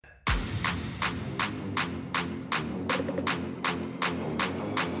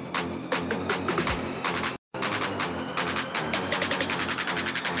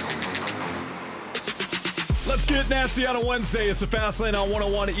Get nasty on a Wednesday. It's a Fast Lane on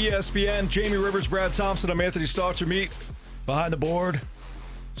 101 at ESPN. Jamie Rivers, Brad Thompson. I'm Anthony Stotzer. Meet behind the board,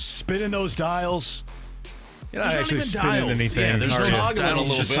 spinning those dials. You're not actually spinning anything. Yeah, there's no toggling a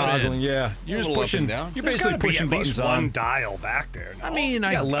little bit. Toggling, yeah. You're just pushing down. You're basically pushing buttons on. One dial back there. No. I mean,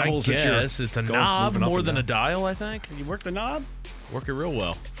 I guess it's a knob more than a dial, I think. You work the knob? Work it real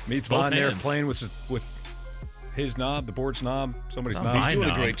well. Meets behind there playing with his knob, the board's knob, somebody's knob. He's doing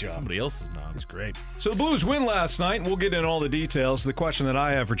a great job. Somebody else's knob. He's great. So the Blues win last night, and we'll get into all the details. The question that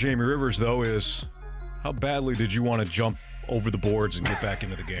I have for Jamie Rivers, though, is how badly did you want to jump over the boards and get back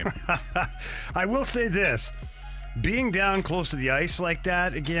into the game? I will say this. Being down close to the ice like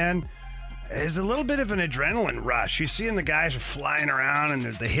that again is a little bit of an adrenaline rush. You're seeing the guys are flying around,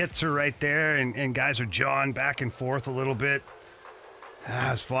 and the hits are right there, and guys are jawing back and forth a little bit.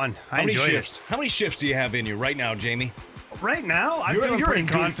 It's fun. I enjoy it. How many shifts do you have in you right now, Jamie? Right now, I'm feeling pretty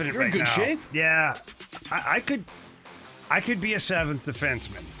confident right now. You're in good shape? Yeah. I could be a seventh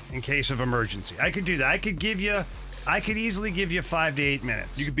defenseman in case of emergency. I could do that. I could easily give you 5 to 8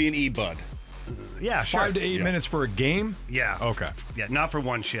 minutes. You could be an E-Bud. Yeah, sure. 5 to 8 minutes for a game? Yeah. Okay. Yeah, not for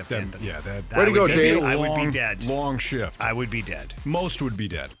one shift. Way to go, Jamie. I would be dead. Long shift. I would be dead. Most would be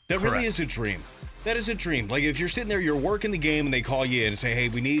dead. That really is a dream. That is a dream. Like, if you're sitting there, you're working the game, and they call you in and say, hey,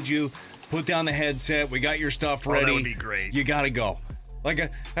 we need you. Put down the headset. We got your stuff ready. That would be great. You got to go.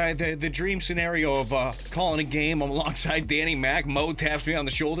 Like the dream scenario of calling a game. I'm alongside Danny Mac. Mo taps me on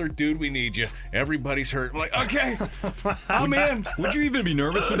the shoulder. Dude, we need you. Everybody's hurt. I'm like, okay, I'm in. Would you even be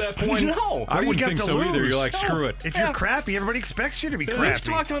nervous at that point? No. I wouldn't think so either. You're like, screw it. If you're crappy, everybody expects you to be crappy. We've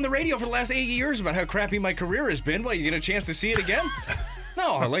talked on the radio for the last 8 years about how crappy my career has been. Well, you get a chance to see it again?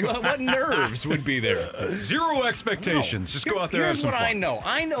 No, like what nerves would be there? Zero expectations. No. Just go out there and have some fun. Here's what I know.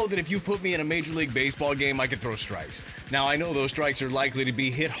 I know that if you put me in a Major League Baseball game, I could throw strikes. Now, I know those strikes are likely to be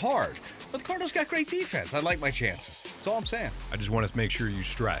hit hard, but the Cardinals got great defense. I like my chances. That's all I'm saying. I just want to make sure you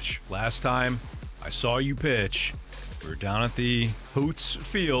stretch. Last time I saw you pitch, we were down at the Hoots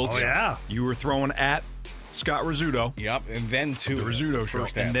Fields. Oh, yeah. You were throwing at Scott Rizzuto. Yep, and then to the Rizzuto show.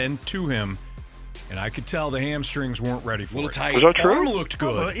 And then to him. And I could tell the hamstrings weren't ready for it. Tight. Was that true? Arm looked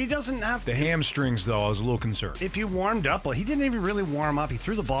good. Oh, he doesn't have the hamstrings, though. I was a little concerned. If you warmed up, well, he didn't even really warm up. He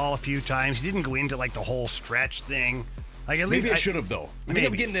threw the ball a few times. He didn't go into like the whole stretch thing. Like at least maybe I should have though.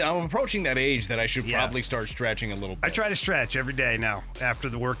 I'm approaching that age that I should probably start stretching a little bit. I try to stretch every day now after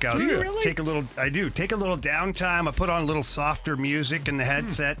the workout. Do you really? I do. Take a little downtime. I put on a little softer music in the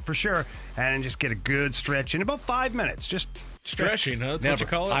headset for sure, and just get a good stretch in about 5 minutes. Just stretching, huh? That's Never. what you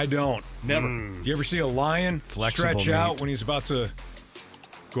call it? I don't. Never. You ever see a lion stretch out when he's about to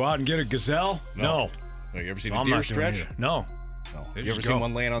go out and get a gazelle? No. You ever seen a deer stretch? No. You ever seen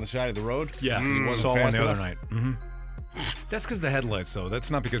one laying on the side of the road? Yeah. He saw one the other night. Mm-hmm. That's because the headlights, though.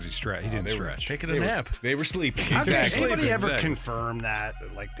 That's not because he stretched. He didn't stretch. Taking a nap. They were sleeping. Exactly. Anybody ever confirm that?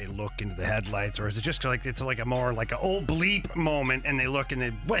 Like they look into the headlights, or is it just like it's like a more like an old bleep moment, and they look and they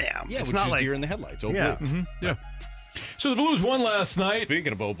wham? Yeah, it's which not is like deer in the headlights. Old yeah. bleep. Mm-hmm. Yeah. So the Blues won last night.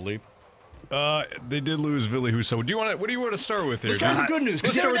 Speaking of old bleep. They did lose Ville Husso. What do you want to start with there? Let's start with the good news.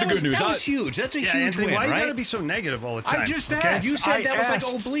 Let's start with the good news. That was huge. That's a huge Anthony, win, why right? you gotta be so negative all the time? I just asked. You said that was like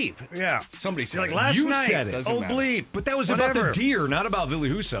asked. old bleep. Yeah. Somebody said like it. last You night. said it. Old bleep. But that was Whatever. about the deer, not about Ville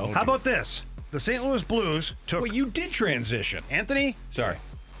Husso. How about this? The St. Louis Blues took. Well, you did transition. Anthony? Sorry.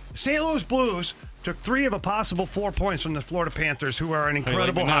 St. Louis Blues took 3 of a possible 4 points from the Florida Panthers, who are an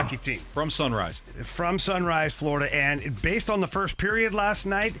incredible hockey team. From Sunrise. From Sunrise, Florida. And based on the first period last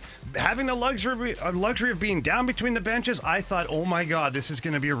night, having the luxury of being down between the benches, I thought, oh my God, this is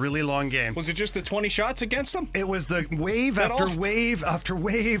going to be a really long game. Was it just the 20 shots against them? It was the wave after wave after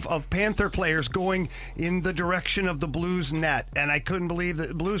wave of Panther players going in the direction of the Blues net. And I couldn't believe that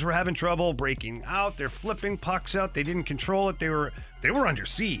the Blues were having trouble breaking out. They're flipping pucks out. They didn't control it. They were under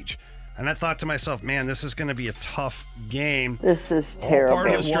siege. And I thought to myself, man, this is going to be a tough game. This is terrible. Part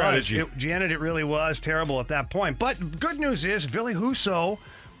of the strategy. Janet, it really was terrible at that point. But good news is, Ville Husso,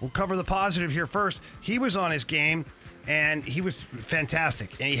 we'll cover the positive here first. He was on his game, and he was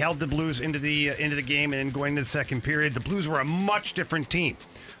fantastic. And he held the Blues into the game, and going to the second period, the Blues were a much different team.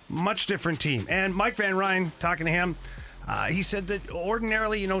 Much different team. And Mike Van Ryn, talking to him, he said that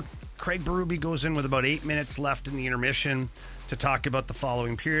ordinarily, Craig Berube goes in with about 8 minutes left in the intermission to talk about the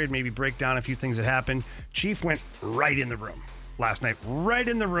following period, maybe break down a few things that happened. Chief went right in the room last night, right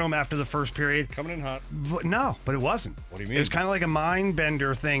in the room after the first period. Coming in hot. But it wasn't. What do you mean? It was kind of like a mind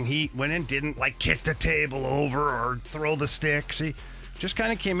bender thing. He went in, didn't like kick the table over or throw the sticks. He just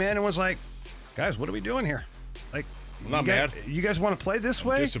kind of came in and was like, guys, what are we doing here? Like, I'm not mad. You guys want to play this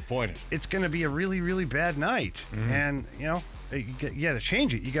way? Disappointed. It's going to be a really, really bad night. Mm-hmm. And, you got to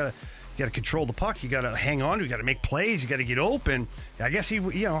change it. You got got to control the puck. You got to hang on. You got to make plays. You got to get open. I guess he,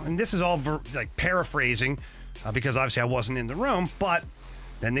 and this is all like paraphrasing because obviously I wasn't in the room, but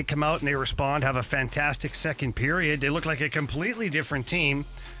then they come out and they respond, have a fantastic second period. They look like a completely different team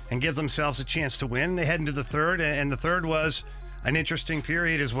and give themselves a chance to win. They head into the third, and the third was an interesting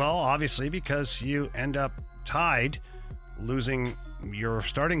period as well, obviously, because you end up tied, losing your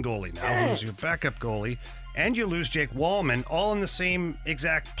starting goalie now, who's your backup goalie, and you lose Jake Wallman, all in the same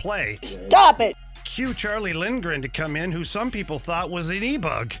exact play. Stop it! Cue Charlie Lindgren to come in, who some people thought was an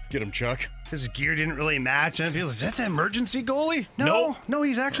e-bug. Get him, Chuck. His gear didn't really match, and people, is that the emergency goalie? Nope. No,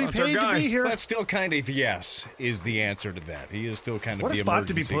 he's actually paid to be here. That's still kind of yes is the answer to that. He is still kind of what the a spot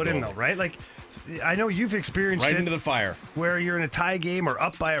to be emergency put in, goalie. though, right? Like, I know you've experienced Right it, into the fire. where you're in a tie game or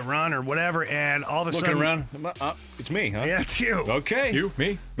up by a run or whatever, and all of a Looking sudden, around, it's me, huh? yeah, it's you. Okay. You,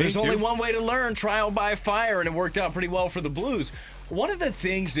 me. There's me, only you. one way to learn, trial by fire, and it worked out pretty well for the Blues. One of the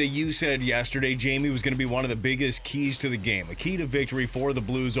things that you said yesterday, Jamie, was going to be one of the biggest keys to the game. A key to victory for the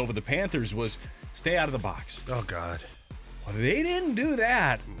Blues over the Panthers was stay out of the box. Oh, God. Well, they didn't do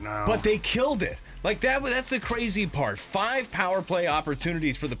that, No. but they killed it. Like that's the crazy part. 5 power play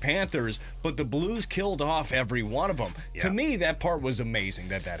opportunities for the Panthers, but the Blues killed off every one of them. Yeah. To me, that part was amazing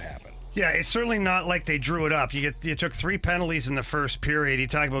that happened. Yeah, it's certainly not like they drew it up. You took 3 penalties in the first period. You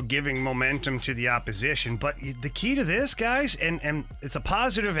talk about giving momentum to the opposition. But the key to this, guys, and it's a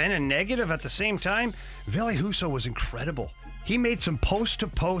positive and a negative at the same time, Ville Husso was incredible. He made some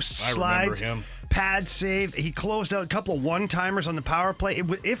post-to-post slides, him. pad save. He closed out a couple of one-timers on the power play.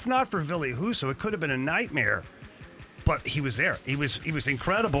 If not for Ville Husso, it could have been a nightmare. But he was there. He was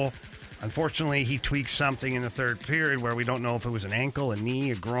incredible. Unfortunately, he tweaked something in the third period where we don't know if it was an ankle, a knee,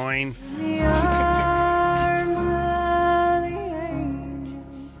 a groin. The arms of the angel.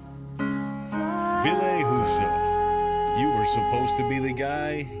 Ville Husso, you were supposed to be the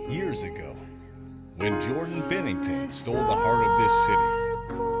guy years ago when Jordan Bennington stole the heart of this city.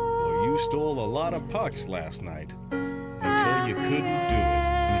 Well, you stole a lot of pucks last night until you couldn't do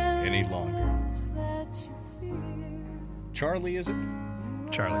it any longer. Charlie, is it?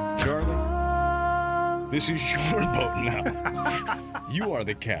 Charlie. Charlie, this is your boat now. You are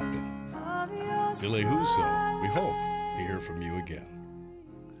the captain. Ville Husso, we hope to hear from you again.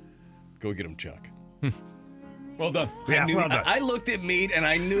 Go get him, Chuck. Well done. Yeah, well done. I looked at Meade and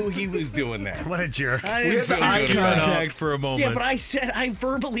I knew he was doing that. What a jerk. I We didn't had the feel eye good about it. contact for a moment. Yeah, but I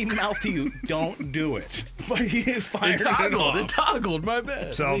verbally mouthed to you, don't do it. But he fired it off. It toggled, my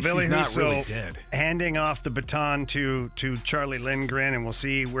bad. So At least Ville he's not Husso really dead. handing off the baton to Charlie Lindgren, and we'll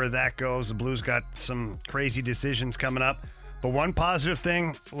see where that goes. The Blues got some crazy decisions coming up. But one positive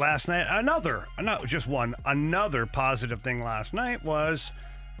thing last night, another positive thing last night was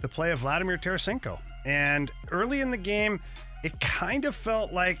the play of Vladimir Tarasenko. And early in the game, it kind of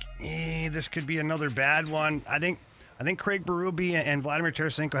felt like this could be another bad one. I think Craig Berube and Vladimir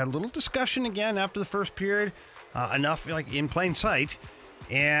Tarasenko had a little discussion again after the first period, enough like in plain sight.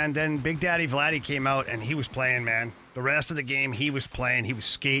 And then Big Daddy Vladdy came out and he was playing, man. The rest of the game, he was playing. He was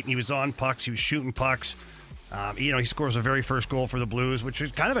skating. He was on pucks. He was shooting pucks. He scores the very first goal for the Blues, which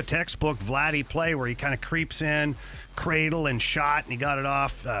is kind of a textbook Vladdy play where he kind of creeps in, cradle and shot, and he got it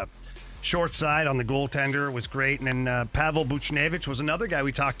off short side on the goaltender. It was great. And then Pavel Buchnevich was another guy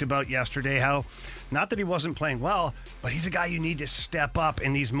we talked about yesterday, how not that he wasn't playing well, but he's a guy you need to step up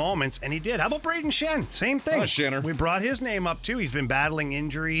in these moments, and he did. How about Braden Shen? Same thing. Oh, Shenner. We brought his name up, too. He's been battling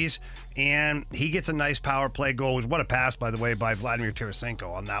injuries, and he gets a nice power play goal. What a pass, by the way, by Vladimir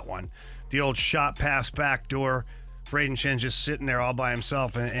Tarasenko on that one. The old shot pass back door. Braden Shen's just sitting there all by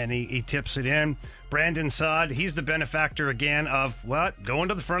himself, and he tips it in. Brandon Saad, he's the benefactor again of what? Going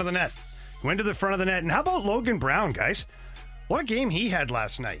to the front of the net. Went to the front of the net. And how about Logan Brown, guys? What a game he had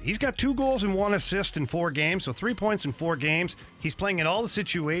last night. He's got 2 goals and 1 assist in 4 games, so 3 points in 4 games. He's playing in all the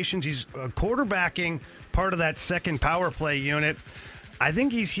situations. He's quarterbacking part of that second power play unit. I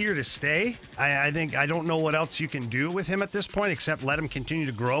think he's here to stay. I don't know what else you can do with him at this point except let him continue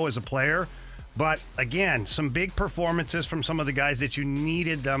to grow as a player. But again, some big performances from some of the guys that you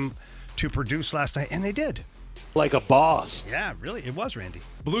needed them to produce last night, and they did. Like a boss. Yeah, really, it was, Randy.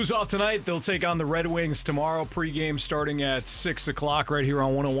 Blues off tonight. They'll take on the Red Wings tomorrow. Pregame starting at 6 o'clock right here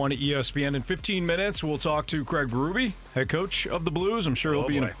on 101 at ESPN. In 15 minutes, we'll talk to Craig Berube, head coach of the Blues. I'm sure he'll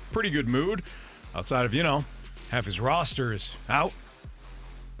be in a pretty good mood outside of, half his roster is out.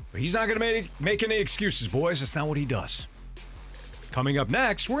 But he's not going to make any excuses, boys. That's not what he does. Coming up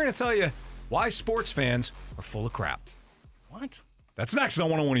next, we're going to tell you why sports fans are full of crap. What? That's next on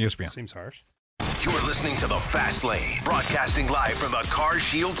 101 ESPN. Seems harsh. You're listening to The Fast Lane, broadcasting live from the Car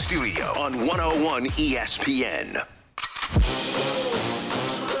Shield studio on 101 ESPN.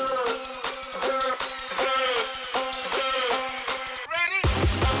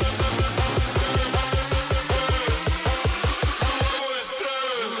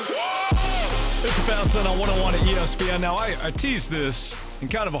 Fastlane on 101 at ESPN. Now, I teased this in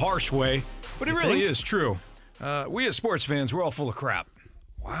kind of a harsh way, but it really is true. We as sports fans, we're all full of crap.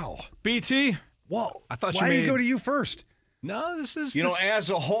 Wow. BT? Whoa. I thought Why you did you go to you first? No, this is... You know, as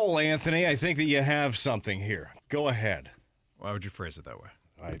a whole, Anthony, I think that you have something here. Go ahead. Why would you phrase it that way?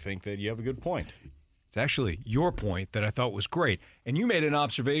 I think that you have a good point. It's actually your point that I thought was great. And you made an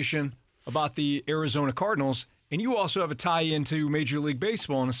observation about the Arizona Cardinals, and you also have a tie into Major League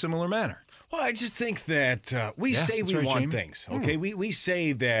Baseball in a similar manner. Well, I just think that we say we want things, okay? We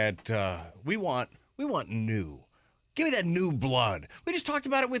say that we want new. Give me that new blood. We just talked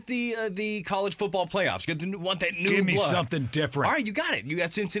about it with the college football playoffs. You want that new blood. Give me something different. All right, you got it. You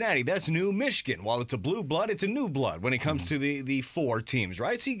got Cincinnati. That's new. Michigan. While it's a blue blood, it's a new blood when it comes to the four teams,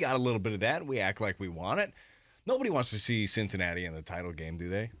 right? So you got a little bit of that. We act like we want it. Nobody wants to see Cincinnati in the title game, do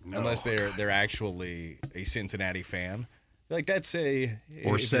they? No. Unless they're actually a Cincinnati fan. Like that's a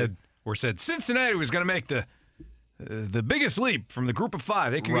or said Cincinnati was going to make the biggest leap from the group of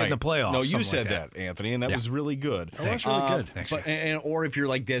five. They could get in the playoffs. No, you said that, Anthony, and that was really good. That was really good. Thanks, or if you're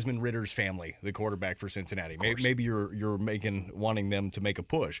like Desmond Ritter's family, the quarterback for Cincinnati, maybe you're wanting them to make a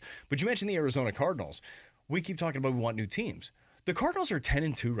push. But you mentioned the Arizona Cardinals. We keep talking about we want new teams. The Cardinals are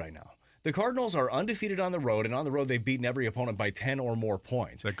 10-2 right now. The Cardinals are undefeated on the road, and on the road they've beaten every opponent by 10 or more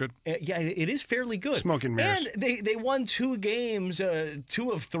points. Is that good? Yeah, it is fairly good. Smoke and mirrors. And they won 2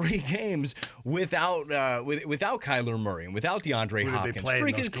 of 3 games without Kyler Murray and without DeAndre Hopkins.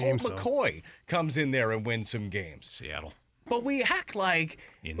 Freaking Colt McCoy comes in there and wins some games. Seattle. But we act like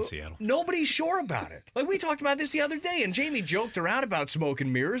in Seattle. Nobody's sure about it. Like we talked about this the other day, and Jamie joked around about smoke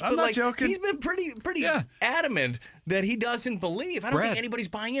and mirrors. I'm not joking. He's been pretty adamant that he doesn't believe. I don't think anybody's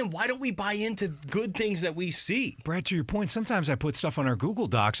buying in. Why don't we buy into good things that we see? Brad, to your point, sometimes I put stuff on our Google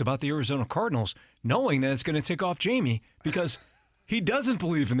Docs about the Arizona Cardinals, knowing that it's going to tick off Jamie because he doesn't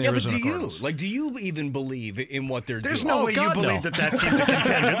believe in the Arizona Cardinals. Do you even believe in what they're doing? There's no way you believe that team's a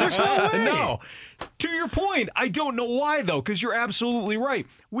contender. There's no way. No. To your point, I don't know why, though, because you're absolutely right.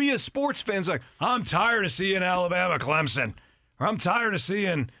 We as sports fans, I'm tired of seeing Alabama, Clemson. Or I'm tired of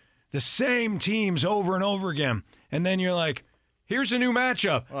seeing the same teams over and over again. And then you're like, here's a new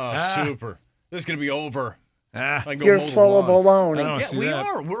matchup. Oh, super. This is going to be over. You're full of baloney. Yeah, we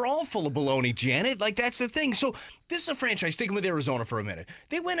are. We're all full of baloney, Janet. Like, that's the thing. So this is a franchise, sticking with Arizona for a minute.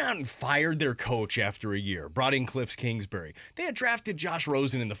 They went out and fired their coach after a year, brought in Cliff Kingsbury. They had drafted Josh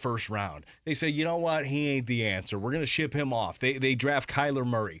Rosen in the first round. They said, you know what? He ain't the answer. We're going to ship him off. They draft Kyler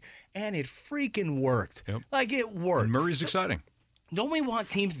Murray. And it freaking worked. Yep. Like, it worked. And Murray's exciting. Don't we want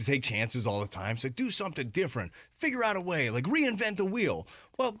teams to take chances all the time? So do something different. Figure out a way. Like reinvent the wheel.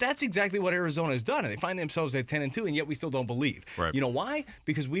 Well, that's exactly what Arizona has done. And they find themselves at 10-2, and yet we still don't believe. Right. You know why?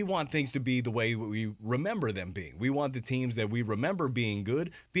 Because we want things to be the way we remember them being. We want the teams that we remember being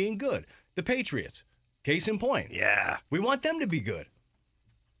good. The Patriots, case in point. Yeah. We want them to be good.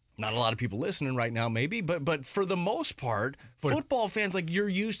 Not a lot of people listening right now, maybe, but for the most part, football fans, like, you're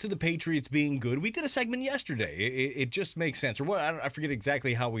used to the Patriots being good. We did a segment yesterday. It just makes sense. Or what? I forget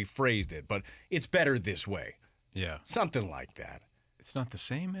exactly how we phrased it, but it's better this way. Yeah. Something like that. It's not the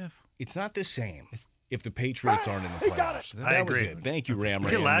same if? It's not the same if the Patriots aren't in the playoffs. I agree. Was it. Thank you, Ram.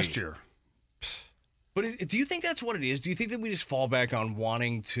 Look at last year. But do you think that's what it is? Do you think that we just fall back on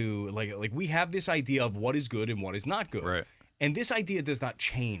wanting to, like we have this idea of what is good and what is not good? Right. And this idea does not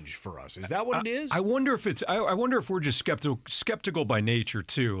change for us. Is that what it is? I wonder if it's. I wonder if we're just skeptical by nature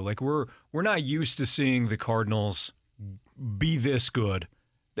too. Like we're not used to seeing the Cardinals be this good.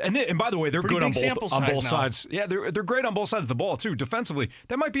 And by the way, they're good on both sides. Yeah, they're great on both sides of the ball too. Defensively,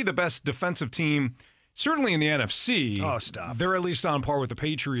 that might be the best defensive team, certainly in the NFC. Oh, stop! They're at least on par with the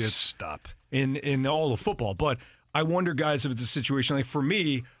Patriots. Stop in all of football. But I wonder, guys, if it's a situation like for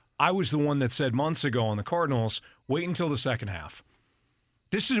me. I was the one that said months ago on the Cardinals, wait until the second half.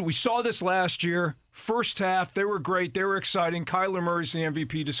 We saw this last year. First half, they were great. They were exciting. Kyler Murray's in the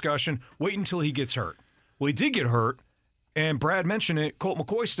MVP discussion. Wait until he gets hurt. Well, he did get hurt, and Brad mentioned it. Colt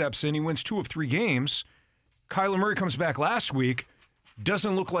McCoy steps in. He wins 2 of 3 games. Kyler Murray comes back last week.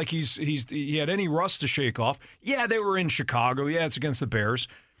 Doesn't look like he had any rust to shake off. Yeah, they were in Chicago. Yeah, it's against the Bears.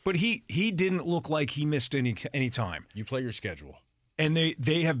 But he didn't look like he missed any time. You play your schedule. And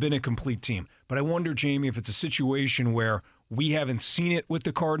they have been a complete team. But I wonder, Jamie, if it's a situation where we haven't seen it with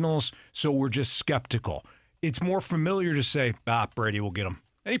the Cardinals, so we're just skeptical. It's more familiar to say, Brady will get him.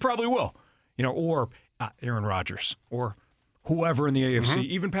 And he probably will. Or Aaron Rodgers or whoever in the AFC,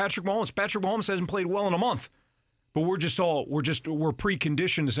 even Patrick Mahomes. Patrick Mahomes hasn't played well in a month. But we're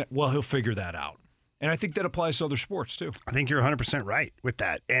preconditioned to say, well, he'll figure that out. And I think that applies to other sports, too. I think you're 100% right with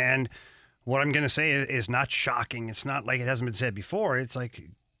that. And what I'm going to say is not shocking. It's not like it hasn't been said before. It's like,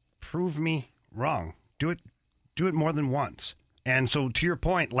 prove me wrong. Do it more than once. And so to your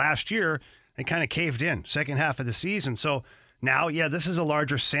point, last year, they kind of caved in second half of the season. So now, yeah, this is a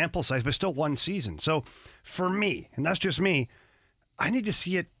larger sample size, but still one season. So for me, and that's just me, I need to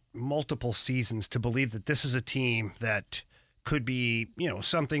see it multiple seasons to believe that this is a team that could be,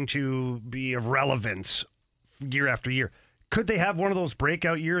 something to be of relevance year after year. Could they have one of those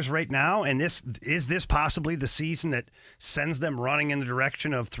breakout years right now? And is this possibly the season that sends them running in the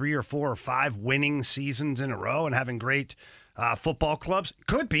direction of 3 or 4 or 5 winning seasons in a row and having great football clubs?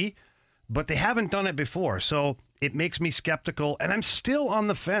 Could be, but they haven't done it before. So it makes me skeptical. And I'm still on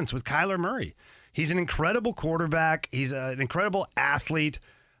the fence with Kyler Murray. He's an incredible quarterback. He's an incredible athlete.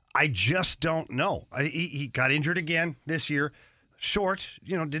 I just don't know. He got injured again this year. Short,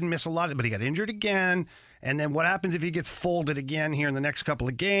 didn't miss a lot, but he got injured again. And then what happens if he gets folded again here in the next couple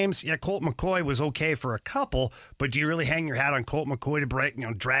of games? Yeah, Colt McCoy was okay for a couple, but do you really hang your hat on Colt McCoy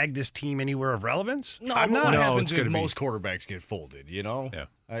to drag this team anywhere of relevance? No, I'm not. What happens if most quarterbacks get folded, Yeah.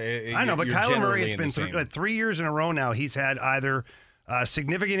 I know, but Kyler Murray, it's been 3 years in a row now. He's had either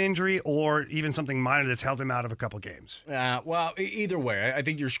significant injury or even something minor that's held him out of a couple games. Well, either way, I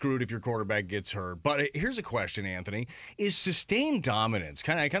think you're screwed if your quarterback gets hurt. But here's a question, Anthony. Is sustained dominance,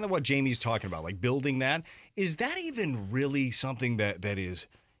 kind of what Jamie's talking about, like building that, is that even really something that is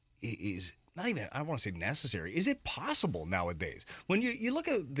not even, I want to say necessary. Is it possible nowadays? When you look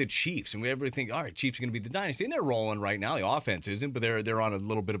at the Chiefs and we ever think, all right, Chiefs are going to be the dynasty, and they're rolling right now. The offense isn't, but they're on a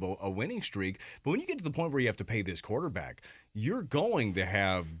little bit of a winning streak. But when you get to the point where you have to pay this quarterback, you're going to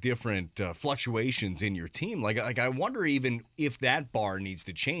have different fluctuations in your team. Like I wonder even if that bar needs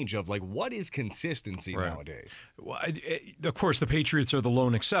to change of like what is consistency nowadays. Well, of course, the Patriots are the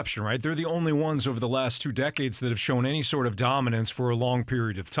lone exception, right? They're the only ones over the last 2 decades that have shown any sort of dominance for a long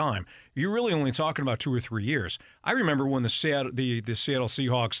period of time. You're really only talking about 2 or 3 years. I remember when the Seattle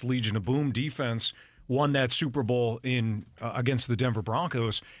Seahawks Legion of Boom defense won that Super Bowl against the Denver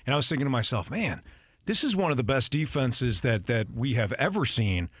Broncos, and I was thinking to myself, man, this is one of the best defenses that we have ever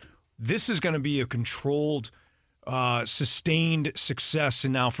seen. This is going to be a controlled, sustained success,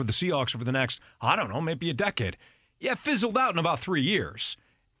 and now for the Seahawks over the next, I don't know, maybe a decade. Yeah, fizzled out in about 3 years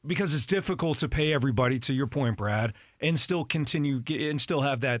because it's difficult to pay everybody, to your point, Brad, and still continue and still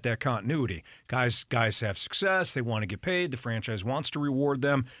have that continuity. Guys have success. They want to get paid. The franchise wants to reward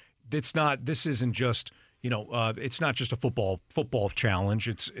them. This isn't just. It's not just a football challenge.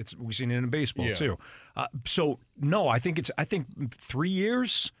 It's we've seen it in baseball too. So no, I think 3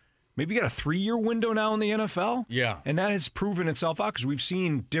 years. Maybe you got a 3-year window now in the NFL. Yeah, and that has proven itself out because we've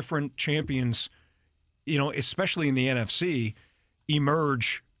seen different champions, especially in the NFC,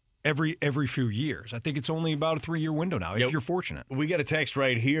 emerge every few years. I think it's only about a 3-year window now, if you're fortunate. We got a text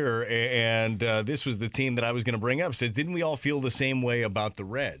right here, and this was the team that I was going to bring up. It says, didn't we all feel the same way about the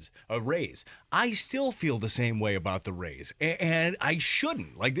Rays? I still feel the same way about the Rays, and I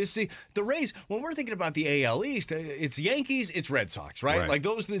shouldn't. Like the Rays, when we're thinking about the AL East, it's Yankees, it's Red Sox, right? Like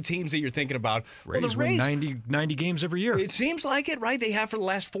those are the teams that you're thinking about. Rays win 90 games every year. It seems like it, right? They have for the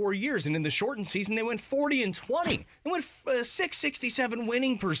last 4 years, and in the shortened season, they went 40-20. They went 667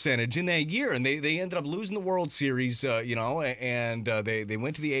 winning percentage in that year, and they ended up losing the World Series, and they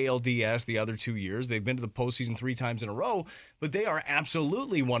went to the ALDS the other 2 years. They've been to the postseason 3 times in a row, but they are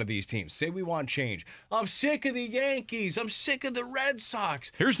absolutely one of these teams. Say we want change. I'm sick of the Yankees. I'm sick of the Red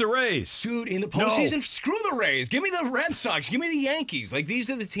Sox. Here's the Rays. Dude, in the postseason, screw the Rays. Give me the Red Sox. Give me the Yankees. Like, these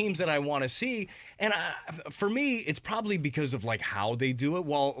are the teams that I want to see. And for me, it's probably because of, like, how they do it.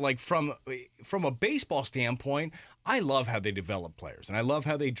 Well, like, from a baseball standpoint, I love how they develop players, and I love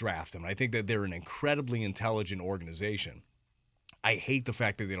how they draft them. I think that they're an incredibly intelligent organization. I hate the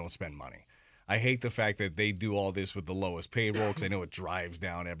fact that they don't spend money. I hate the fact that they do all this with the lowest payroll because I know it drives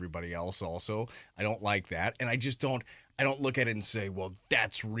down everybody else also. I don't like that, and I don't look at it and say, well,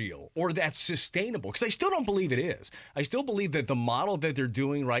 that's real or that's sustainable, because I still don't believe it is. I still believe that the model that they're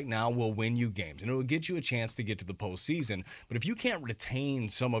doing right now will win you games, and it will get you a chance to get to the postseason. But if you can't retain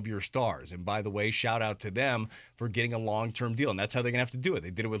some of your stars, and by the way, shout out to them for getting a long-term deal, and that's how they're going to have to do it. They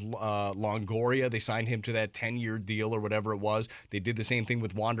did it with Longoria. They signed him to that 10-year deal or whatever it was. They did the same thing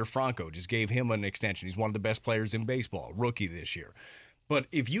with Wander Franco, just gave him an extension. He's one of the best players in baseball, rookie this year. But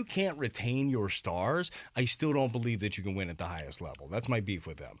if you can't retain your stars, I still don't believe that you can win at the highest level. That's my beef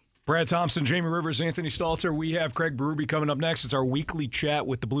with them. Brad Thompson, Jamie Rivers, Anthony Stalter. We have Craig Berube coming up next. It's our weekly chat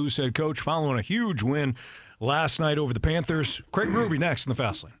with the Blues head coach following a huge win last night over the Panthers. Craig Berube next in the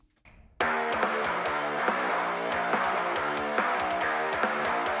Fast Lane.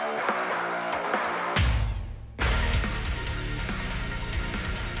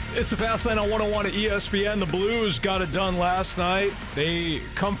 It's a fast lane on 101 at ESPN. The Blues got it done last night. They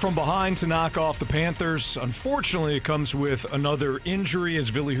come from behind to knock off the Panthers. Unfortunately, it comes with another injury as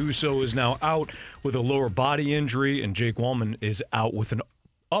Ville Husso is now out with a lower body injury, and Jake Wallman is out with an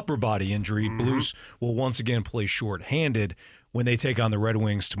upper body injury. Blues will once again play shorthanded when they take on the Red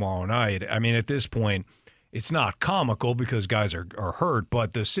Wings tomorrow night. I mean, at this point, it's not comical because guys are hurt,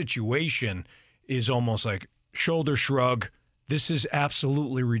 but the situation is almost like shoulder shrug. This is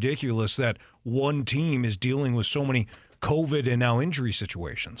absolutely ridiculous that one team is dealing with so many COVID and now injury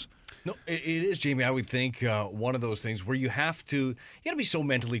situations. No, it is, Jamie. I would think one of those things where you got to be so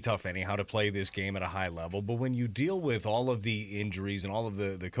mentally tough anyhow to play this game at a high level. But when you deal with all of the injuries and all of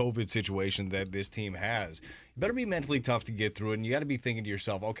the COVID situation that this team has, you better be mentally tough to get through it. And you got to be thinking to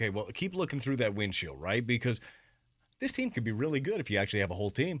yourself, okay, well, keep looking through that windshield, right? Because this team could be really good if you actually have a whole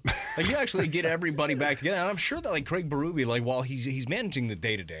team. Like, you actually get everybody back together. And I'm sure that, like, Craig Berube, like, while he's managing the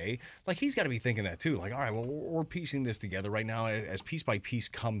day-to-day, like, he's got to be thinking that, too. Like, all right, well, we're piecing this together right now as piece by piece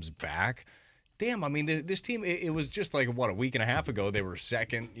comes back. Damn, I mean, this team, it was just, like, a week and a half ago, they were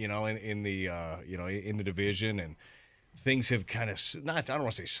second, in the division, and things have kind of, I don't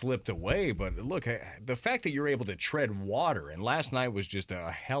want to say slipped away, but look, the fact that you're able to tread water, and last night was just a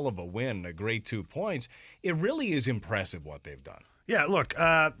hell of a win, a great 2 points, it really is impressive what they've done. Yeah, look,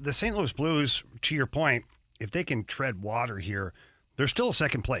 the St. Louis Blues, to your point, if they can tread water here, they're still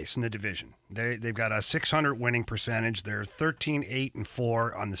second place in the division. They've got a .600 winning percentage. They're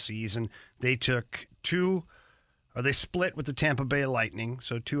 13-8-4 on the season. They took they split with the Tampa Bay Lightning,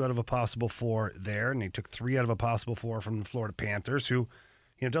 so 2 out of a possible 4 there, and they took 3 out of a possible 4 from the Florida Panthers, who,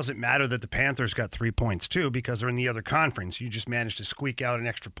 it doesn't matter that the Panthers got 3 points too because they're in the other conference. You just managed to squeak out an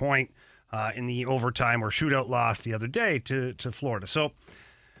extra point in the overtime or shootout loss the other day to Florida. So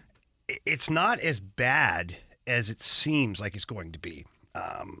it's not as bad as it seems like it's going to be,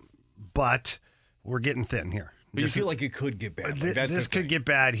 but we're getting thin here. But you feel like it could get bad. This could get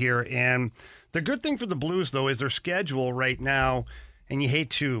bad here, and the good thing for the Blues, though, is their schedule right now, and you hate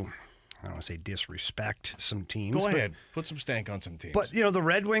to, I don't want to say disrespect some teams. Go ahead. Put some stank on some teams. But, the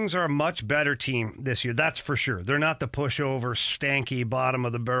Red Wings are a much better team this year. That's for sure. They're not the pushover, stanky,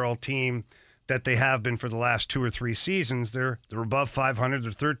 bottom-of-the-barrel team that they have been for the last 2 or 3 seasons. They're above 500.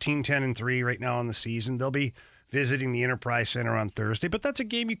 They're 13-10-3 right now on the season. They'll be visiting the Enterprise Center on Thursday, but that's a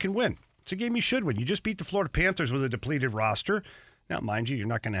game you can win. It's a game you should win. You just beat the Florida Panthers with a depleted roster. Now, mind you, you're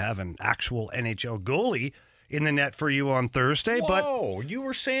not going to have an actual NHL goalie in the net for you on Thursday. Whoa, you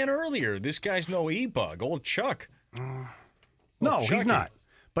were saying earlier, this guy's no E-bug, old Chuck. No, he's not.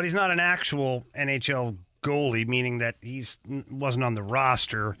 But he's not an actual NHL goalie, meaning that wasn't on the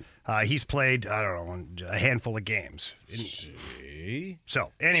roster. He's played, I don't know, a handful of games. See?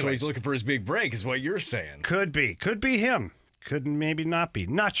 So, anyway. So he's looking for his big break is what you're saying. Could be. Could be him. Could maybe not be.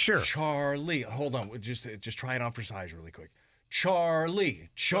 Not sure. Charlie. Hold on. Just try it on for size really quick. Charlie.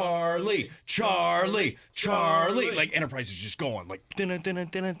 Like Enterprise is just going like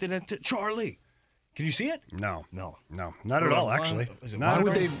Charlie. Can you see it? No, not at all. Actually, Why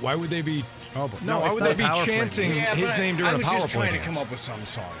would they be? Why would they be chanting his name during a power play? I was just trying to come up with some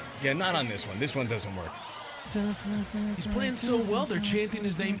song. Yeah, not on this one. This one doesn't work. He's playing so well, they're chanting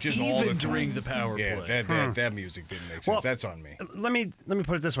his name just even all the during the power play. Yeah, that music didn't make sense. Well, that's on me. Let me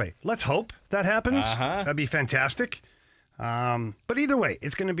put it this way. Let's hope that happens. That'd be fantastic. But either way,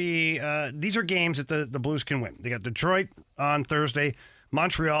 it's going to be these are games that the Blues can win. They got Detroit on Thursday,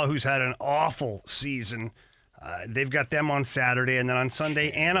 Montreal, who's had an awful season. They've got them on Saturday, and then on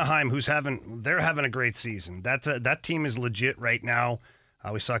Sunday, Anaheim, they're having a great season. That team is legit right now.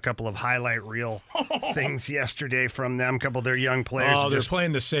 We saw a couple of highlight reel things yesterday from them, a couple of their young players. Oh, they're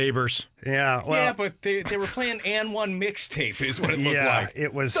playing the Sabres. Yeah, well, yeah, but they were playing and one mixtape is what it looked like.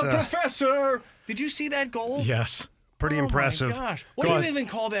 It was the Professor. Did you see that goal? Yes. Pretty impressive. Oh, my gosh. What do you even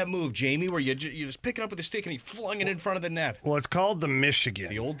call that move, Jamie, where you just pick it up with a stick and he flung it in front of the net? Well, it's called the Michigan.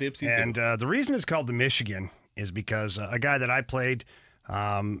 The old dipsy. And the reason it's called the Michigan is because a guy that I played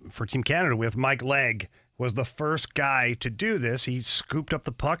for Team Canada with, Mike Legg, was the first guy to do this. He scooped up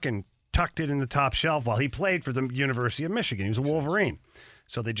the puck and tucked it in the top shelf while he played for the University of Michigan. He was a Wolverine.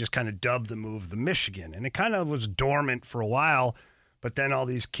 So they just kind of dubbed the move the Michigan. And it kind of was dormant for a while, but then all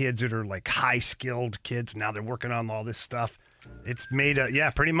these kids that are like high-skilled kids, now they're working on all this stuff. It's made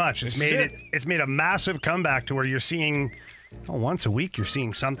pretty much. It's made a massive comeback to where you're seeing once a week you're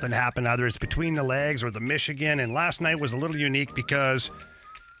seeing something happen. Either it's between the legs or the Michigan. And last night was a little unique because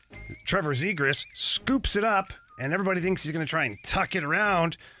Trevor Zegras scoops it up, and everybody thinks he's going to try and tuck it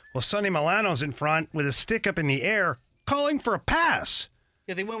around. Well, Sonny Milano's in front with a stick up in the air, calling for a pass.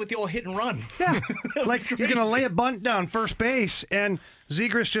 Yeah, they went with the old hit and run. Yeah, like he's going to lay a bunt down first base, and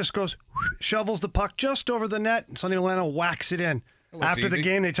Zegras just goes, shovels the puck just over the net, and Sonny Milano whacks it in. After the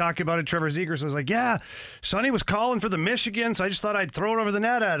game, they talk about it. Trevor Zegras was like, yeah, Sonny was calling for the Michigan, so I just thought I'd throw it over the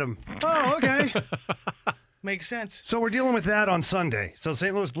net at him. Oh, okay. Makes sense. So we're dealing with that on Sunday. So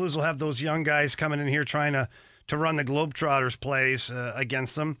St. Louis Blues will have those young guys coming in here trying to run the Globetrotters plays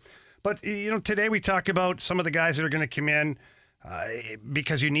against them. But, today we talk about some of the guys that are going to come in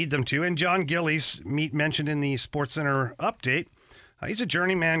because you need them to. And John Gillies, mentioned in the SportsCenter update, he's a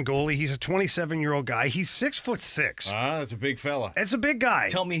journeyman goalie. He's a 27-year-old guy. He's 6'6". That's a big fella. It's a big guy.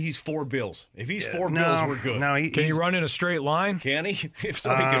 Tell me he's 4 bills. If he's 4 bills, we're good. No, can he run in a straight line? Can he? If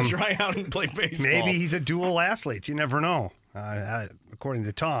so, he can try out and play baseball. Maybe he's a dual athlete. You never know, according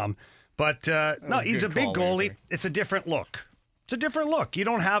to Tom. But no, he's a big goalie. Anthony. It's a different look. It's a different look. You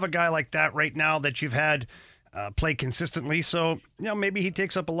don't have a guy like that right now that you've had play consistently. So, maybe he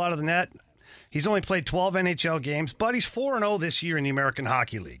takes up a lot of the net. He's only played 12 NHL games, but he's 4-0 this year in the American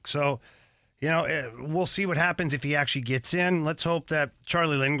Hockey League. So, we'll see what happens if he actually gets in. Let's hope that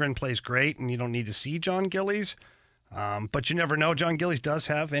Charlie Lindgren plays great and you don't need to see John Gillies. But you never know. John Gillies does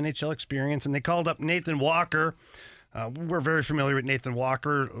have NHL experience, and they called up Nathan Walker. We're very familiar with Nathan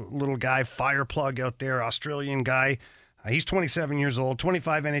Walker, little guy, fire plug out there, Australian guy. He's 27 years old,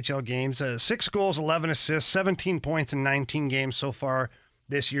 25 NHL games, 6 goals, 11 assists, 17 points in 19 games so far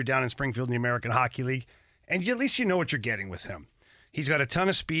this year down in Springfield in the American Hockey League. And at least you know what you're getting with him. He's got a ton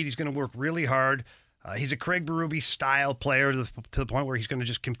of speed. He's going to work really hard. He's a Craig Berube style player to the point where he's going to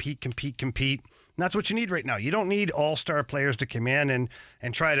just compete. And that's what you need right now. You don't need all-star players to come in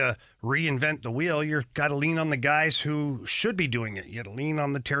and try to reinvent the wheel. You've got to lean on the guys who should be doing it. You got to lean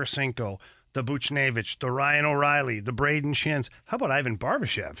on the Tarasenko, the Buchnevich, the Ryan O'Reilly, the Braden Shins. How about Ivan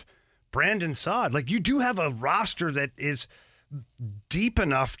Barbashev? Brandon Saad? Like, you do have a roster that is deep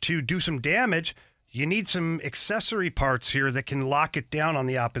enough to do some damage. You need some accessory parts here that can lock it down on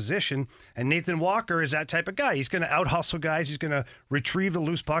the opposition. And Nathan Walker is that type of guy. He's going to out-hustle guys. He's going to retrieve the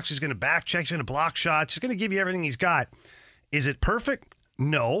loose pucks. He's going to back check. He's going to block shots. He's going to give you everything he's got. Is it perfect?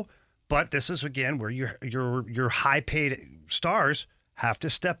 No. But this is, again, where your high-paid stars have to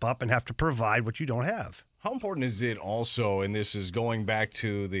step up and have to provide what you don't have. How important is it also, and this is going back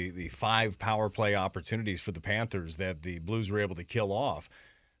to the 5 power play opportunities for the Panthers that the Blues were able to kill off,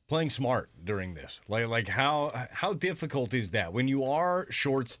 playing smart during this? Like how difficult is that when you are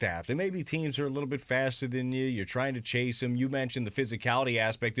short-staffed? And maybe teams are a little bit faster than you. You're trying to chase them. You mentioned the physicality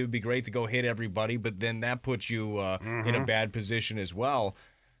aspect. It would be great to go hit everybody, but then that puts you in a bad position as well.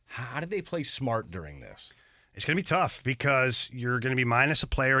 How did they play smart during this? It's going to be tough because you're going to be minus a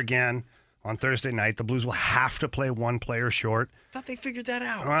player again. On Thursday night, the Blues will have to play one player short. I thought they figured that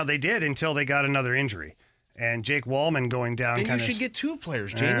out. Well, they did until they got another injury. And Jake Wallman going down. Then you should get 2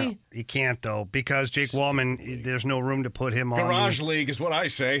 players, Jamie. He can't, though, because Jake Wallman, there's no room to put him on. Garage league is what I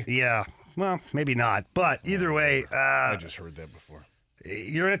say. Yeah, well, maybe not. But either way. I just heard that before.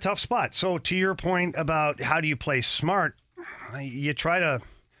 You're in a tough spot. So to your point about how do you play smart, you try to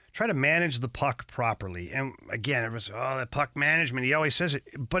manage the puck properly. And again, it was that puck management. He always says it,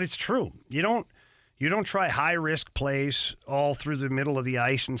 but it's true. You don't try high risk plays all through the middle of the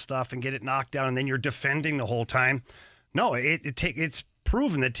ice and stuff and get it knocked down, and then you're defending the whole time. No, it's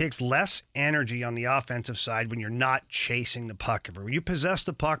proven that it takes less energy on the offensive side when you're not chasing the puck. When you possess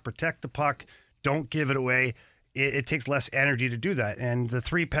the puck, protect the puck, don't give it away. It takes less energy to do that. And the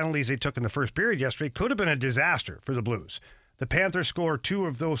 3 penalties they took in the first period yesterday could have been a disaster for the Blues. The Panthers score 2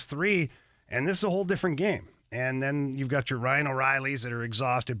 of those 3, and this is a whole different game. And then you've got your Ryan O'Reillys that are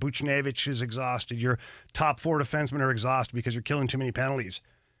exhausted. Buchnevich is exhausted. Your top 4 defensemen are exhausted because you're killing too many penalties.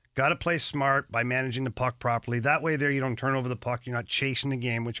 Got to play smart by managing the puck properly. That way there you don't turn over the puck. You're not chasing the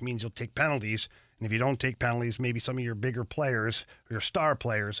game, which means you'll take penalties. And if you don't take penalties, maybe some of your bigger players, or your star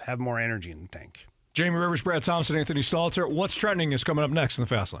players, have more energy in the tank. Jamie Rivers, Brad Thompson, Anthony Stalter. What's trending is coming up next in the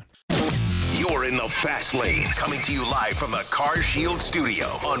Fast Lane. You're in the Fast Lane, coming to you live from the Car Shield Studio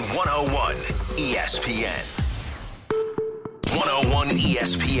on 101 ESPN. 101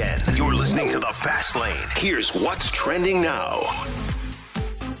 ESPN. You're listening to the Fast Lane. Here's what's trending now.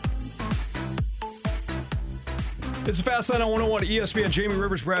 It's the Fast Lane on 101 ESPN. Jamie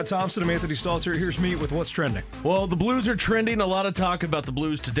Rivers, Brad Thompson, I'm Anthony Stalter. Here's me with what's trending. Well, the Blues are trending. A lot of talk about the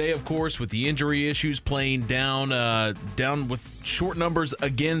Blues today, of course, with the injury issues, playing down with short numbers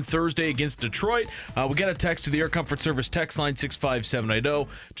again Thursday against Detroit. We got a text to the Air Comfort Service text line 65780,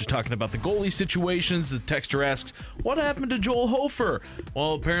 just talking about the goalie situations. The texter asks, what happened to Joel Hofer?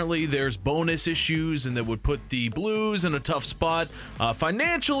 Well, apparently there's bonus issues, and that would put the Blues in a tough spot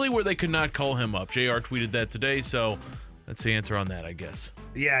financially where they could not call him up. JR tweeted that today, so That's the answer on that, I guess.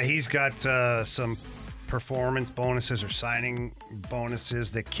 Yeah, he's got some performance bonuses or signing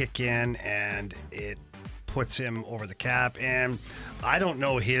bonuses that kick in, and it puts him over the cap. And I don't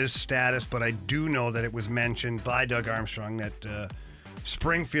know his status, but I do know that it was mentioned by Doug Armstrong that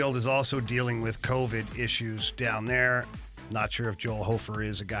Springfield is also dealing with COVID issues down there. Not sure if Joel Hofer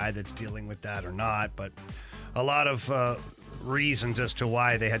is a guy that's dealing with that or not, but a lot of reasons as to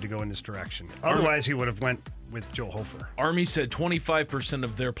why they had to go in this direction. Otherwise, he would have went with Joel Hofer. Army said 25%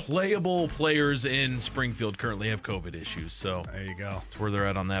 of their playable players in Springfield currently have COVID issues. So there you go. That's where they're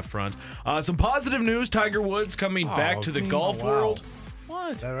at on that front. Some positive news. Tiger Woods coming back to the golf world.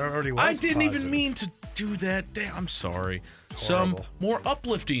 What? That already was I didn't positive. even mean to do that. Damn, I'm sorry. Some more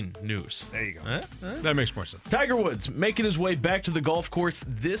uplifting news. There you go. That makes more sense. Tiger Woods making his way back to the golf course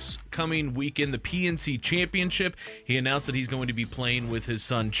this coming weekend, the PNC Championship. He announced that he's going to be playing with his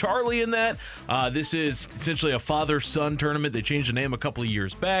son Charlie in that. This is essentially a father-son tournament. They changed the name a couple of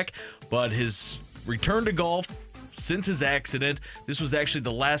years back, but his return to golf since his accident, this was actually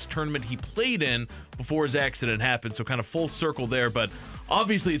the last tournament he played in before his accident happened, so kind of full circle there, but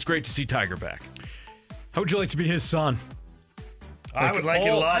obviously it's great to see Tiger back. How would you like to be his son? I would like it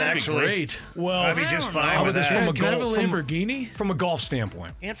a lot, actually. Great. Well, I'd be just fine with that. From a Can I have a golf Lamborghini? from a golf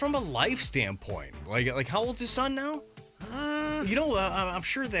standpoint. And from a life standpoint, like how old's his son now? I'm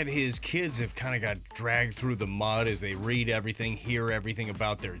sure that his kids have kind of got dragged through the mud as they read everything, hear everything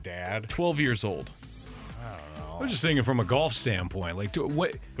about their dad. 12 years old. I was just thinking from a golf standpoint. Like,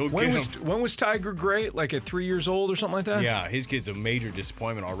 when was Tiger great? Like at 3 years old or something like that? Yeah, his kid's a major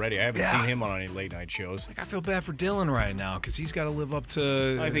disappointment already. I haven't seen him on any late night shows. Like, I feel bad for Dylan right now because he's got to live up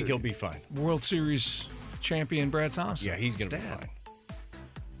to. I think he'll be fine. World Series champion Brad Thompson. Yeah, he's gonna be fine.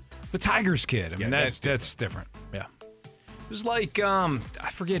 But Tiger's kid. I mean, that's different. Yeah. It was like I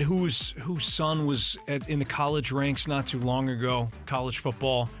forget whose son was in the college ranks not too long ago. College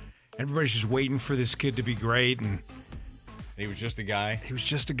football. Everybody's just waiting for this kid to be great, and he was just a guy. He was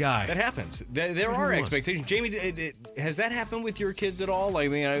just a guy. That happens. There are expectations. Jamie, has that happened with your kids at all? I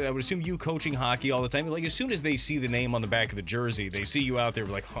mean, I would assume you coaching hockey all the time. Like, as soon as they see the name on the back of the jersey, they see you out there,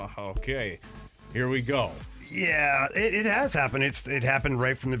 like, oh, okay, here we go. Yeah, it has happened. It happened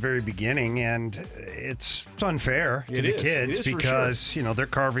right from the very beginning, and it's unfair to the kids because they're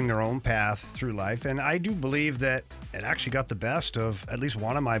carving their own path through life. And I do believe that it actually got the best of at least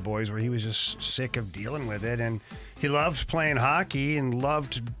one of my boys, where he was just sick of dealing with it, and he loved playing hockey and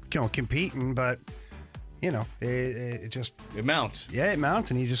loved competing, but it mounts. Yeah, it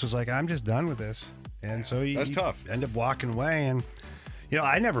mounts, and he just was like, I'm just done with this, and so that's tough. End up walking away, and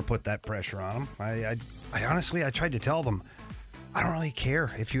I never put that pressure on him. I honestly, I tried to tell them, I don't really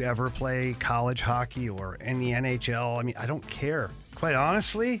care if you ever play college hockey or in the NHL. I mean, I don't care. Quite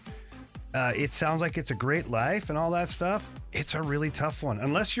honestly, it sounds like it's a great life and all that stuff. It's a really tough one.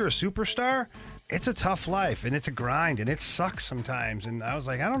 Unless you're a superstar, it's a tough life, and it's a grind, and it sucks sometimes. And I was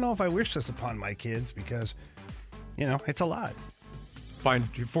like, I don't know if I wish this upon my kids because, it's a lot.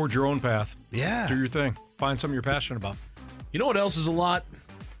 Forge your own path. Yeah. Do your thing. Find something you're passionate about. You know what else is a lot?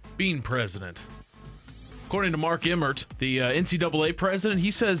 Being president. According to Mark Emmert, the NCAA president, he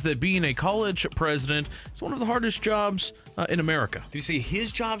says that being a college president is one of the hardest jobs in America. Did you say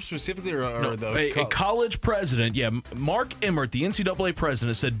his job specifically, or a college president? Yeah, Mark Emmert, the NCAA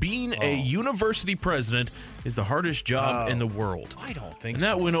president, said being a university president is the hardest job in the world. I don't think so.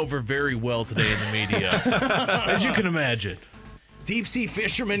 And that went over very well today in the media, as you can imagine. Deep sea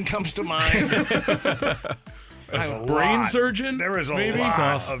fisherman comes to mind. Brain surgeon? There is a maybe?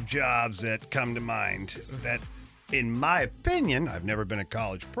 lot of jobs that come to mind that, in my opinion, I've never been a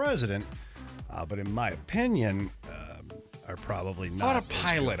college president, but in my opinion, are probably not. How about a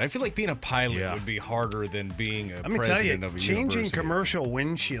pilot? I feel like being a pilot would be harder than being a president of a changing university. commercial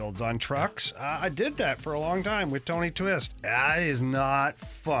windshields on trucks, I did that for a long time with Tony Twist. That is not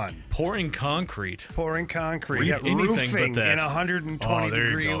fun. Pouring concrete. Roofing but that. in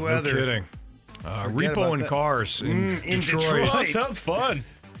 120-degree weather. No kidding. Repo in cars in Detroit. Oh, sounds fun.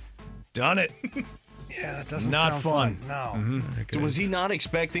 Done it. Yeah, that doesn't not sound fun. No. Mm-hmm. So was he not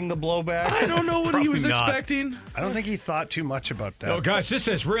expecting the blowback? I don't know what he was expecting. I don't think he thought too much about that. Oh, guys, this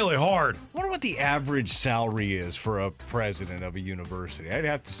is really hard. I wonder what the average salary is for a president of a university. I'd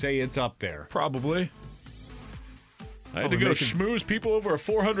have to say it's up there. Probably. I had to go schmooze people over a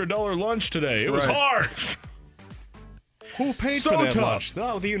 $400 lunch today. It was hard. Who paid So for that tough. lunch?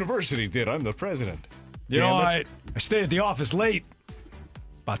 Oh, the university did. I'm the president. I stayed at the office late.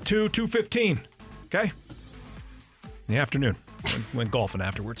 About 2:15. Okay? In the afternoon. Went golfing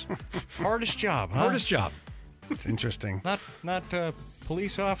afterwards. Hardest job, huh? Hardest job. Interesting. Not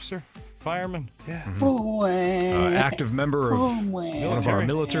police officer? Fireman. Yeah. Active member of one of our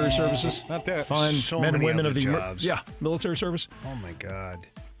military services. Not that. Fine So men and many women of other the jobs. military service. Oh my God.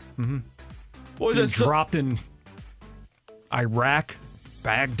 What was that? Dropped in Iraq,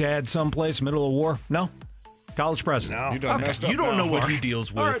 Baghdad, someplace, middle of war? No. College president. No. You done messed up You don't now, know what Mark. he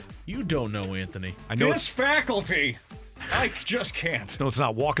deals with. right. You don't know, Anthony. I know This faculty, I just can't. it's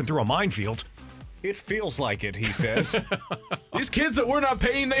not walking through a minefield. It feels like it, he says. These kids that we're not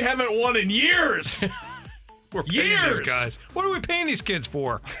paying, they haven't won in years. We're paying Years. these guys. What are we paying these kids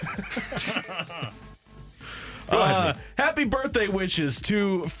for? Happy birthday wishes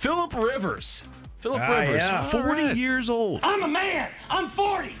to Philip Rivers. Philip Rivers, yeah. 40 years old. I'm a man. I'm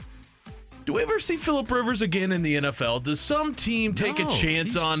 40. Do we ever see Philip Rivers again in the NFL? Does some team take a No,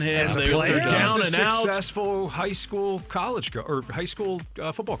 chance he's- on him? as a They're player, down He's and a out. successful high school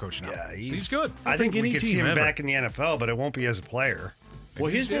football coach now. Yeah, he's good. I think any we could see team him ever. back in the NFL, but it won't be as a player.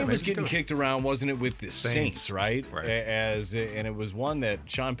 Well, his name was maybe getting go. kicked around, wasn't it, with the Saints, right? Right. And it was one that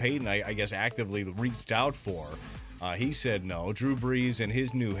Sean Payton, I guess, actively reached out for. He said no. Drew Brees and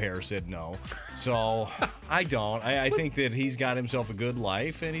his new hair said no. So I don't. I think that he's got himself a good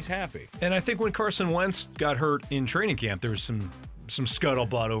life and he's happy. And I think when Carson Wentz got hurt in training camp, there was some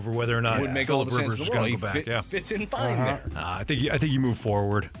scuttlebutt over whether or not Would make all Philip the sense Rivers in was the world. going He to go back. Yeah. fits in fine there. I think you move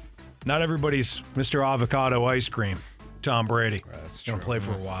forward. Not everybody's Mr. Avocado Ice Cream. Tom Brady. That's Going to true. play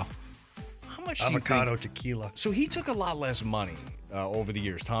for a while. How much do you Avocado think? tequila. So he took a lot less money over the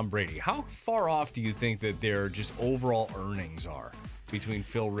years, Tom Brady. How far off do you think that their just overall earnings are between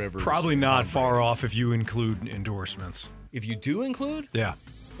Phil Rivers? Probably and not Tom far Brady? off if you include endorsements. If you do include, Yeah.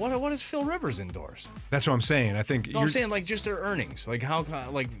 what does Phil Rivers endorse? That's what I'm saying. I think No, I'm saying like just their earnings, like how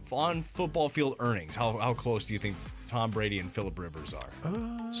like on football field earnings. How close do you think Tom Brady and Philip Rivers are?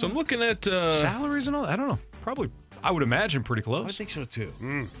 So I'm looking at salaries and all. I don't know. Probably. I would imagine pretty I close. think so too.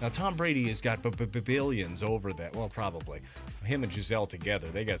 Now Tom Brady has got billions over that. Well, probably him and Giselle together,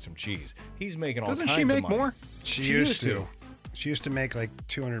 they got some cheese. He's making all Doesn't kinds she of make money. more? She used to. She used to make like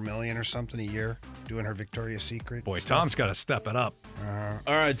 $200 million or something a year doing her Victoria's Secret. Boy, stuff. Tom's got to step it up.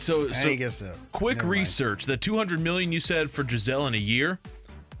 all right, so And he gets the quick never mind. research. The $200 million you said for Giselle in a year.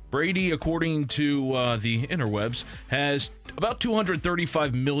 Brady, according to the interwebs, has about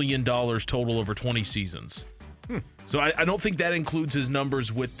 $235 million total over 20 seasons. So I don't think that includes his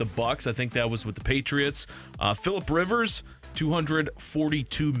numbers with the Bucks. I think that was with the Patriots. Philip Rivers,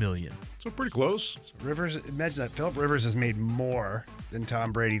 $242 million. So pretty close. Rivers, imagine that Philip Rivers has made more than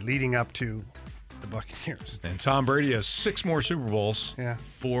Tom Brady leading up to the Buccaneers. And Tom Brady has 6 more Super Bowls. Yeah.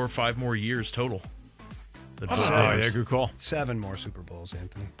 4 or 5 more years total. The Oh, Bears. yeah, good call. 7 more Super Bowls,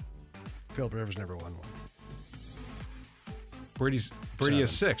 Anthony. Philip Rivers never won one. Brady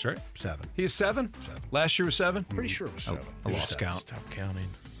has 6, right? 7. He has 7? 7. Last year was 7? Pretty sure it was 7. I lost count. Stop counting.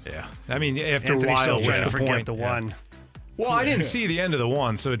 Yeah. I mean, after Anthony's a while, still what's trying the to forget point? the Yeah. one. Well, I didn't see the end of the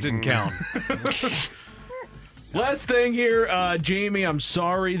one, so it didn't count. Last thing here, Jamie, I'm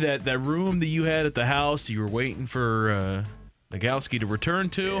sorry that room that you had at the house you were waiting for Nagowski to return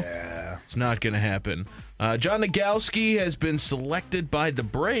to. Yeah. It's not going to happen. John Nagowski has been selected by the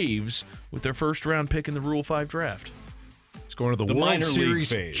Braves with their first round pick in the Rule 5 draft. It's going to the The World minor league Series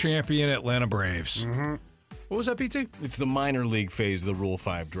phase. champion Atlanta Braves. What was that, PT? It's the minor league phase of the Rule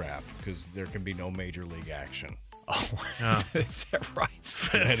 5 draft because there can be no major league action. Oh, is that right?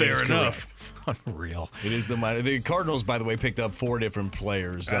 That Fair is enough. correct. Unreal. It is the minor. The Cardinals, by the way, picked up 4 different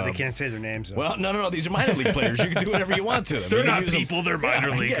players. They can't say their names. Though. Well, no. These are minor league players. You can do whatever you want to them. They're You can not use them- people, they're minor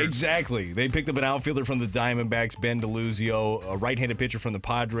Yeah, leaguers. exactly. They picked up an outfielder from the Diamondbacks, Ben DeLuzio, a right-handed pitcher from the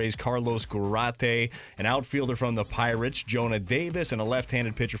Padres, Carlos Gurate, an outfielder from the Pirates, Jonah Davis, and a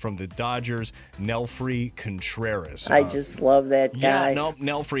left-handed pitcher from the Dodgers, Nelfrey Contreras. I just love that guy. Yeah, no,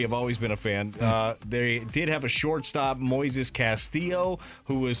 Nelfrey, I've always been a fan. They did have a shortstop, Moises Castillo,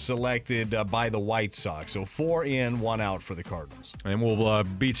 who was selected by the White Sox. So 4 in, 1 out for the Cardinals.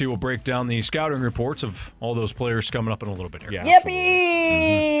 And BT will break down the scouting reports of all those players coming up in a little bit here. Yeah,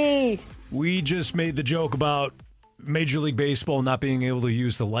 Yippee! We just made the joke about Major League Baseball not being able to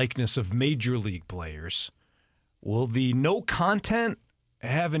use the likeness of Major League players. Will the no content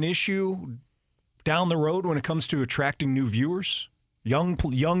have an issue down the road when it comes to attracting new viewers? Young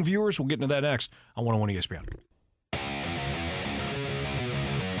viewers? We'll get into that next on 101 ESPN.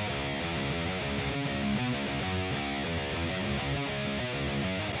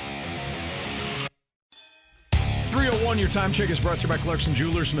 101, your time check is brought to you by Clarkson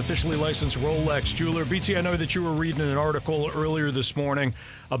Jewelers, an officially licensed Rolex jeweler. BT, I know that you were reading an article earlier this morning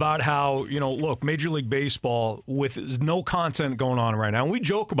about how, look, Major League Baseball, with no content going on right now, and we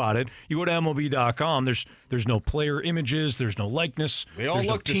joke about it. You go to MLB.com, there's no player images, there's no likeness. They all there's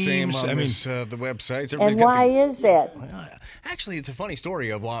look no the same teams. on the websites. And why is that? Actually, it's a funny story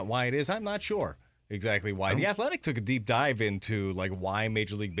of why it is. I'm not sure exactly why. The Athletic took a deep dive into why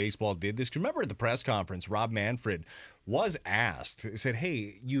Major League Baseball did this. 'Cause remember at the press conference, Rob Manfred was asked, said,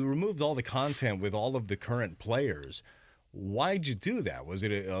 "Hey, you removed all the content with all of the current players. Why'd you do that? Was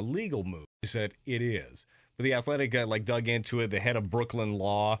it a legal move?" He said, "It is." But the Athletic dug into it. The head of Brooklyn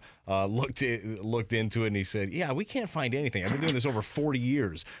Law looked into it, and he said, "Yeah, we can't find anything. I've been doing this over 40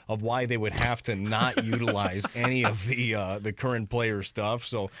 years of why they would have to not utilize any of the current player stuff.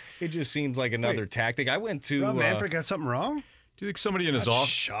 So it just seems like another tactic." I went to Rob Manfred got something wrong? Do you think somebody in his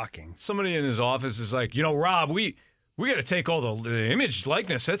office? Shocking. Somebody in his office is like, Rob, we got to take all the image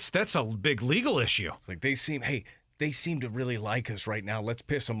likeness. That's a big legal issue. It's like they seem to really like us right now. Let's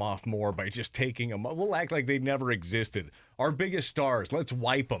piss them off more by just taking them. We'll act like they never existed. Our biggest stars, let's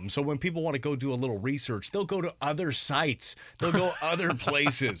wipe them. So when people want to go do a little research, they'll go to other sites. They'll go other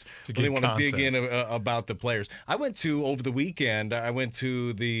places where they want to dig in about the players. I went to, over the weekend,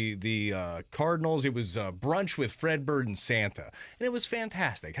 the Cardinals. It was brunch with Fred Bird and Santa. And it was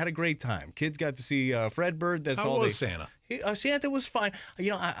fantastic. Had a great time. Kids got to see Fred Bird. That's all. How was Santa? Santa was fine.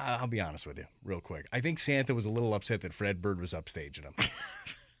 I'll be honest with you real quick. I think Santa was a little upset that Fred Bird was upstaging him.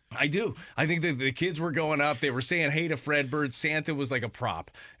 I do. I think that the kids were going up. They were saying hey to Fred Bird. Santa was like a prop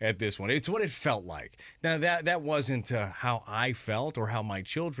at this one. It's what it felt like. Now, that wasn't how I felt or how my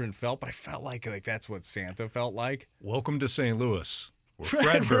children felt, but I felt like that's what Santa felt like. Welcome to St. Louis, where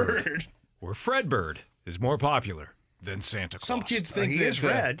Fred Bird is more popular than Santa Claus. Some kids think he is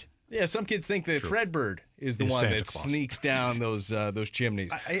red. Yeah, some kids think that Fred Bird is the one Santa that Claus. sneaks down those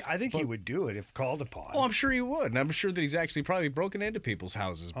chimneys. I think he would do it if called upon. Oh, I'm sure he would. And I'm sure that he's actually probably broken into people's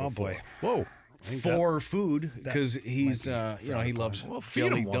houses before. Oh, boy. Whoa. For food, because he's, he loves feed him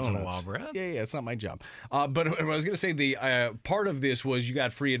jelly once in a donuts. while, Brad. Yeah, it's not my job. But I was going to say the part of this was you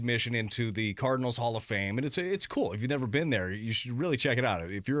got free admission into the Cardinals Hall of Fame, and it's cool. If you've never been there, you should really check it out.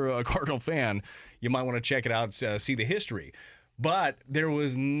 If you're a Cardinal fan, you might want to check it out, see the history. But there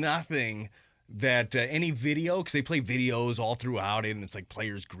was nothing that any video, because they play videos all throughout it, and it's like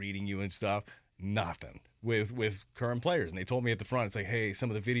players greeting you and stuff. Nothing with current players. And they told me at the front, it's like, hey, some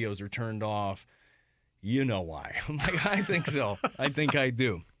of the videos are turned off. You know why. I'm like, I think so. I think I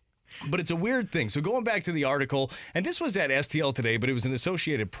do. But it's a weird thing. So going back to the article, and this was at STL today, but it was an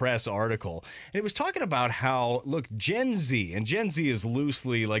Associated Press article. And it was talking about how, look, Gen Z, and Gen Z is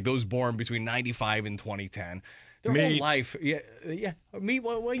loosely like those born between 95 and 2010. Their whole life. Yeah. Me,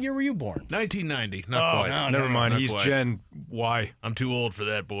 what year were you born? 1990. Not quite. No, never mind. He's quite. Gen Y. I'm too old for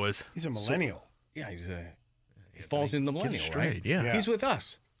that, boys. He's a millennial. Yeah, he falls in the millennial, right? Yeah. He's with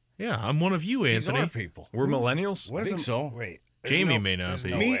us. Yeah, I'm one of you, He's Anthony. our people. We're millennials? I think so. Wait. Jamie may not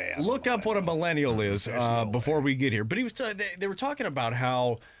be. Look up what a millennial is before we get here. But he was they were talking about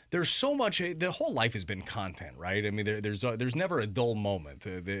how there's so much. The whole life has been content, right? I mean, there's never a dull moment.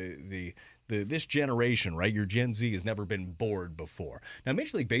 This generation, right? Your Gen Z has never been bored before. Now,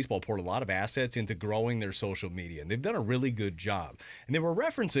 Major League Baseball poured a lot of assets into growing their social media, and they've done a really good job. And they were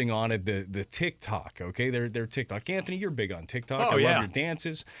referencing on it the TikTok, okay? Their TikTok. Anthony, you're big on TikTok. I love your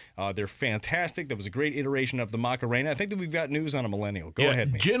dances. They're fantastic. That was a great iteration of the Macarena. I think that we've got news on a millennial. Go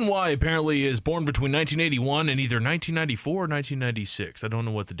ahead, man. Gen Y apparently is born between 1981 and either 1994 or 1996. I don't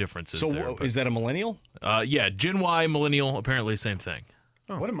know what the difference is there. So is that a millennial? Yeah, Gen Y, millennial, apparently same thing.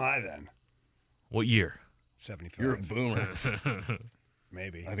 Oh. What am I then? What year? 75. You're a boomer.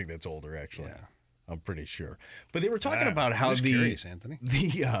 Maybe. I think that's older, actually. Yeah. I'm pretty sure. But they were talking about how curious, Anthony.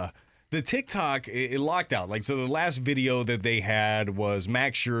 The TikTok, it locked out. Like, so the last video that they had was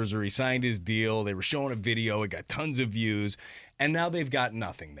Max Scherzer. He signed his deal. They were showing a video. It got tons of views. And now they've got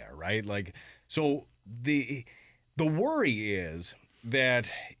nothing there, right? Like, so the worry is that,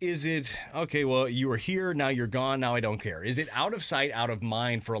 is it, okay, well, you were here, now you're gone, now I don't care. Is it out of sight, out of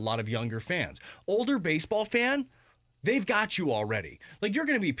mind for a lot of younger fans? Older baseball fan, they've got you already. Like, you're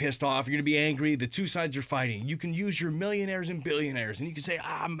going to be pissed off, you're going to be angry, the two sides are fighting. You can use your millionaires and billionaires, and you can say,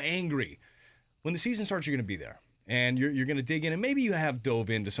 I'm angry. When the season starts, you're going to be there, and you're going to dig in, and maybe you have dove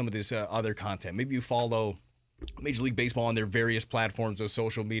into some of this other content. Maybe you follow Major League Baseball on their various platforms of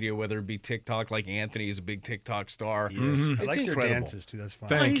social media, whether it be TikTok, like Anthony is a big TikTok star. Yes. It's I like incredible. your dances, too. That's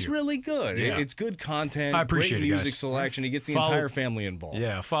fine. He's really good. Yeah. It's good content. I appreciate great it, music guys. selection. He gets the entire family involved.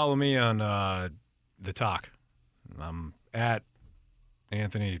 Yeah, follow me on the talk. I'm at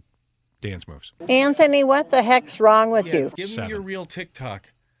Anthony dance moves. Anthony, what the heck's wrong with you? Give me 7. your real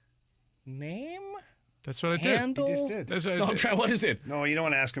TikTok name. That's what I Handle? You just did. That's what I No, I'm did. trying. What is it? No, you don't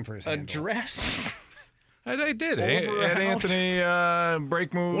want to ask him for his handle. Address. I did. Over Ed out. Anthony,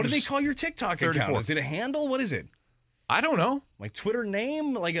 break moves. What do they call your TikTok 34. account? Is it a handle? What is it? I don't know. Like Twitter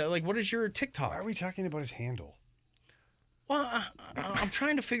name? Like what is your Why TikTok? are we talking about his handle? Well, I'm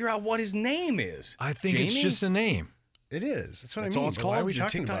trying to figure out what his name is. I think it's Jamie? just a name. It is. That's what That's I mean. all it's but why are called? we Your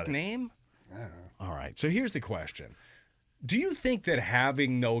talking TikTok about it? name? I don't know. All right. So here's the question. Do you think that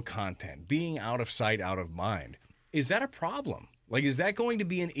having no content, being out of sight, out of mind, is that a problem? Like, is that going to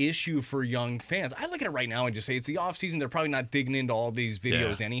be an issue for young fans? I look at it right now and just say it's the offseason. They're probably not digging into all these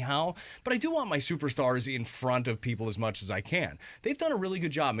videos anyhow. But I do want my superstars in front of people as much as I can. They've done a really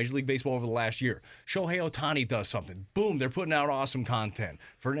good job, Major League Baseball, over the last year. Shohei Ohtani does something. Boom, they're putting out awesome content.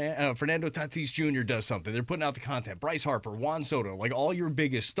 Fernando Tatis Jr. does something. They're putting out the content. Bryce Harper, Juan Soto, like all your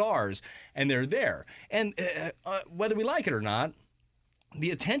biggest stars, and they're there. And whether we like it or not, the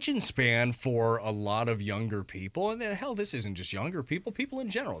attention span for a lot of younger people, and hell, this isn't just younger people, people in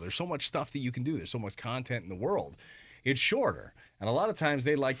general. There's so much stuff that you can do. There's so much content in the world. It's shorter. And a lot of times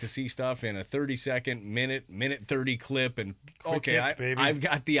they like to see stuff in a 30-second, minute 30 clip, and Quick hits, baby. I've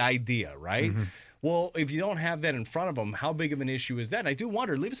got the idea, right? Well, if you don't have that in front of them, how big of an issue is that? And I do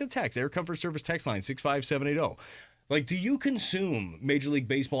wonder, leave us a text, Air Comfort Service text line, 65780. Like, do you consume Major League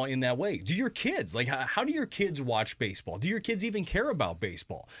Baseball in that way? Do your kids, like, how do your kids watch baseball? Do your kids even care about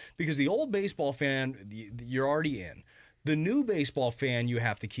baseball? Because the old baseball fan, you're already in. The new baseball fan, you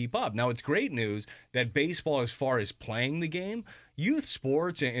have to keep up. Now, it's great news that baseball, as far as playing the game, youth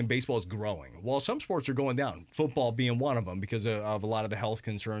sports and baseball is growing. While some sports are going down, football being one of them because of a lot of the health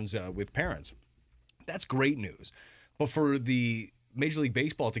concerns with parents. That's great news. But for the Major League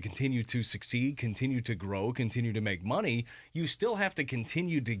Baseball to continue to succeed, continue to grow, continue to make money, you still have to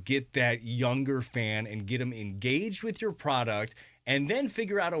continue to get that younger fan and get them engaged with your product and then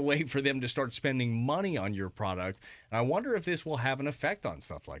figure out a way for them to start spending money on your product. And I wonder if this will have an effect on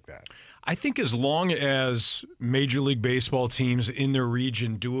stuff like that. I think as long as Major League Baseball teams in their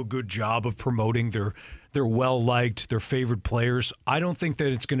region do a good job of promoting their well-liked, their favorite players, I don't think that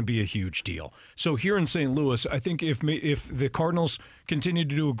it's going to be a huge deal. So here in St. Louis, I think if the Cardinals continue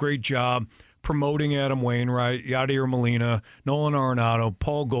to do a great job promoting Adam Wainwright, Yadier Molina, Nolan Arenado,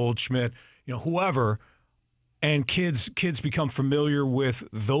 Paul Goldschmidt, whoever, and kids become familiar with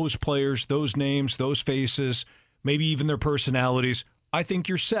those players, those names, those faces, maybe even their personalities, I think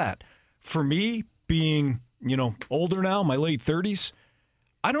you're set. For me, being, older now, my late 30s,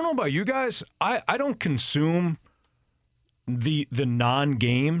 I don't know about you guys. I don't consume the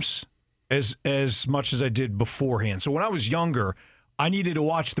non-games as much as I did beforehand. So when I was younger, I needed to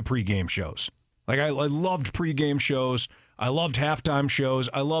watch the pregame shows. Like I loved pregame shows. I loved halftime shows.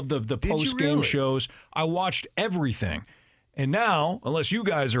 I loved the postgame shows. I watched everything. And now, unless you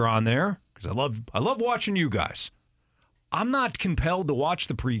guys are on there, because I love watching you guys, I'm not compelled to watch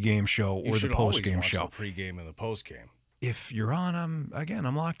the pregame show or the postgame show. The pregame and the postgame. If you're on,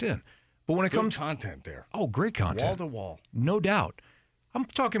 I'm locked in. But when it comes content there, great content, wall to wall, no doubt. I'm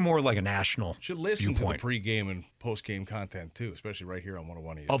talking more like a national. Should listen viewpoint. to the pregame and postgame content too, especially right here on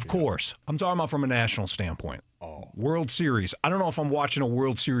 101 ESPN. Of course, I'm talking about from a national standpoint. Oh, World Series. I don't know if I'm watching a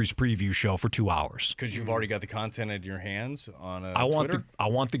World Series preview show for 2 hours because you've already got the content in your hands on I want Twitter? I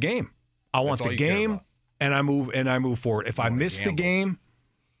want the game. I want That's the all you care game, about. and I move forward. If I miss the gamble. game,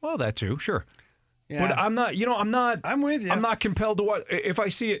 well, that too, sure. Yeah. But I'm not, I'm with you. I'm not compelled to watch. If I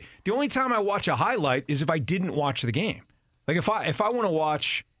see it, the only time I watch a highlight is if I didn't watch the game. Like if I want to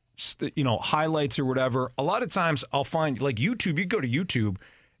watch, highlights or whatever, a lot of times I'll find like YouTube. You go to YouTube,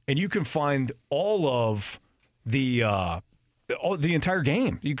 and you can find all of the entire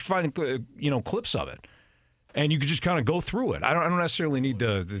game. You can find clips of it, and you can just kind of go through it. I don't necessarily need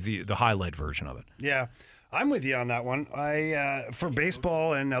the highlight version of it. Yeah. I'm with you on that one. For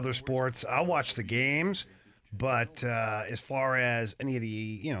baseball and other sports, I'll watch the games, but as far as any of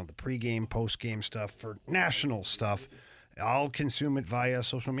the the pregame, postgame stuff for national stuff, I'll consume it via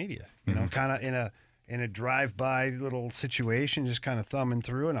social media. Kind of in a drive-by little situation, just kind of thumbing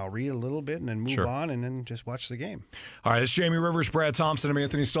through, and I'll read a little bit and then move on, and then just watch the game. All right, it's Jamie Rivers, Brad Thompson. I'm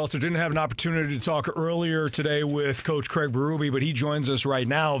Anthony Stalter. Didn't have an opportunity to talk earlier today with Coach Craig Berube, but he joins us right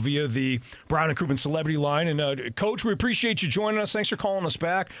now via the Brown and Crouppen Celebrity Line. And, Coach, we appreciate you joining us. Thanks for calling us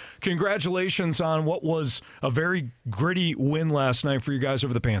back. Congratulations on what was a very gritty win last night for you guys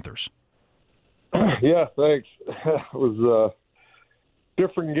over the Panthers. Yeah, thanks. It was a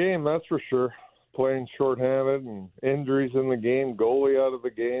different game, that's for sure. Playing shorthanded and injuries in the game, goalie out of the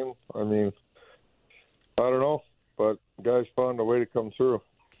game. I mean, I don't know, but guys found a way to come through.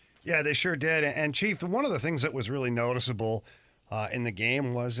 Yeah, they sure did. And Chief, one of the things that was really noticeable in the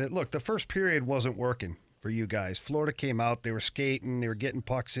game was that, look, the first period wasn't working for you guys. Florida came out, they were skating, they were getting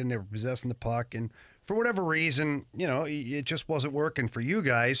pucks in, they were possessing the puck, and for whatever reason, it just wasn't working for you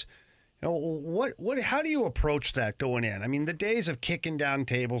guys. How do you approach that going in? I mean, the days of kicking down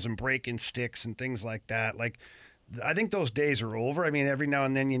tables and breaking sticks and things like that, I think those days are over. I mean, every now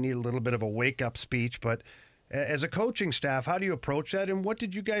and then you need a little bit of a wake-up speech, but as a coaching staff, how do you approach that, and what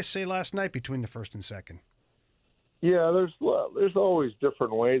did you guys say last night between the first and second? Yeah, there's always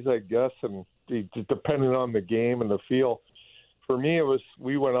different ways, I guess, and depending on the game and the feel. For me, it was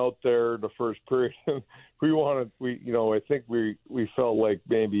we went out there the first period and I think we felt like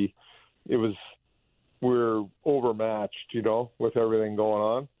maybe we're overmatched, with everything going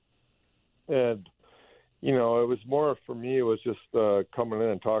on, and it was more for me. It was just coming in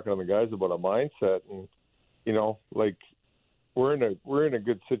and talking to the guys about a mindset, and we're in a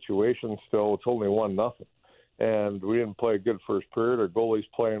good situation still. It's only 1-0. And we didn't play a good first period. Our goalie's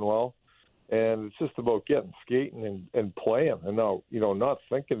playing well. And it's just about getting skating and playing and now, not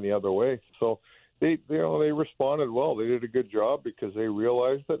thinking the other way. So they responded well. They did a good job because they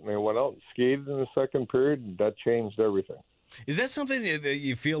realized it and they went out and skated in the second period, and that changed everything. Is that something that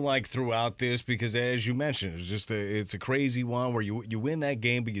you feel like throughout this? Because as you mentioned, it's a crazy one where you win that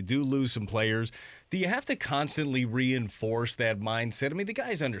game, but you do lose some players. Do you have to constantly reinforce that mindset? I mean, the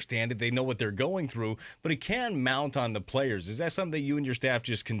guys understand it. They know what they're going through, but it can mount on the players. Is that something that you and your staff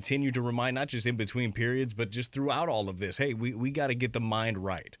just continue to remind, not just in between periods, but just throughout all of this? Hey, we got to get the mind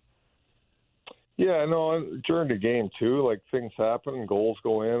right. Yeah, no, during the game, too, things happen and goals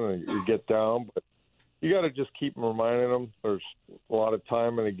go in and you get down, but you got to just keep reminding them there's a lot of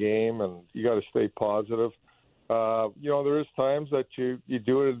time in a game, and you got to stay positive. There is times that you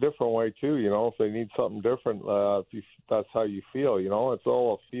do it a different way too. If they need something different, that's how you feel. It's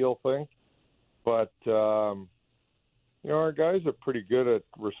all a feel thing. But our guys are pretty good at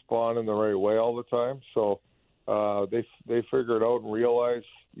responding the right way all the time. So they figure it out and realize,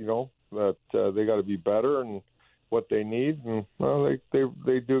 that they got to be better and what they need, and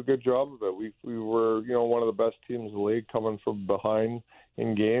they do a good job of it. We were one of the best teams in the league coming from behind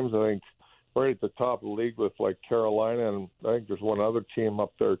in games. I think right at the top of the league with Carolina, and I think there's one other team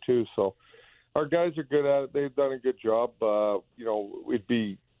up there too. So our guys are good at it. They've done a good job. I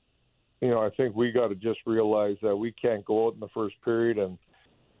think we got to just realize that we can't go out in the first period and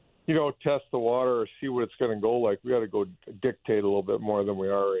test the water or see what it's going to go like. We got to go dictate a little bit more than we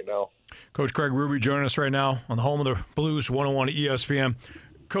are right now. Coach Craig Berube joining us right now on the home of the Blues, 101 ESPN.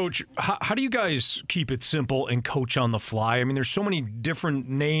 Coach, how do you guys keep it simple and coach on the fly? I mean, there's so many different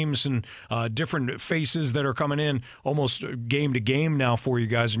names and different faces that are coming in almost game to game now for you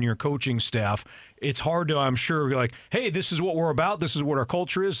guys and your coaching staff. It's hard to, I'm sure, be like, hey, this is what we're about. This is what our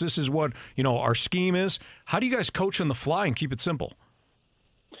culture is. This is what, our scheme is. How do you guys coach on the fly and keep it simple?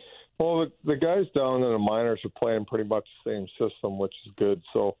 Well, the guys down in the minors are playing pretty much the same system, which is good.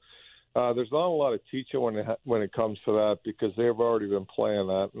 So there's not a lot of teaching when it comes to that because they've already been playing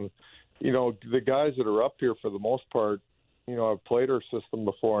that. And, the guys that are up here for the most part, have played our system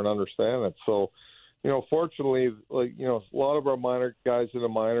before and understand it. So, fortunately, a lot of our minor guys in the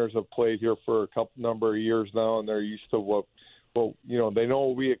minors have played here for a number of years now, and they're used to what they know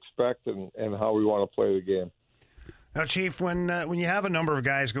what we expect and how we want to play the game. Now, Chief, when you have a number of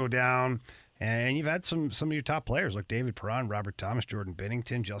guys go down, and you've had some of your top players like David Perron, Robert Thomas, Jordan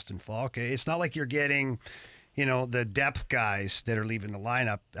Binnington, Justin Falk, it's not like you're getting, the depth guys that are leaving the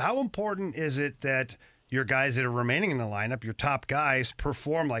lineup. How important is it that your guys that are remaining in the lineup, your top guys,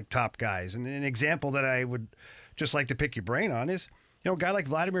 perform like top guys? And an example that I would just like to pick your brain on is, a guy like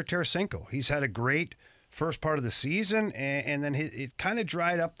Vladimir Tarasenko. He's had a great first part of the season, and then it kind of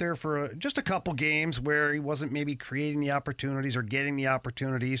dried up there for just a couple games where he wasn't maybe creating the opportunities or getting the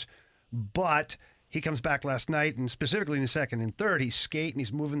opportunities. But he comes back last night, and specifically in the second and third, he's skating,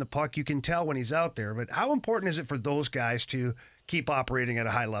 he's moving the puck. You can tell when he's out there. But how important is it for those guys to keep operating at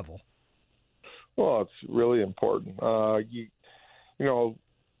a high level? Well, it's really important. The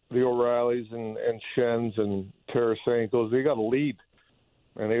O'Reillys and Schenns and Tarasenkos, they got to lead.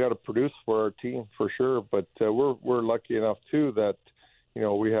 And they got to produce for our team for sure. But we're lucky enough too that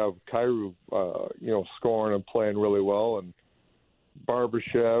we have Kyrou scoring and playing really well, and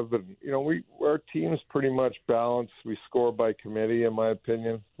Barbashev, and our team's pretty much balanced. We score by committee, in my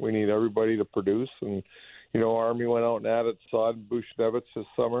opinion. We need everybody to produce, and Army went out and added Saad and Bushnevich this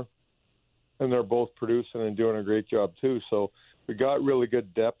summer, and they're both producing and doing a great job too. So we got really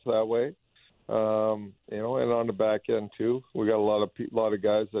good depth that way. And on the back end too, we got a lot of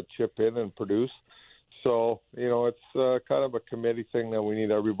guys that chip in and produce. So, it's kind of a committee thing that we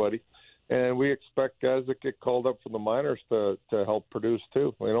need everybody. And we expect guys that get called up from the minors to help produce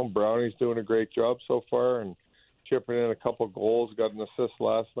too. Brownie's doing a great job so far and chipping in a couple goals, got an assist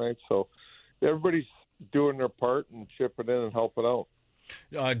last night. So everybody's doing their part and chipping in and helping out.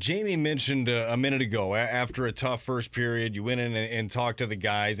 Jamie mentioned a minute ago, after a tough first period, you went in and talked to the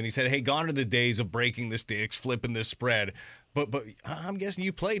guys, and he said, hey, gone are the days of breaking the sticks, flipping the spread. But I'm guessing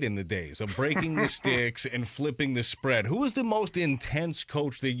you played in the days of breaking the sticks and flipping the spread. Who was the most intense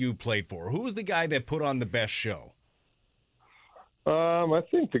coach that you played for? Who was the guy that put on the best show? I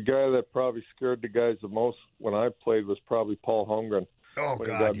think the guy that probably scared the guys the most when I played was probably Paul Holmgren. Oh, when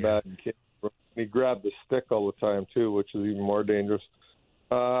God, he got yeah. bad and he grabbed the stick all the time, too, which is even more dangerous.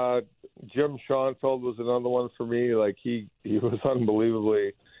 Jim Schoenfeld was another one for me. Like, he was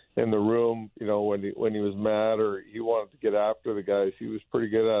unbelievably in the room, when he was mad or he wanted to get after the guys. He was pretty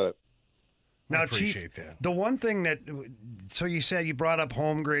good at it. Now, I appreciate Chief, that. the one thing so you said you brought up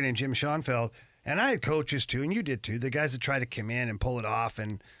Holmgren and Jim Schoenfeld, and I had coaches too, and you did too, the guys that try to come in and pull it off,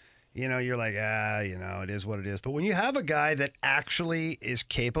 and, you're like, it is what it is. But when you have a guy that actually is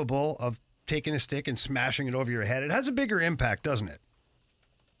capable of taking a stick and smashing it over your head, it has a bigger impact, doesn't it?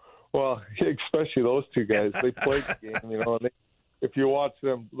 Well, especially those two guys. They played the game, and if you watch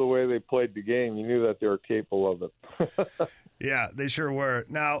them the way they played the game, you knew that they were capable of it. Yeah, they sure were.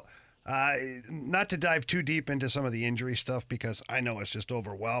 Now, not to dive too deep into some of the injury stuff because I know it's just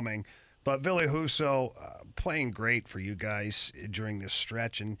overwhelming, but Ville Husso playing great for you guys during this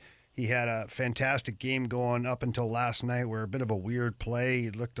stretch, and he had a fantastic game going up until last night where a bit of a weird play.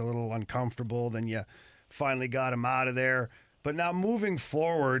 He looked a little uncomfortable, then you finally got him out of there. But now moving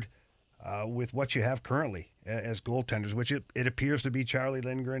forward with what you have currently as goaltenders, which it appears to be Charlie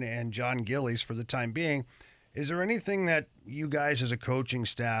Lindgren and John Gillies for the time being, is there anything that you guys as a coaching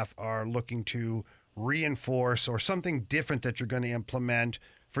staff are looking to reinforce or something different that you're going to implement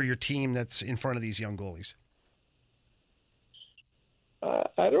for your team that's in front of these young goalies?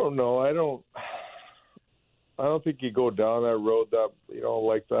 I don't know. I don't think you go down that road that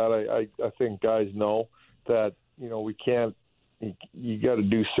like that. I think guys know that we can't. You got to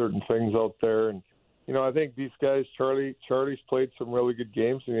do certain things out there, and I think these guys. Charlie's played some really good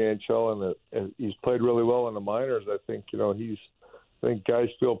games in the NHL, and he's played really well in the minors. I think I think guys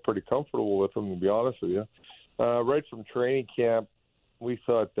feel pretty comfortable with him. To be honest with you, right from training camp, we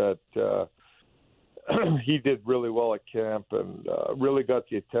thought that. He did really well at camp and really got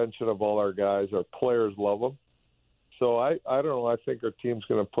the attention of all our guys. Our players love him. So I don't know. I think our team's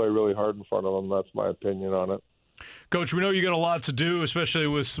going to play really hard in front of them. That's my opinion on it. Coach, we know you got a lot to do, especially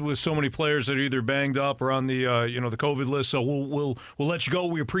with so many players that are either banged up or on the the COVID list. So we'll let you go.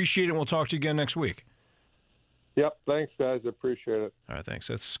 We appreciate it, and we'll talk to you again next week. Yep. Thanks, guys. I appreciate it. All right, thanks.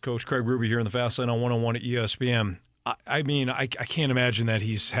 That's Coach Craig Berube here in the Fast Lane on 101 at ESPN. I mean, I can't imagine that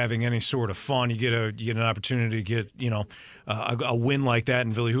he's having any sort of fun. You get an opportunity to get a win like that,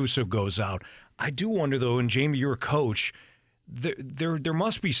 and Ville Husso goes out. I do wonder though, and Jamie, you're a coach. There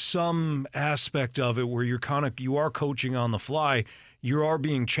must be some aspect of it where you are coaching on the fly. You are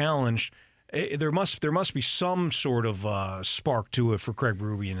being challenged. There must be some sort of spark to it for Craig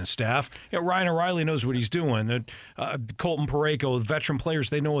Berube and his staff. Ryan O'Reilly knows what he's doing. Colton Parayko, veteran players,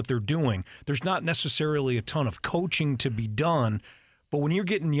 they know what they're doing. There's not necessarily a ton of coaching to be done, but when you're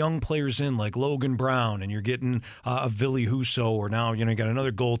getting young players in like Logan Brown and you're getting a Ville Husso, or now you got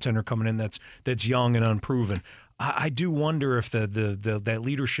another goaltender coming in that's young and unproven, I do wonder if that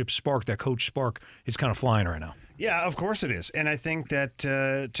leadership spark, that coach spark, is kind of flying right now. Yeah, of course it is. And I think that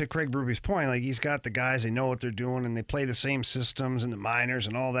to Craig Berube's point, like he's got the guys, they know what they're doing, and they play the same systems and the minors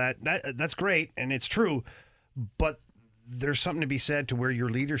and all that. That's great, and it's true. But there's something to be said to where your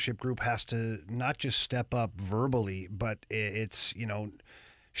leadership group has to not just step up verbally, but it's,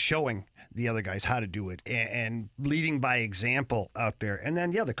 showing the other guys how to do it and leading by example out there. And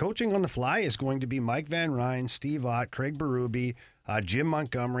then, the coaching on the fly is going to be Mike Van Ryn, Steve Ott, Craig Berube, Jim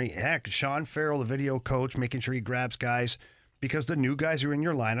Montgomery, heck, Sean Farrell, the video coach, making sure he grabs guys, because the new guys are in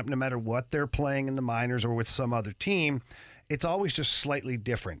your lineup, no matter what they're playing in the minors or with some other team, it's always just slightly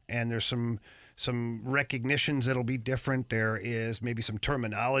different. And there's some recognitions that'll be different. There is maybe some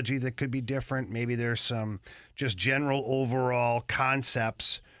terminology that could be different. Maybe there's some just general overall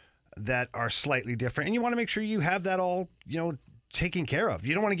concepts that are slightly different. And you want to make sure you have that all, taken care of.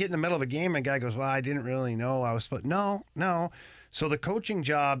 You don't want to get in the middle of a game and a guy goes, well, I didn't really know I was supposed. No. So the coaching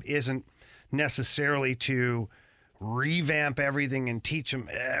job isn't necessarily to revamp everything and teach them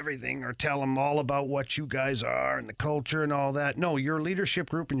everything or tell them all about what you guys are and the culture and all that. No, your leadership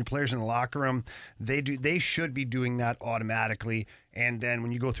group and your players in the locker room, they should be doing that automatically. And then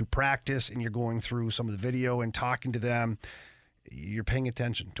when you go through practice and you're going through some of the video and talking to them, you're paying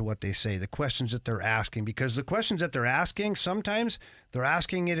attention to what they say, the questions that they're asking, because the questions that they're asking, sometimes they're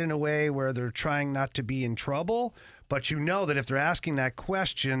asking it in a way where they're trying not to be in trouble, but you know that if they're asking that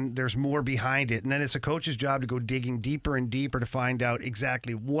question, there's more behind it. And then it's a coach's job to go digging deeper and deeper to find out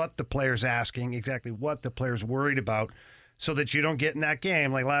exactly what the player's asking, exactly what the player's worried about, so that you don't get in that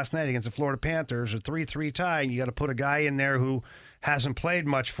game like last night against the Florida Panthers, a 3-3 tie, and you got to put a guy in there who hasn't played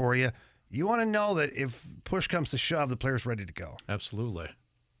much for you. You want to know that if push comes to shove, the player's ready to go. Absolutely.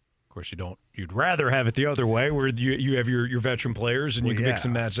 Of course, you'd rather have it the other way, where you have your veteran players and you can mix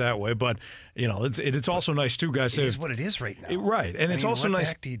and match that way. But it's also nice too, guys. It is what it is right now, right? And it's also nice. What the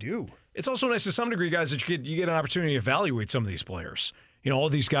heck do you do? It's also nice to some degree, guys, that you get an opportunity to evaluate some of these players. All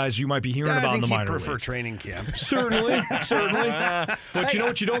these guys you might be hearing about in the minor leagues. I prefer training camp. Certainly. But you know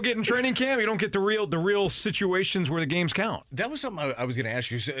what you don't get in training camp? You don't get the real situations where the games count. That was something I was going to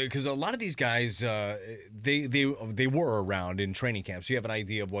ask you, because a lot of these guys, they were around in training camp, so you have an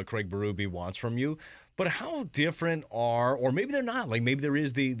idea of what Craig Berube wants from you. But how different or maybe they're not, like maybe there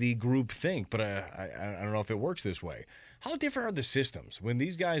is the group think, but I don't know if it works this way. How different are the systems when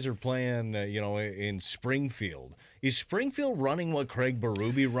these guys are playing, in Springfield? Is Springfield running what Craig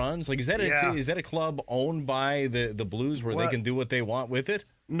Berube runs? Like, is that a club owned by the Blues where they can do what they want with it?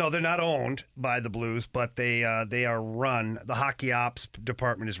 No, they're not owned by the Blues, but they are run. The hockey ops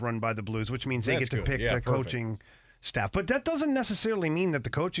department is run by the Blues, which means they get to pick the coaching staff. But that doesn't necessarily mean that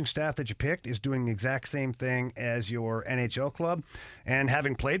the coaching staff that you picked is doing the exact same thing as your NHL club. And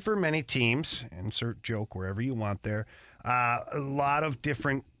having played for many teams, insert joke wherever you want there, a lot of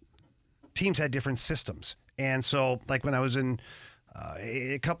different teams had different systems. And so, like when I was in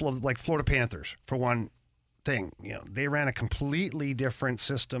a couple of, like Florida Panthers, for one thing, they ran a completely different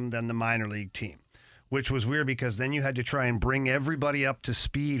system than the minor league team, which was weird because then you had to try and bring everybody up to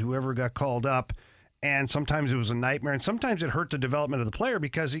speed, whoever got called up. And sometimes it was a nightmare, and sometimes it hurt the development of the player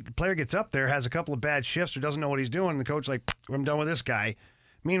because the player gets up there, has a couple of bad shifts, or doesn't know what he's doing, and the coach like, I'm done with this guy.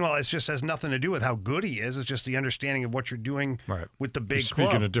 Meanwhile, it just has nothing to do with how good he is. It's just the understanding of what you're doing with the big club.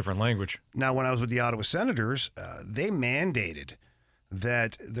 Speaking a different language. Now, when I was with the Ottawa Senators, they mandated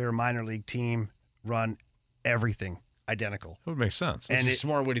that their minor league team run everything identical. That would make sense. It's a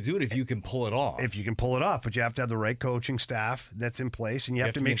smart way to do it if you can pull it off. If you can pull it off, but you have to have the right coaching staff that's in place, and you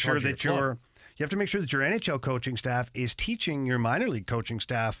have to make sure that your NHL coaching staff is teaching your minor league coaching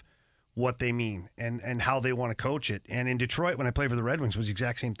staff what they mean and how they want to coach it. And in Detroit, when I played for the Red Wings, it was the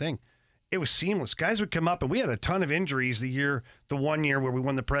exact same thing. It was seamless. Guys would come up, and we had a ton of injuries the 1 year where we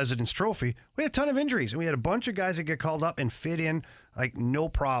won the President's Trophy. We had a ton of injuries, and we had a bunch of guys that get called up and fit in like no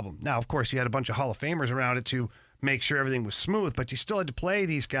problem. Now, of course, you had a bunch of Hall of Famers around it to make sure everything was smooth, but you still had to play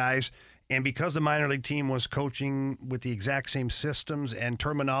these guys. And because the minor league team was coaching with the exact same systems and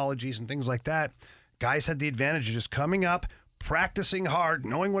terminologies and things like that, guys had the advantage of just coming up, practicing hard,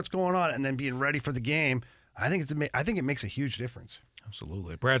 knowing what's going on, and then being ready for the game. I think it makes a huge difference.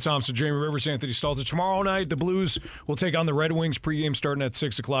 Absolutely. Brad Thompson, Jamie Rivers, Anthony Stalter. Tomorrow night, the Blues will take on the Red Wings. Pregame starting at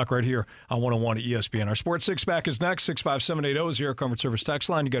 6 o'clock right here on 101 at ESPN. Our Sports Six-Pack is next. 65780 is your Comfort Service text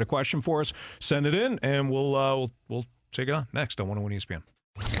line. You got a question for us, send it in, and we'll take it on next on 101 ESPN.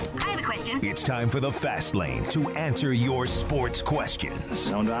 I have a question. It's time for the Fast Lane to answer your sports questions.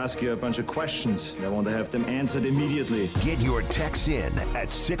 I want to ask you a bunch of questions. I want to have them answered immediately. Get your texts in at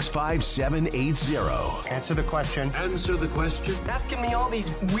 65780. Answer the question. Answer the question. Asking me all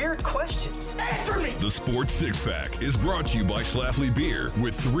these weird questions. Answer me! The Sports Six-Pack is brought to you by Schlafly Beer,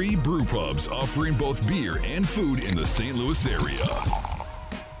 with 3 brew pubs offering both beer and food in the St. Louis area.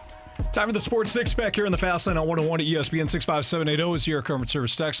 Time for the Sports Six-Pack here in the Fast Lane on 101 at ESPN. 65780 is your Comfort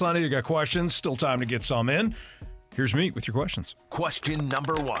Service text line. You got questions, still time to get some in. Here's Meat with your questions. Question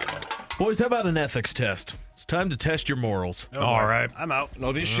number 1. Boys, how about an ethics test? It's time to test your morals. All right. I'm out.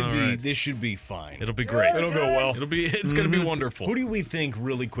 No, this should be fine. It'll be great. It'll go well. It's going to be wonderful. Who do we think,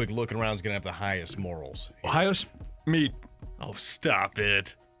 really quick, looking around, is going to have the highest morals? Highest Meat. Oh, stop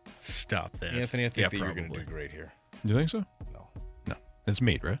it. Stop that. Anthony, I think that you're going to do great here. You think so? No. It's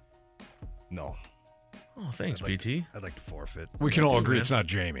Meat, right? No. Oh, thanks, BT. I'd like to forfeit. We can all agree it's not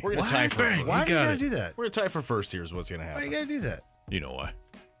Jamie. We're going to tie for first. Why do you got to do that? We're going to tie for first. Here's what's going to Why happen. you got to do that? You know why.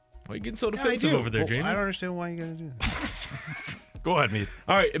 Why are you getting so defensive over there, Jamie? I don't understand why you got to do that. Go ahead, Meat.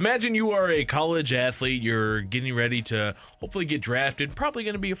 All right, imagine you are a college athlete. You're getting ready to hopefully get drafted. Probably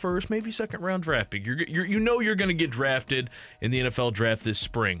going to be a first, maybe second round draft pick. You know you're going to get drafted in the NFL draft this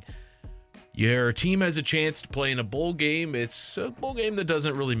spring. your team has a chance to play in a bowl game. It's a bowl game that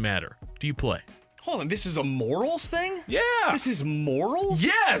doesn't really matter. Do you play? Hold on, this is a morals thing? Yeah. This is morals?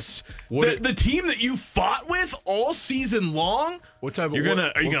 Yes. The team that you fought with all season long. What type of? Are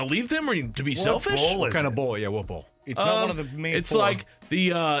you gonna leave them or to be selfish? What kind of bowl? Yeah, what bowl? It's not one of the main. It's four. like the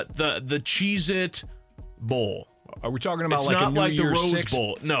Cheez-It Bowl. Are we talking about It's like not a New like the Year's Rose Six?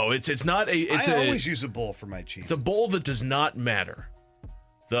 Bowl. No, it's not a. It's I always use a bowl for my cheese. It's a bowl that does not matter.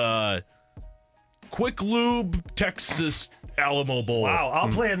 The Quick Lube Texas Alamo Bowl. Wow, I'll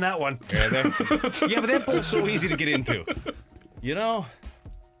play in that one. Yeah, but that bowl's so easy to get into. You know?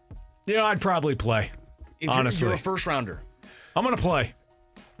 I'd probably play. Honestly. You're a first rounder. I'm going to play.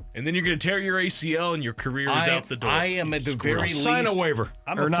 And then you're going to tear your ACL and your career is out the door. I am at the very least. Sign a waiver.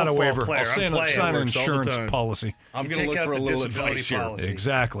 I'm or a not a football waiver. player. I'll sign an Works all the insurance time. policy. I'm You going to take look out for a the little disability advice here. policy.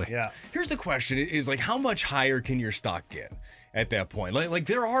 Exactly. Yeah. Here's the question: is like, how much higher can your stock get at that point? Like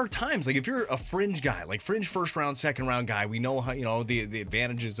there are times, like if you're a fringe guy, like fringe first round, second round guy, we know how the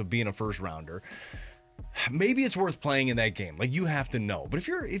advantages of being a first rounder. Maybe it's worth playing in that game. Like you have to know. But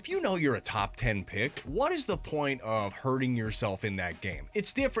if you know you're a top 10 pick, what is the point of hurting yourself in that game?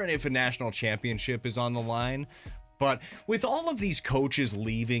 It's different if a national championship is on the line. But with all of these coaches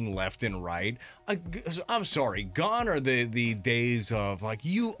leaving left and right, I'm sorry, gone are the days of like,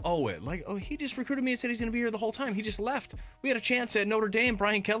 you owe it. Like, oh, he just recruited me and said he's going to be here the whole time. He just left. We had a chance at Notre Dame.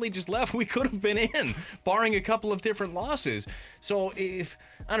 Brian Kelly just left. We could have been in, barring a couple of different losses. So I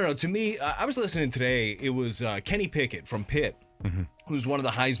don't know, to me, I was listening today. It was Kenny Pickett from Pitt. Mm-hmm. Who's one of the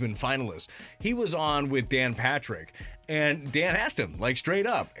Heisman finalists. He was on with Dan Patrick, and Dan asked him, like, straight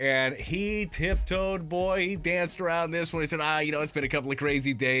up, and he tiptoed, boy, he danced around this one. He said, it's been a couple of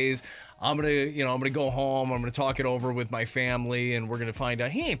crazy days. I'm gonna go home. I'm gonna talk it over with my family, and we're gonna find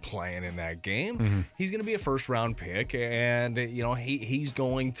out he ain't playing in that game. Mm-hmm. He's gonna be a first round pick, and he's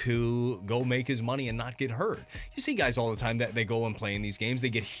going to go make his money and not get hurt. You see guys all the time that they go and play in these games. They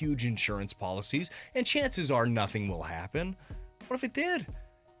get huge insurance policies, and chances are nothing will happen. What if it did?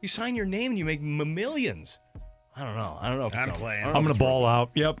 You sign your name and you make millions. I don't know. If I'm playing. I'm going to ball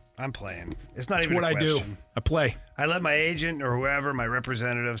out. Yep. I'm playing. It's not That's even what a I do. question. I play. I let my agent or whoever, my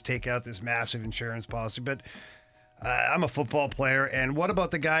representatives, take out this massive insurance policy. But I'm a football player. And what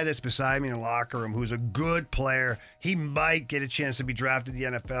about the guy that's beside me in the locker room who's a good player? He might get a chance to be drafted in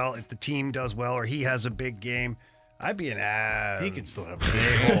the NFL if the team does well or he has a big game. I'd be an ass. He can still have a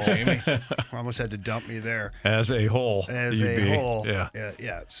big hole, Jamie. Almost had to dump me there. As a whole. Yeah. Yeah.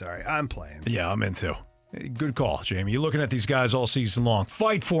 Yeah. Sorry. I'm playing. Yeah, I'm into. Good call, Jamie. You're looking at these guys all season long.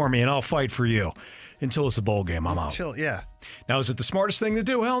 Fight for me, and I'll fight for you. Until it's a bowl game, I'm out. Yeah. Now, is it the smartest thing to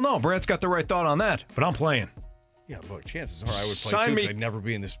do? Hell no. Brad's got the right thought on that, but I'm playing. Yeah, look, chances are I would play too because I'd never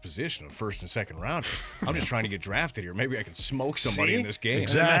be in this position of first and second rounder. I'm just trying to get drafted here. Maybe I can smoke somebody in this game.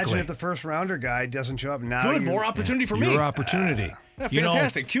 Exactly. Imagine if the first rounder guy doesn't show up now. Good, more opportunity for me. Your opportunity.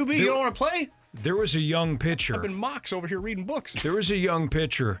 Fantastic. QB, you don't want to play? There was a young pitcher. I've been mocks over here reading books. There was a young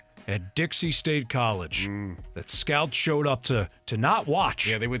pitcher at Dixie State College that scouts showed up to not watch.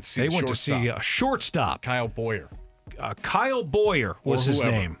 Yeah, they went to see a shortstop. Kyle Boyer. Kyle Boyer was his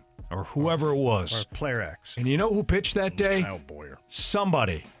name. Or whoever it was. Or Player X. And you know who pitched that day? Kyle Boyer.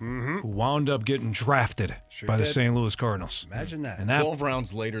 Somebody who wound up getting drafted by the St. Louis Cardinals. Imagine that. And 12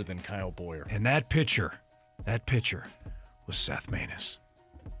 rounds later than Kyle Boyer. And that pitcher was Seth Maness.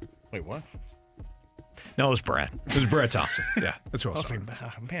 Wait, what? No, it was Brad. It was Brad Thompson. Yeah, that's what I was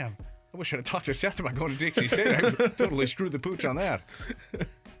like, man, I wish I'd have talked to Seth about going to Dixie State. I totally screwed the pooch on that.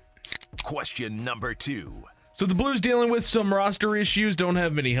 Question number 2. So the Blues dealing with some roster issues, don't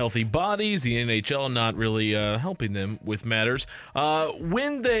have many healthy bodies. The NHL not really helping them with matters.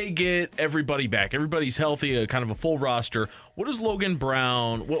 When they get everybody back, everybody's healthy, kind of a full roster, what does Logan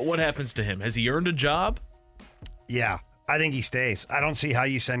Brown, what happens to him? Has he earned a job? Yeah, I think he stays. I don't see how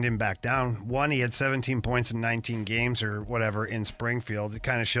you send him back down. One, he had 17 points in 19 games or whatever in Springfield. It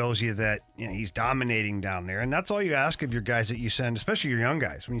kind of shows you that he's dominating down there. And that's all you ask of your guys that you send, especially your young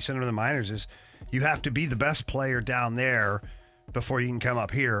guys, when you send them to the minors, is you have to be the best player down there before you can come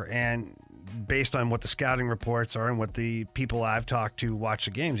up here. And based on what the scouting reports are and what the people I've talked to watch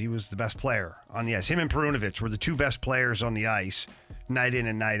the games, he was the best player on the ice. Him and Perunovich were the two best players on the ice night in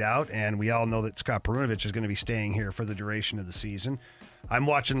and night out. And we all know that Scott Perunovich is going to be staying here for the duration of the season. I'm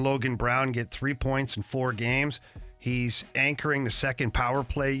watching Logan Brown get 3 points in 4 games. He's anchoring the second power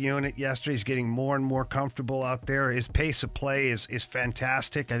play unit yesterday. He's getting more and more comfortable out there. His pace of play is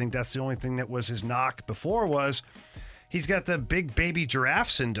fantastic. I think that's the only thing that was his knock before was he's got the big baby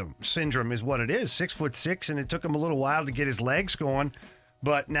giraffe syndrome is what it is. 6'6", and it took him a little while to get his legs going.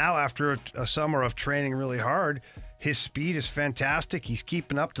 But now after a summer of training really hard, His speed is fantastic. He's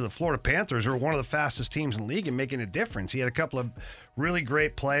keeping up to the Florida Panthers, who are one of the fastest teams in the league, and making a difference. He had a couple of really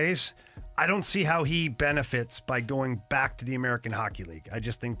great plays. I don't see how he benefits by going back to the American Hockey League. I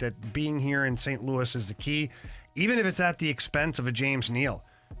just think that being here in St. Louis is the key, even if it's at the expense of a James Neal.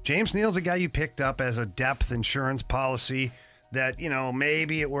 James Neal's a guy you picked up as a depth insurance policy that,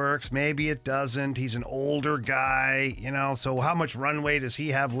 maybe it works, maybe it doesn't. He's an older guy, so how much runway does he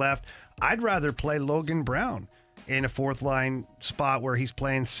have left? I'd rather play Logan Brown in a fourth line spot where he's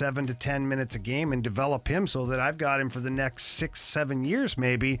playing 7 to 10 minutes a game and develop him so that I've got him for the next 6-7 years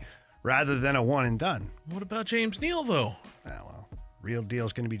maybe, rather than a one and done. What about James Neal, though? Well, real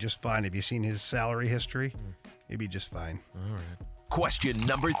deal's going to be just fine. Have you seen his salary history? He'd be just fine. All right. Question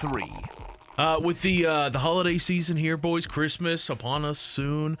number 3. With the holiday season here, boys, Christmas upon us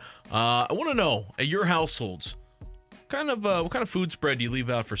soon. I want to know, at your households, what kind of food spread do you leave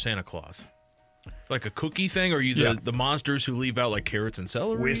out for Santa Claus? It's like a cookie thing, or are you the monsters who leave out like carrots and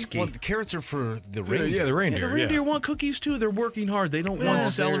celery? Whiskey. Well, the carrots are for the reindeer. Yeah, the reindeer. The reindeer want cookies too. They're working hard. They don't want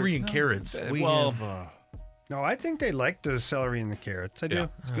celery and carrots. No, I think they like the celery and the carrots. I do.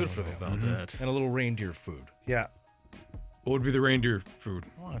 It's good for them. About that. And a little reindeer food. Yeah. What would be the reindeer food?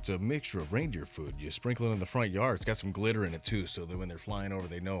 Well, it's a mixture of reindeer food. You sprinkle it in the front yard. It's got some glitter in it, too, so that when they're flying over,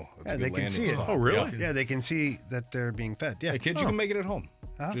 they know it's a good they can landing see it. spot. Oh, really? Yeah, they can see that they're being fed. Yeah. Hey, kids, you can make it at home.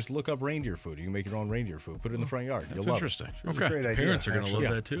 Just look up reindeer food. You can make your own reindeer food. Put it in the front yard. That's You'll interesting. It's a Okay. great idea. Parents are going to love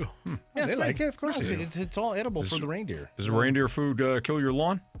Yeah. that too. Yeah, They like it, of course. They do. It's all edible for the reindeer. Does the reindeer food kill your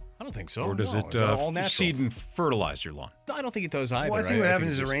lawn? I don't think so. Or does No, it it's all natural. seed and fertilize your lawn? No, I don't think it does either. Well, I think what happens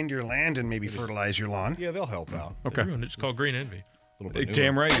is it's the just- reindeer land and maybe fertilize your lawn. Yeah, they'll help out. Okay. It's called Green Envy. A little bit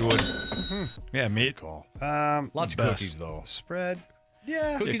Damn newer. right you would. Yeah, meat. Call. Lots of cookies, though. Spread.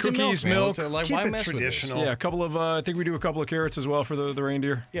 Yeah. Cookies, cookies, and milk. milk. Man. Like, Keep why it mess with this? traditional. Yeah, a couple of, I think we do a couple of carrots as well for the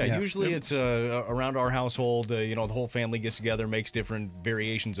reindeer. Yeah, usually it's around our household. The whole family gets together, makes different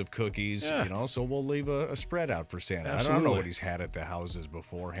variations of cookies. Yeah. So we'll leave a spread out for Santa. I don't know Absolutely. what he's had at the houses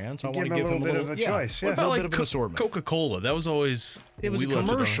beforehand, so I Give want him to a give him little bit of a choice, A yeah. little Like bit of an assortment. Coca-Cola. That was always... It was a we left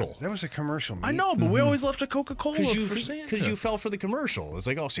commercial. That was a commercial. I know, but we always left a Coca-Cola Because for Santa. Because you fell for the commercial. It's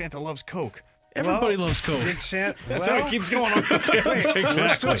like, oh, Santa loves Coke. Everybody loves Coke. Did Santa? That's how it keeps going on. We're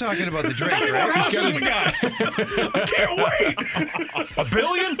still talking about the drink, right? houses we got? I can't wait. $1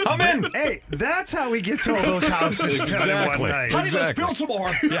 billion? I'm in. Hey, that's how we get to all those houses done in one Exactly. night. Honey, let's Exactly. build some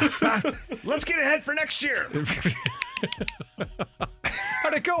more. Let's get ahead for next year.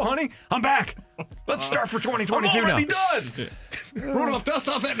 How'd it go, honey? I'm back. Let's start for 2022 I'm already now. done. Rudolph, dust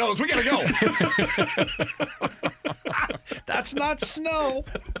off that nose. We got to go. That's not snow.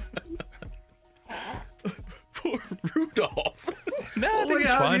 Poor Rudolph. Well, look at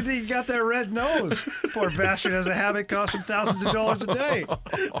how you think you got that red nose. Poor bastard has a habit cost him thousands of dollars a day.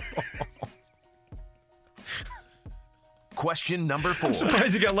 Question number 4. I'm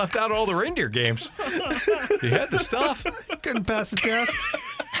surprised he got left out of all the reindeer games. He had the stuff. Couldn't pass the test.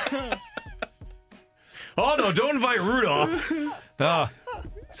 Oh, no, don't invite Rudolph.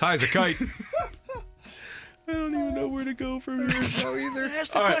 As high as a kite. I don't even know where to go from here. No, either.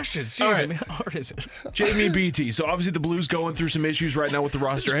 Ask the All right. question. All Jeez, right. I mean, how hard is it? Jamie BT. So obviously the Blues going through some issues right now with the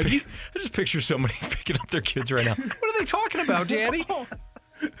roster. Have you? I just picture somebody picking up their kids right now. What are they talking about, Daddy?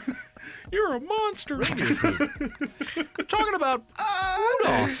 You're a monster. We're talking about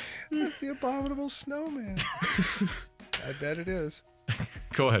Rudolph. That's the abominable snowman. I bet it is.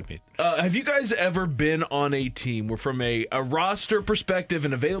 Go ahead, Pete. Have you guys ever been on a team where, from a roster perspective,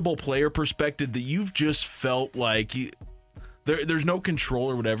 an available player perspective, that you've just felt like there's no control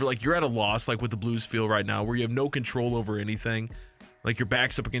or whatever? Like you're at a loss, like what the Blues feel right now, where you have no control over anything. Like your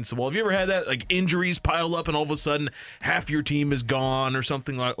back's up against the wall. Have you ever had that? Like injuries pile up and all of a sudden half your team is gone or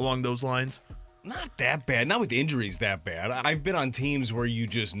something along those lines? Not that bad. Not with injuries that bad. I've been on teams where you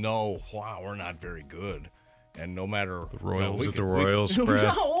just know, wow, we're not very good. And no matter... The Royals we at could- the we Royals could-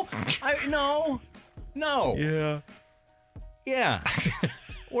 spread. No. Yeah. Yeah.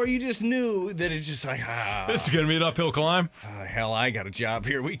 Or you just knew that it's just like, This is going to be an uphill climb. hell, I got a job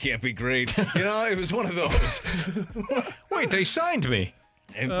here. We can't be great. It was one of those. Wait, they signed me.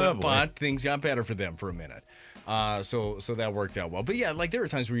 And, Oh, boy. but things got better for them for a minute. So that worked out well. But yeah, like there are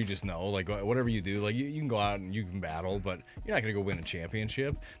times where you just know, like whatever you do, like you can go out and you can battle, but you're not going to go win a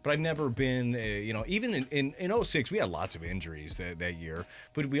championship. But I've never been, even in 06, we had lots of injuries that year,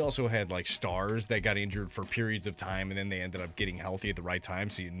 but we also had like stars that got injured for periods of time and then they ended up getting healthy at the right time.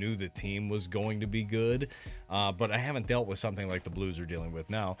 So you knew the team was going to be good. But I haven't dealt with something like the Blues are dealing with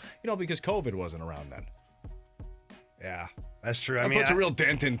now, because COVID wasn't around then. Yeah, that's true. That puts a real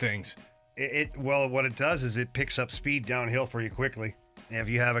dent in things. Well, what it does is it picks up speed downhill for you quickly. if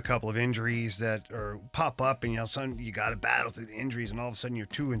you have a couple of injuries that pop up and, suddenly you got to battle through the injuries and all of a sudden your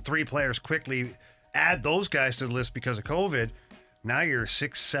 2 and 3 players quickly add those guys to the list because of COVID. Now you're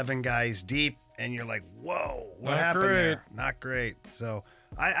 6, 7 guys deep and you're like, whoa, what happened there? Not great. So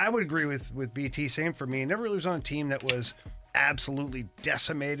I would agree with BT. Same for me. Never really was on a team that was absolutely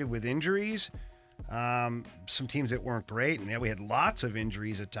decimated with injuries. Some teams that weren't great. And yeah, we had lots of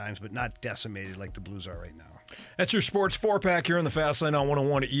injuries at times, but not decimated like the Blues are right now. That's your sports 4-pack here in the Fast Lane on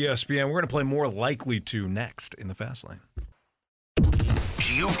 101 at ESPN. We're going to play More Likely To next in the Fast Lane.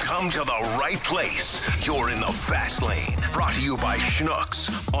 You've come to the right place. You're in the Fast Lane. Brought to you by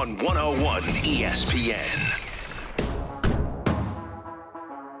Schnucks on 101 ESPN.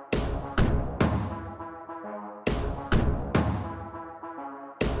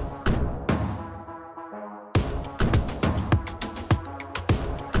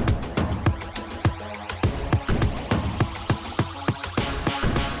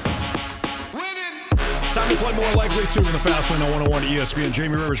 Play More Likely To in the Fast Lane on 101 ESPN.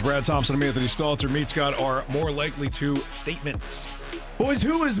 Jamie Rivers, Brad Thompson, and Anthony Stalter. Meets got our More Likely To statements. Boys,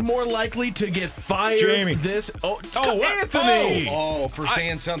 who is more likely to get fired? Jamie. Anthony! For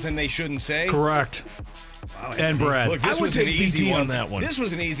saying something they shouldn't say? Correct. Wow, and Brad. Look, this was an easy BT one on that one. This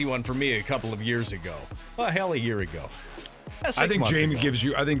was an easy one for me a couple of years ago. Well, hell, a year ago. I think Jamie gives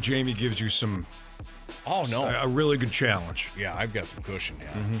you some. Oh, no. A really good challenge. Yeah, I've got some cushion, yeah.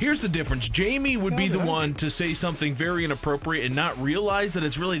 Mm-hmm. Here's the difference. Jamie would be the one to say something very inappropriate and not realize that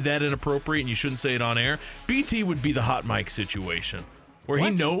it's really that inappropriate and you shouldn't say it on air. BT would be the hot mic situation. Where he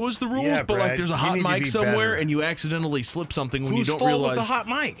knows the rules, Yeah, but like Brad, there's a you hot need to mic be somewhere better. and you accidentally slip something when Whose you don't fault realize. was the hot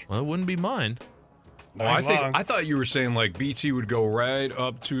mic? Well, it wouldn't be mine. Oh, I thought you were saying like BT would go right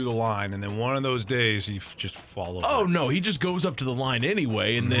up to the line, and then one of those days he just followed. Oh no, he just goes up to the line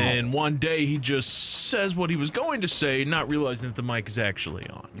anyway, and then one day he just says what he was going to say, not realizing that the mic is actually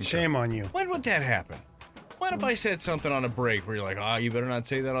on. Shame on you. When would that happen? What if I said something on a break where you're like, you better not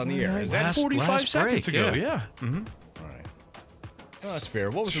say that on the air? Is that Last 45 seconds break, ago? yeah. Mm-hmm. All right. Oh, that's fair.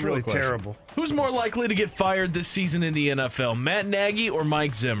 What was It's the real really question? terrible. Who's more likely to get fired this season in the NFL, Matt Nagy or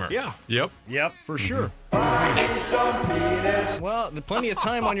Mike Zimmer? Yeah. Yep. For sure. Well, plenty of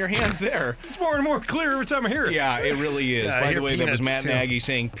time on your hands there. It's more and more clear every time I hear it. Yeah, it really is. Yeah, I By the hear way, that was peanuts, Matt too. Nagy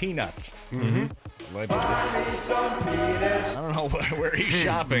saying peanuts. Mm-hmm. Allegedly. I don't know where he's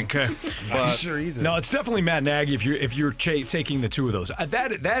shopping. Okay. Not sure either. No, it's definitely Matt Nagy if you're taking the two of those.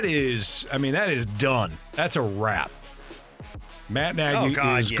 That is done. That's a wrap. Matt Nagy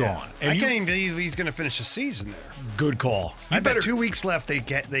is gone. I can't even believe he's going to finish the season there. Good call. I bet 2 weeks left they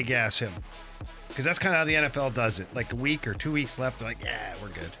gas him. Because that's kind of how the NFL does it. Like a week or 2 weeks left, they're like, yeah, we're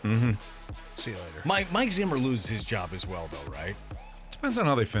good. Mm-hmm. See you later. Mike Zimmer loses his job as well, though, right? Depends on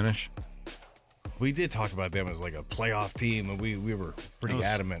how they finish. We did talk about them as like a playoff team, and we were pretty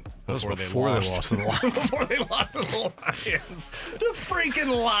adamant before they lost to the Lions. before they lost to the Lions. The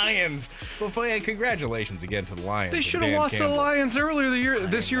freaking Lions. Well, yeah, congratulations again to the Lions. They and should have Dan lost to the Campbell. Lions earlier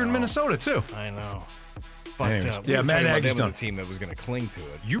this year in Minnesota too. I know. But Anyways, we were Matt talking about Nagy's them done. as a team that was going to cling to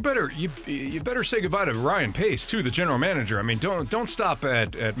it. You better say goodbye to Ryan Pace too, the general manager. I mean, don't stop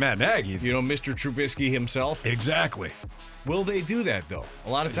at Matt Nagy. You know, Mr. Trubisky himself. Exactly. Will they do that though? A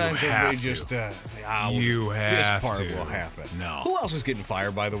lot of times everybody just say, this part will happen. No. Who else is getting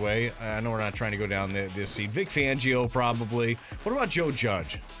fired, by the way? I know we're not trying to go down this seed. Vic Fangio probably. What about Joe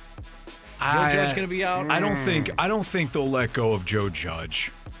Judge? Joe Judge going to be out? I don't think they'll let go of Joe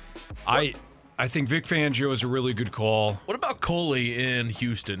Judge. I think Vic Fangio is a really good call. What about Coley in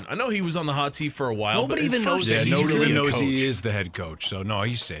Houston? I know he was on the hot seat for a while. Nobody but even knows that nobody really knows a coach. he is the head coach. So no,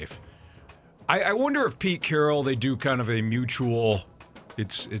 he's safe. I wonder if Pete Carroll, they do kind of a mutual.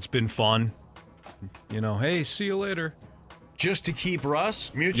 It's been fun. You know, hey, see you later. Just to keep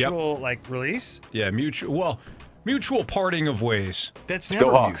Russ? Mutual, like, release? Yeah, mutual parting of ways. That's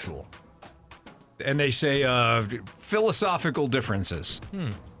never mutual. And they say philosophical differences.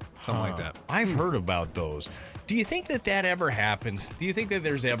 Something like that. I've heard about those. Do you think that ever happens? Do you think that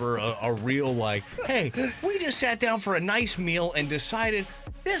there's ever a real, like, hey, we just sat down for a nice meal and decided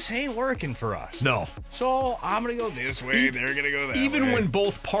this ain't working for us? No. So I'm going to go this way, they're going to go that way. Even when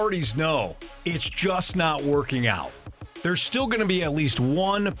both parties know it's just not working out, there's still going to be at least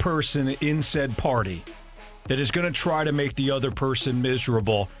one person in said party that is going to try to make the other person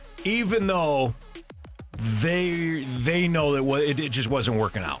miserable, even though they know that it just wasn't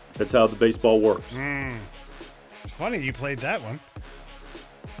working out. That's how the baseball works. It's funny you played that one.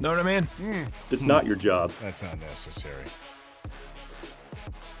 Know what I mean? It's not your job. That's not necessary.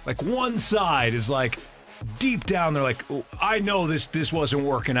 Like one side is like deep down they're like, oh, I know this wasn't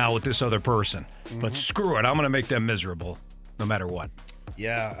working out with this other person, but screw it, I'm going to make them miserable no matter what.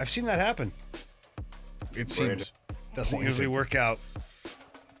 Yeah, I've seen that happen. It seems doesn't usually work out.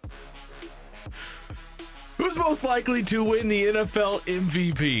 Who's most likely to win the NFL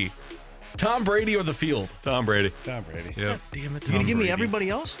MVP? Tom Brady or the field? Tom Brady. Tom Brady. Yeah. Damn it, You gonna give me everybody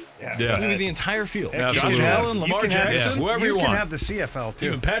else? Yeah. Give me the entire field. Heck, Josh Absolutely. Allen, Lamar Jackson, whoever you you want. can have the CFL too.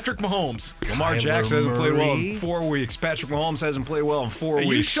 even Patrick Mahomes. Lamar Kyler Jackson hasn't played well in Murray. 4 weeks. Patrick Mahomes hasn't played well in 4 Hey, you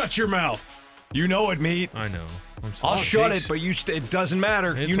weeks. shut your mouth. You know it, meat. I know. I'm I'll sorry. shut takes- it, but it doesn't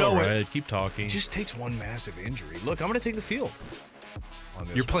matter. It's you know all it. right. Keep talking. It just takes one massive injury. Look, I'm going to take the field. On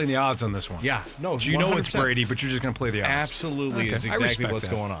this You're one. playing the odds on this one. Yeah, no, You know it's 100%. Brady, but you're just going to play the odds. Absolutely Okay. is I exactly respect what's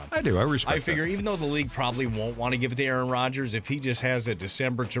that. going on. I do. I respect I figure even though the league probably won't want to give it to Aaron Rodgers, if he just has a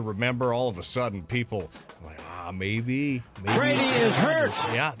December to remember, all of a sudden people are like, maybe Brady it's is Aaron hurt.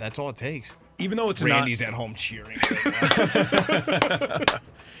 Rodgers. Yeah, that's all it takes. that. Even though it's Randy's at home cheering.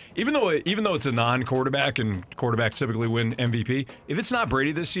 Even though it's a non-quarterback and quarterbacks typically win MVP, if it's not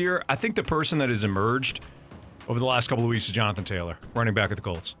Brady this year, I think the person that has emerged over the last couple of weeks is Jonathan Taylor, running back at the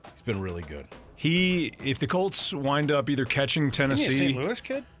Colts. He's been really good. If the Colts wind up either catching Isn't he a Tennessee, St. Louis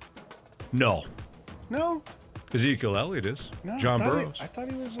kid? no, No. Ezekiel Elliott is. No. John I thought Burrows. I thought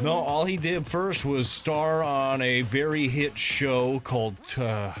he was. No, all he did first was star on a very hit show called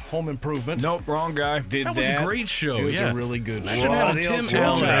Home Improvement. Nope, wrong guy. Did That was a great show, It was yeah. a really good Imagine show. having the Tim old Tool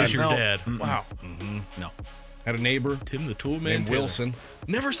Allen Time. as your No. dad. Mm-mm. Wow. No. Had a neighbor Tim the Toolman named Taylor. Wilson.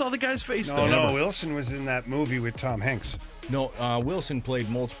 Never saw the guy's face, No, though. no. Never. Wilson was in that movie with Tom Hanks. No, Wilson played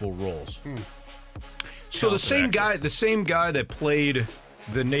multiple roles. So the Talented same guy that played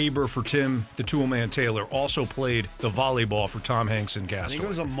the neighbor for Tim, the Toolman Taylor, also played the volleyball for Tom Hanks in I think Castaway. it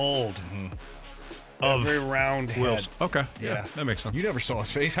was a mold Of very round head. Wills. Okay, Yeah. that makes sense. You never saw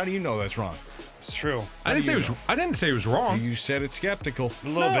his face. How do you know that's wrong? It's true. I didn't say it was wrong. You said it's skeptical. A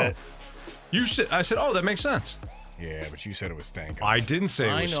little No. bit. I said, oh, that makes sense. Yeah, but you said it was stank. I didn't say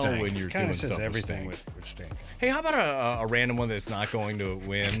it I was know stank. when you're Kind doing of says stuff everything with stank. with stink. Hey, how about a random one that's not going to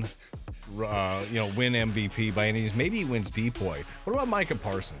win? Win MVP by any means. Maybe he wins Depoy. What about Micah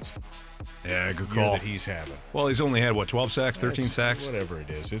Parsons? Yeah, good Year call. that he's having. Well, he's only had, 12 sacks, 13 sacks? Whatever it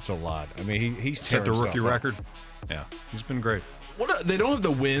is, it's a lot. I mean, he's Set the tearing rookie stuff up. record. Yeah, he's been great. They don't have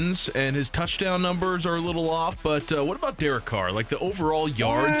the wins, and his touchdown numbers are a little off. But what about Derek Carr? Like the overall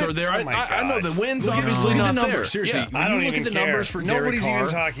yards What? are there. Oh my I know God. the wins Look at obviously the not numbers. there. Seriously, Yeah. when I don't you look even at the care. numbers for Derek Nobody's Carr, even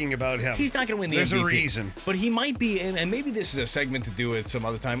talking about him. he's not going to win the There's MVP. a reason. But he might be, and maybe this is a segment to do it some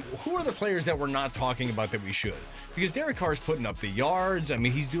other time. Who are the players that we're not talking about that we should? Because Derek Carr's putting up the yards. I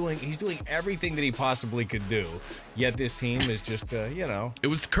mean, he's doing everything that he possibly could do. Yet this team is just, It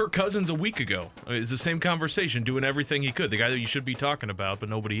was Kirk Cousins a week ago. It's the same conversation, doing everything he could. The guy that you should be talking about, but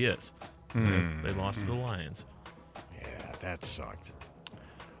nobody is. They lost to the Lions. Yeah, that sucked.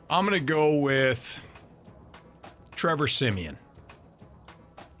 I'm going to go with Trevor Siemian.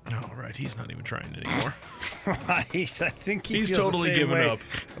 Oh, right. He's not even trying anymore. I think He's feels totally the same given way. up.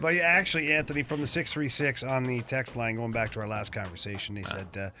 But actually, Anthony from the 636 on the text line, going back to our last conversation, he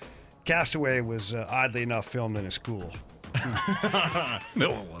said Castaway was oddly enough filmed in a school. No,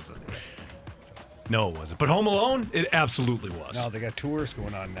 it wasn't. No, it wasn't. But Home Alone, it absolutely was. No, they got tours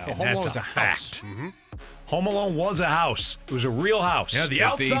going on now. Well, Home Alone That's was a a house. fact. Home Alone was a house. It was a real house. Yeah, the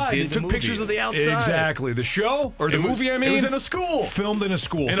But they outside. They, did the took movie. pictures of the outside. Exactly. The show or the It was- movie, I mean, it was in a school. Filmed in a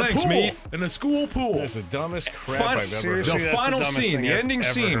school. In Thanks, a pool. mate. In a school pool. That's the dumbest crap Fun- I've ever seriously, heard. The that's the final dumbest scene, thing the I've ending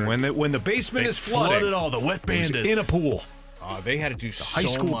ever scene, heard. when the basement They is flooding, flooded all the wet it was bandits. in a pool. They had to do high so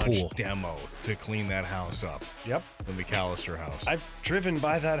school much pool. demo to clean that house up. Yep. The McAllister house. I've driven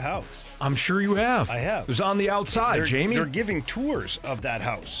by that house. I'm sure you have. I have. It was on the outside, They're, Jamie. They're giving tours of that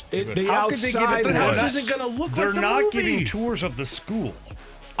house. The How could they give outside it to The house was. isn't going to look They're like the not movie. giving tours of the school.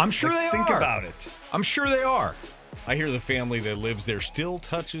 I'm sure Like, they think are. about it. I'm sure they are. I hear the family that lives there still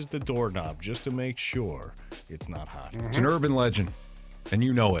touches the doorknob just to make sure it's not hot. It's an urban legend, and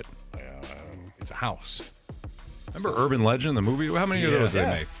you know it. It's a house. Remember Urban Legend, the movie? How many of those did they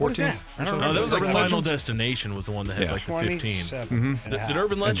make? 14? that? I don't No, remember. that was like Urban Final Legends? Destination was the one that had Yeah. like the 15. 27 and a half. Did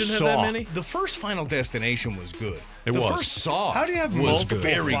Urban Legend have Saw. that many? The first Final Destination was good. It the was. first Saw. How do you have was multiple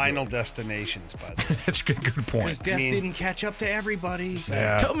very final destinations, by the way? That's a good Because point. death I mean- didn't catch up to everybody.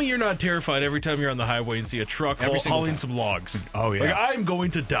 Yeah. Tell me you're not terrified every time you're on the highway and see a truck Every single hauling time. some logs. Oh, yeah. Like, I'm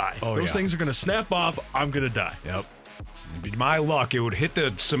going to die. Oh, Those yeah. things are going to snap off. I'm going to die. Yep. It'd be my luck, it would hit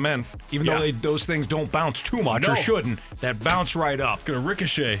the cement, even Yeah. though those things don't bounce too much No. or shouldn't. That bounce right up, It's going to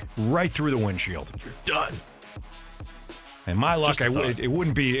ricochet. right through the windshield. You're done. And my luck, Just a thought. it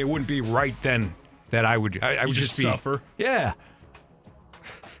wouldn't be right then that I would You just be suffer. Yeah.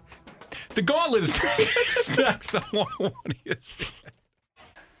 The Gauntlet is next on 101 ESPN.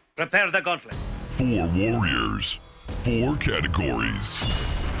 Prepare the gauntlet. 4 warriors, 4 categories,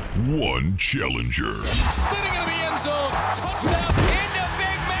 1 challenger. Spinning into the end zone. Touchdown. Into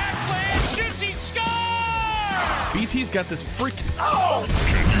Big Mac land. Shoots. He scores! BT's got this freaking... Oh!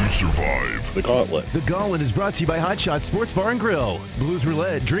 Can you survive the Gauntlet? The Gauntlet is brought to you by Hot Shots Sports Bar and Grill. Blues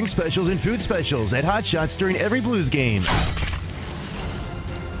Roulette, drink specials, and food specials at Hot Shots during every Blues game.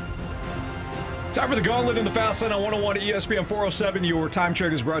 Time for the Gauntlet in the Fast Lane on 101 ESPN 407. Your time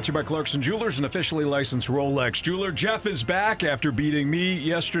check is brought to you by Clarkson Jewelers, an officially licensed Rolex jeweler. Jeff is back after beating me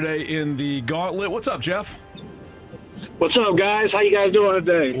yesterday in the Gauntlet. What's up, Jeff? What's up, guys? How you guys doing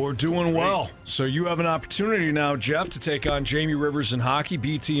today? We're doing well. So you have an opportunity now, Jeff, to take on Jamie Rivers in hockey,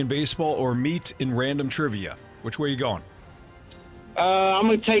 BT in baseball, or meet in random trivia. Which way are you going? I'm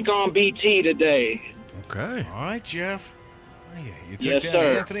going to take on BT today. Okay. All right, Jeff. Yeah, you took Yes, down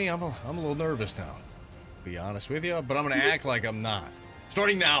sir. Anthony. I'm a little nervous now. Be honest with you, but I'm going to act like I'm not.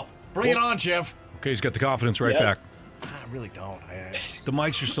 Starting now. Bring it on, Jeff. Okay, he's got the confidence right back. I really don't. The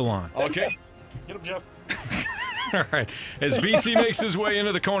mics are still on. Okay. Get him, Jeff. All right. As BT makes his way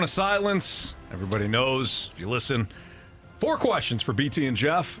into the cone of silence, everybody knows, if you listen, 4 questions for BT and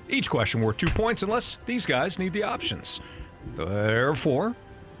Jeff. Each question worth 2 points unless these guys need the options. Therefore,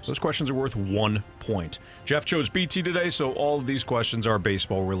 those questions are worth 1 point. Jeff chose BT today, so all of these questions are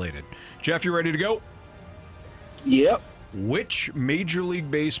baseball related. Jeff, you ready to go? Yep. Which Major League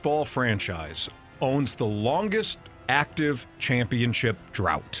Baseball franchise owns the longest active championship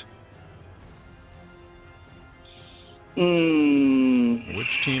drought?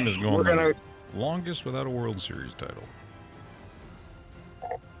 Which team is going the longest without a World Series title?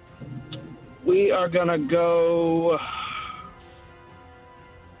 We are going to go...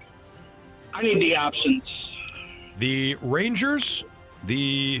 I need the options. The Rangers,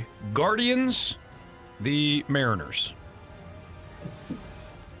 the Guardians, the Mariners.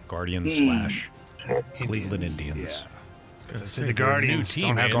 Guardians slash Cleveland Indians. The Guardians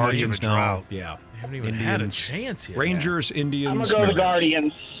don't have much of a drought. Yeah. They haven't even had a chance yet. Rangers, Indians, I'm going to go Mariners. the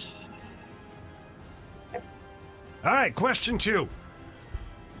Guardians. All right, question 2.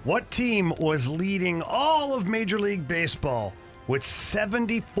 What team was leading all of Major League Baseball with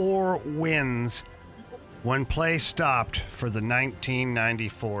 74 wins when play stopped for the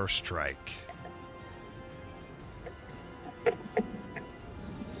 1994 strike?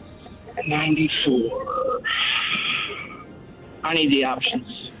 94. I need the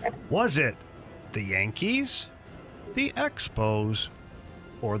options. Was it the Yankees, the Expos,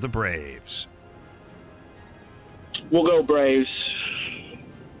 or the Braves? We'll go Braves.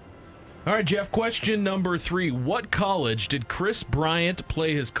 All right, Jeff, question number 3. What college did Chris Bryant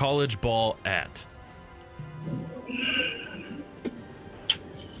play his college ball at?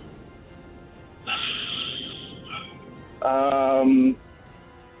 I'm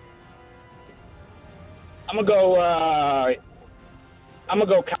gonna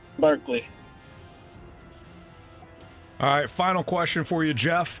go Berkeley. All right, final question for you,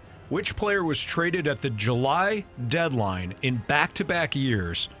 Jeff. Which player was traded at the July deadline in back-to-back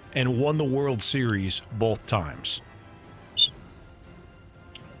years and won the World Series both times?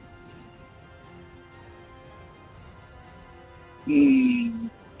 I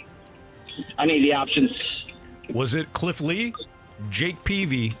need the options. Was it Cliff Lee, Jake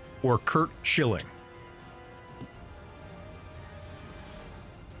Peavy, or Kurt Schilling?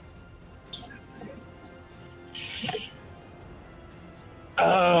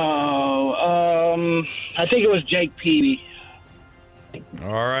 I think it was Jake Peavy.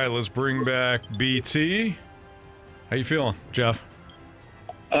 All right, let's bring back BT. How you feeling, Jeff?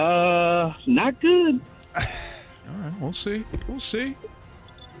 Not good. All right, we'll see. We'll see.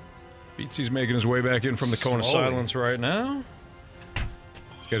 BT's making his way back in from the cone of silence right now.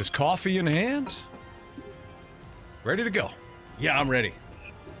 He's got his coffee in hand. Ready to go. Yeah, I'm ready.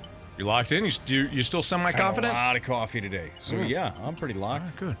 You locked in? You still semi-confident? Had a lot of coffee today. So, yeah, I'm pretty locked. All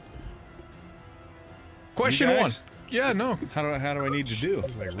right, good. Question 1. Yeah, no. How do I need to do?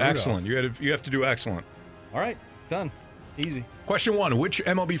 Excellent. You have to do excellent. All right, done. Easy. Question 1. Which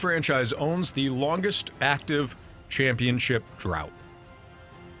MLB franchise owns the longest active championship drought?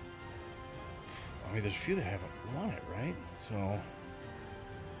 I mean, there's a few that haven't won it, right? So,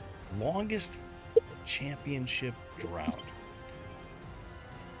 longest championship drought.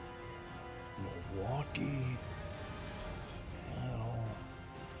 Milwaukee. Seattle.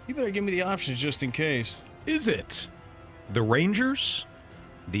 You better give me the options just in case. Is it the Rangers,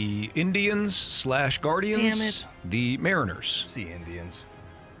 the Indians slash Guardians, Damn it. the Mariners? It's the Indians.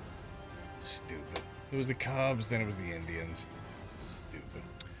 Stupid. It was the Cubs, then it was the Indians. Stupid.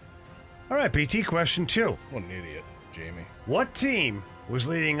 All right, BT, question 2. What an idiot. Jamie. What team was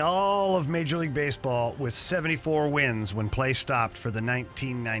leading all of Major League Baseball with 74 wins when play stopped for the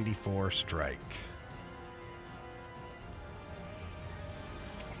 1994 strike?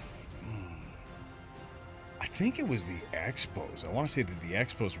 I think it was the Expos. I want to say that the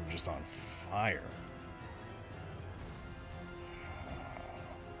Expos were just on fire.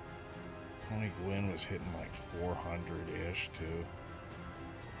 Tony Gwynn was hitting like 400-ish too.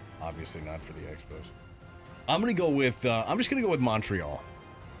 Obviously not for the Expos. I'm just gonna go with Montreal.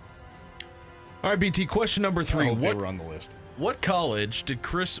 All right, BT. Question number 3. They were on the list. What college did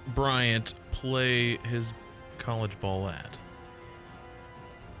Chris Bryant play his college ball at?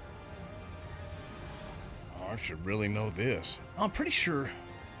 I should really know this. I'm pretty sure.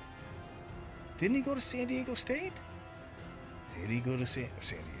 Didn't he go to San Diego State? Did he go to San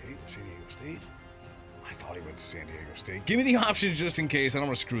Diego State? I thought he went to San Diego State. Give me the options just in case. I don't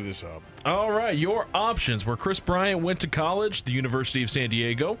want to screw this up. All right, your options were Chris Bryant went to college, the University of San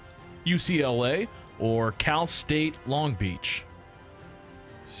Diego, UCLA, or Cal State Long Beach.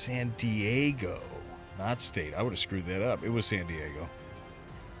 San Diego, not State. I would have screwed that up. It was San Diego.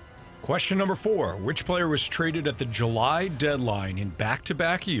 Question number 4. Which player was traded at the July deadline in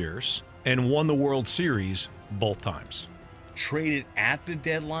back-to-back years and won the World Series both times? Traded at the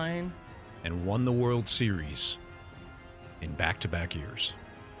deadline? And won the World Series in back-to-back years.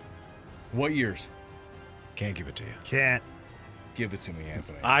 What years? Can't give it to you. Can't. Give it to me,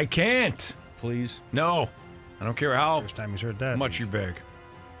 Anthony. I can't. Please? No. I don't care how First time he's heard that. much you beg.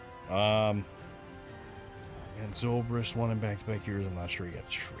 And Zobrist won in back-to-back years. I'm not sure he got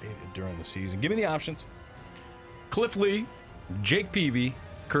traded during the season. Give me the options. Cliff Lee, Jake Peavy,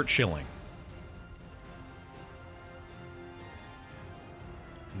 Kurt Schilling.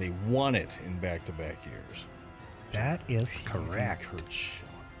 They won it in back-to-back years. That is correct. Kurt Schilling.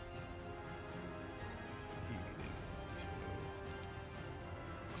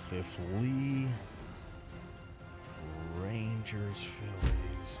 Cliff Lee. Rangers,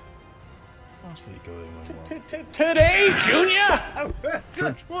 Phillies. What else did he go in? Today, Junior!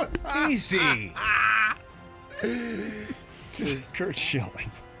 Easy. Kurt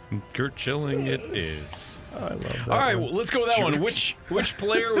Schilling. Kurt Schilling it is. I love that. All right, well, let's go with that one. Which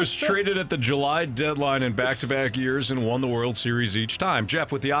player was traded at the July deadline in back-to-back years and won the World Series each time?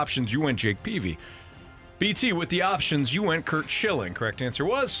 Jeff, with the options, you went Jake Peavy. BT, with the options, you went Kurt Schilling. Correct answer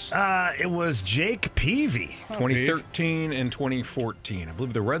was? It was Jake Peavy. 2013 and 2014. I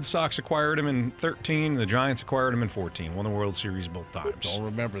believe the Red Sox acquired him in 13. The Giants acquired him in 14. Won the World Series both times. Don't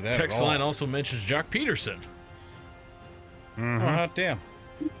remember that Text at all. line also mentions Jock Peterson. Oh, hot damn.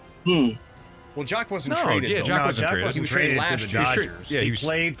 Well, Jock wasn't No, traded. yeah, though. Jock wasn't traded. Wasn't He was traded traded last to the year. Dodgers. Yeah, he he was-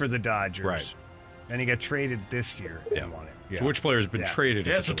 played for the Dodgers. Right. And he got traded this year. Yeah. And won it. Yeah. So which player has been traded?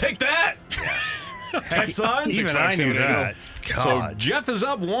 Yeah, at so the take that. Text line. Even I knew 65780. that. So God. Jeff is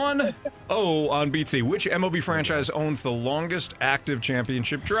up 1-0 on BT. Which MLB franchise owns the longest active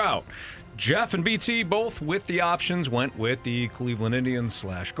championship drought? Jeff and BT both with the options went with the Cleveland Indians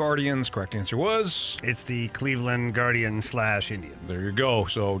 / Guardians. Correct answer was? It's the Cleveland Guardians / Indians. There you go.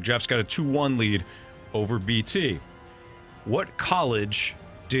 So Jeff's got a 2-1 lead over BT. What college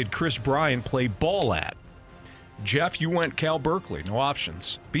did Chris Bryant play ball at? Jeff, you went Cal Berkeley. No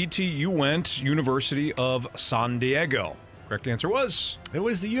options. BT, you went University of San Diego. Correct answer was? It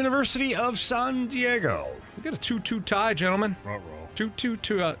was the University of San Diego. We got a 2-2 tie, gentlemen.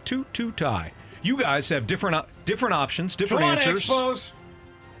 2-2 tie. You guys have different options, different answers Expos.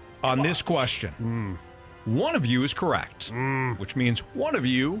 on this question. One of you is correct, which means one of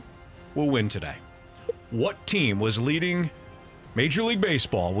you will win today. What team was leading Major League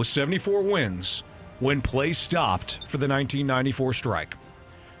Baseball with 74 wins when play stopped for the 1994 strike?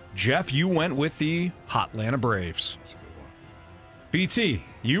 Jeff, you went with the Atlanta Braves. BT,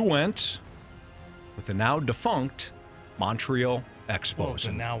 you went with the now defunct Montreal Expos.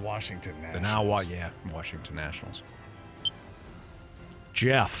 The now Washington Nationals. The now, Washington Nationals.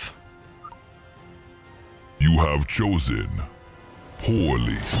 Jeff. You have chosen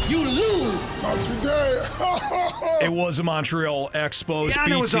poorly. You lose! Not today. It was a Montreal Expos. Yeah, and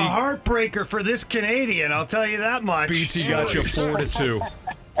BT, it was a heartbreaker for this Canadian, I'll tell you that much. BT got you 4-2.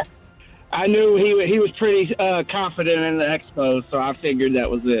 I knew he was pretty confident in the Expos, so I figured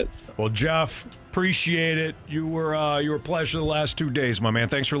that was it. Well, Jeff, appreciate it. You were a pleasure the last 2 days, my man.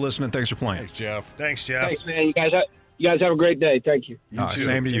 Thanks for listening. Thanks for playing. Thanks, Jeff. Thanks, Jeff. Thanks, man. You guys have a great day. Thank you.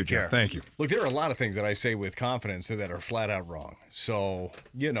 Same to you, Take care. Jeff. Thank you. Look, there are a lot of things that I say with confidence that are flat out wrong. So,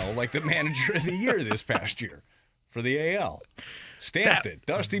 like the manager of the year this past year for the AL. Stamped it.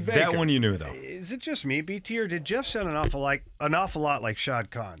 Dusty Baker. That one you knew, though. Is it just me, BT, or did Jeff sound an awful lot like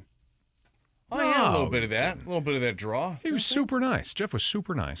Shad Khan? Oh, yeah, a little bit of that. A little bit of that draw. He was super nice. Jeff was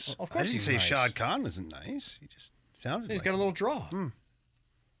super nice. Of I course didn't he's say nice. Shad Khan wasn't nice. He just sounded He's like got a little draw.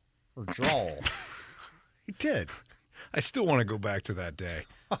 Or drawl. He did. I still want to go back to that day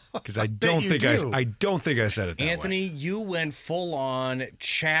because I bet don't you think do. I don't think I said it that Anthony, way. you went full on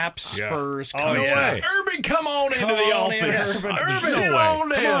Chap Spurs. Oh, country. yeah. Urban, come on into the on in, office. Urban. Urban, There's no sit way. on Come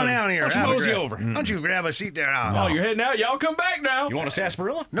down. on down here. Why don't you Have a mosey grab. over? Why don't you grab a seat there? Oh, you're heading out? Y'all come back now. You want a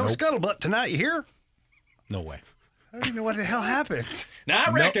sarsaparilla? No scuttlebutt tonight, you hear? No way. I don't even know what the hell happened. Now,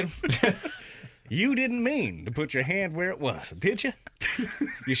 I reckon you didn't mean to put your hand where it was, did you?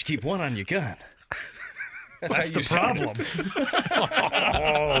 You should keep one on your gun. That's the problem.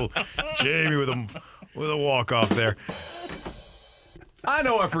 Oh, Jamie with a walk off there. I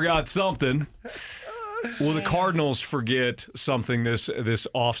know I forgot something. Will the Cardinals forget something this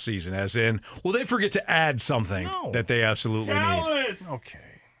offseason? As in, will they forget to add something that they absolutely need? Okay.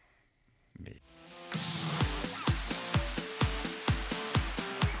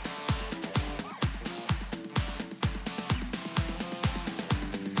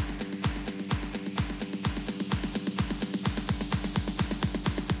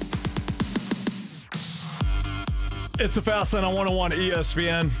 It's a fast line on 101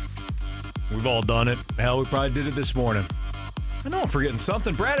 ESPN. We've all done it. Hell, we probably did it this morning. I know I'm forgetting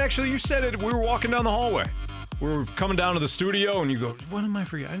something. Brad, actually, you said it. We were walking down the hallway. We were coming down to the studio, and you go, what am I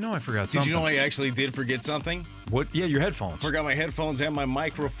forgetting? I know I forgot something. Did you know I actually did forget something? What? Yeah, your headphones. Forgot my headphones and my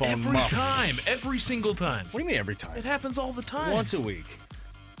microphone. Every single time. What do you mean every time? It happens all the time. Once a week.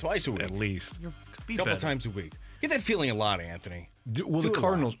 Twice a week. At least. Be A couple better. times a week. Get that feeling a lot, Anthony. Will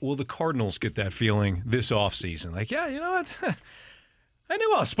the Cardinals get that feeling this offseason? Like, yeah, you know what? I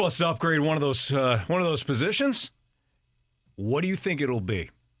knew I was supposed to upgrade one of those positions. What do you think it'll be?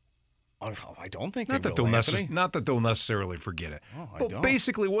 Oh, I don't think Not they that will, they'll Anthony. not that they'll necessarily forget it. Oh, I but don't.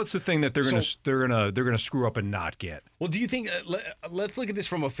 basically, what's the thing that they're gonna screw up and not get? Well, do you think let's look at this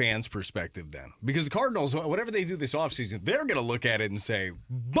from a fan's perspective then? Because the Cardinals, whatever they do this offseason, they're going to look at it and say,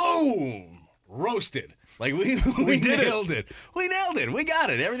 boom, roasted. Like we nailed it. We nailed it. We got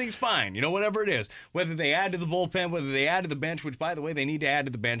it. Everything's fine. You know, whatever it is. Whether they add to the bullpen, whether they add to the bench, which, by the way, they need to add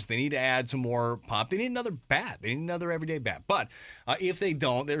to the bench. They need to add some more pop. They need another bat. They need another everyday bat. But if they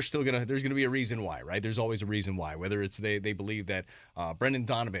don't, there's going to be a reason why, right? There's always a reason why. Whether it's they believe that Brendan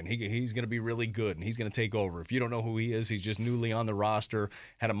Donovan, he's going to be really good and he's going to take over. If you don't know who he is, he's just newly on the roster,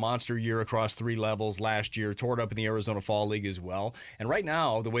 had a monster year across 3 levels last year, tore it up in the Arizona Fall League as well. And right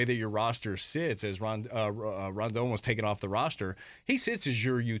now, the way that your roster sits, as Rondon was taken off the roster, he sits as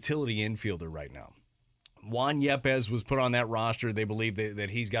your utility infielder right now. Juan Yepes was put on that roster. They believe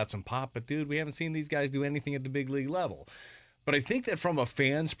that he's got some pop, but dude, we haven't seen these guys do anything at the big league level. But I think that from a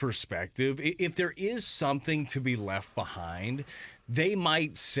fan's perspective, if there is something to be left behind, they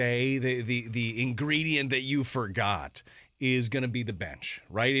might say the ingredient that you forgot is going to be the bench,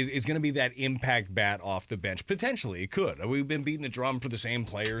 right? It's going to be that impact bat off the bench. Potentially, it could. We've been beating the drum for the same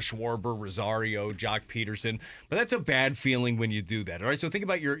players, Schwarber, Rosario, Jock Peterson, but that's a bad feeling when you do that, all right? So think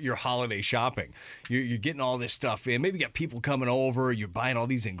about your holiday shopping. You're getting all this stuff in. Maybe you got people coming over, you're buying all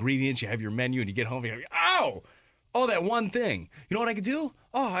these ingredients, you have your menu, and you get home, you're like, oh, that one thing. You know what I could do?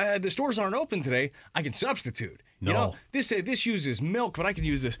 Oh, the stores aren't open today. I can substitute. No. You know, this uses milk, but I can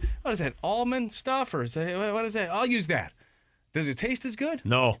use this. What is that, almond stuff? Or is that, what is that? I'll use that. Does it taste as good?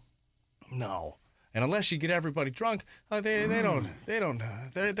 No. No. And unless you get everybody drunk, they're going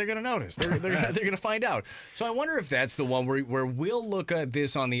to notice. They're going to find out. So I wonder if that's the one where we'll look at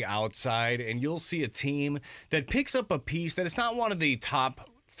this on the outside and you'll see a team that picks up a piece that it's not one of the top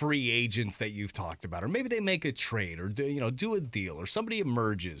free agents that you've talked about, or maybe they make a trade or do a deal, or somebody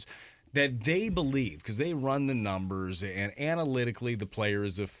emerges that they believe, because they run the numbers and analytically the player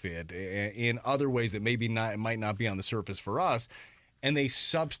is a fit in other ways that might not be on the surface for us, and they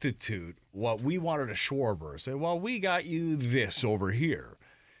substitute what we wanted a Schwarber. Say, well, we got you this over here.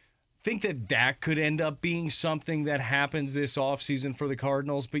 Think that could end up being something that happens this offseason for the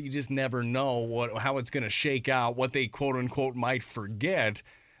Cardinals, but you just never know how it's going to shake out, what they quote-unquote might forget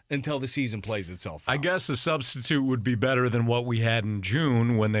until the season plays itself out. I guess the substitute would be better than what we had in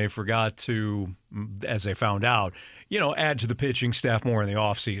June when they forgot to, as they found out, add to the pitching staff more in the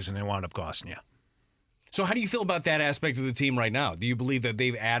offseason and wound up costing you. So how do you feel about that aspect of the team right now? Do you believe that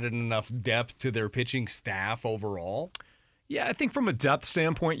they've added enough depth to their pitching staff overall? Yeah, I think from a depth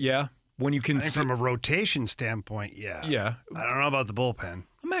standpoint, yeah. When you can from a rotation standpoint, yeah. Yeah. I don't know about the bullpen.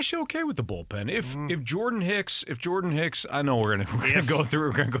 I'm actually okay with the bullpen. If Jordan Hicks, I know we're gonna go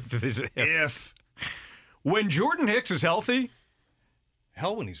through this. If when Jordan Hicks is healthy,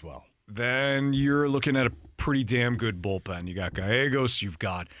 hell, when he's well, then you're looking at a pretty damn good bullpen. You got Gallegos, you've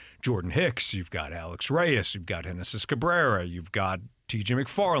got Jordan Hicks, you've got Alex Reyes, you've got Genesis Cabrera, you've got TJ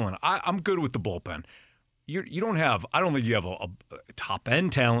McFarland. I'm good with the bullpen. You don't have, I don't think you have a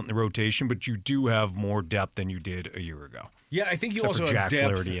top-end talent in the rotation, but you do have more depth than you did a year ago. Yeah, I think you Except also for have Jack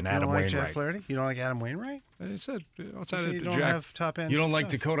depth. Flaherty and You Adam don't like Wainwright. Jack Flaherty? You don't like Adam Wainwright? I said outside So of you don't Jack. have top end. You don't like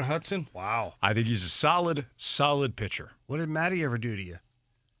stuff. Dakota Hudson? Wow. I think he's a solid pitcher. What did Matty ever do to you?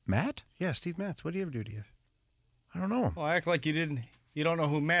 Matt? Yeah, Steve Matz. What did he ever do to you? I don't know. Well, act like you don't know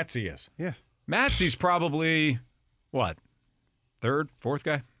who Matsy is. Yeah. Matsy's probably, what, third, fourth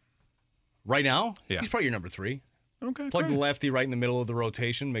guy? Right now? Yeah. He's probably your number 3. Okay. Plug great. the lefty right in the middle of the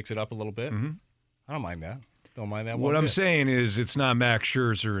rotation, mix it up a little bit. Mm-hmm. I don't mind that. Don't mind that What one I'm bit. saying is it's not Max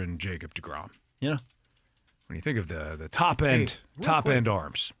Scherzer and Jacob deGrom. You know? When you think of the top end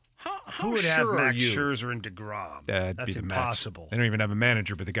arms. How Who would sure have are Max you? Scherzer and DeGrom? That'd That's be the impossible. Mets. They don't even have a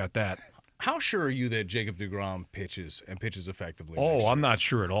manager, but they got that. How sure are you that Jacob deGrom pitches effectively? next Oh, year? I'm not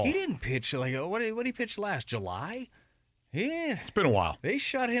sure at all. He didn't pitch what did he pitch last July? Yeah, It's been a while. they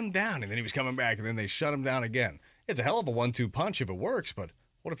shut him down, and then he was coming back, and then they shut him down again. It's a hell of a 1-2 punch if it works, but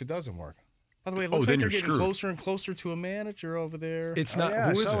what if it doesn't work? By the way, it looks then like they're you're getting screwed. closer and closer to a manager over there. It's Oh, not. yeah, Who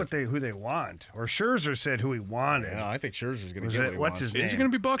I is saw it? who they want. Or Scherzer said who he wanted. Yeah, I think Scherzer's going to Was get it- what he what's wants. his name? Is it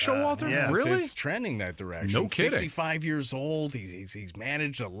going to be Buck Showalter? yeah. Really? It's trending that direction. No kidding. 65 years old. He's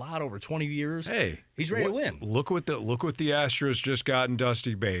managed a lot over 20 years. Hey, he's ready to win. Look what the Astros just got in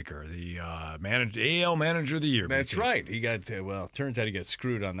Dusty Baker, the AL Manager of the Year. That's BT. right. He got turns out he got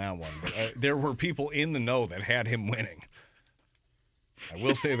screwed on that one. But there were people in the know that had him winning. I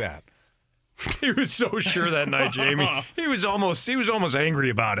will say that. He was so sure that night, Jamie. He was almost angry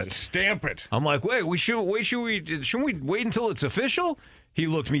about it. Stamp it. I'm like, shouldn't we wait until it's official? He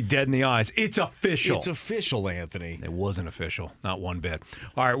looked me dead in the eyes. It's official. It's official, Anthony. It wasn't official, not one bit.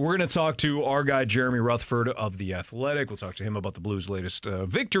 All right, we're going to talk to our guy, Jeremy Rutherford of The Athletic. We'll talk to him about the Blues' latest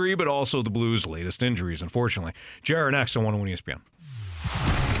victory, but also the Blues' latest injuries, unfortunately. Jared next on 101 ESPN.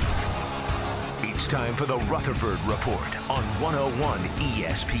 It's time for the Rutherford Report on 101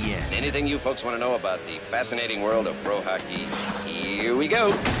 ESPN. Anything you folks want to know about the fascinating world of pro hockey, here we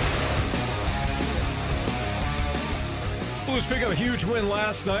go. Blues pick up a huge win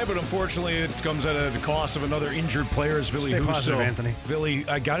last night, but unfortunately it comes at the cost of another injured player, as Ville Stay Husso. positive, Anthony. Ville,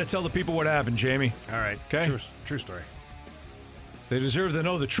 I got to tell the people what happened, Jamie. All right. Okay? True story. They deserve to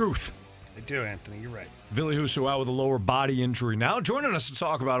know the truth. They do, Anthony. You're right. Ville Husso out with a lower body injury now. Joining us to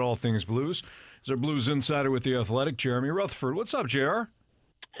talk about all things Blues is our Blues insider with The Athletic, Jeremy Rutherford. What's up, JR?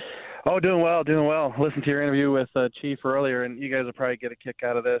 Oh, doing well. Listened to your interview with Chief earlier, and you guys will probably get a kick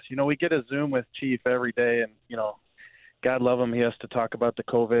out of this. You know, we get a Zoom with Chief every day, and, you know, God love him, he has to talk about the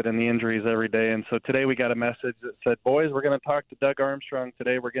COVID and the injuries every day. And so today we got a message that said, boys, we're going to talk to Doug Armstrong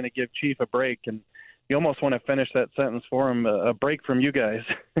today. We're going to give Chief a break. And you almost want to finish that sentence for him, a break from you guys.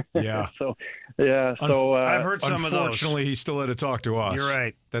 Yeah. So I've heard some of those. Unfortunately, he still had to talk to us. You're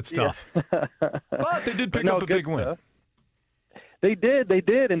right. That's tough. But they did pick No, up a good big win. stuff. They did.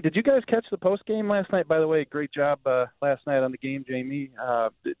 And did you guys catch the post game last night? By the way, great job last night on the game, Jamie.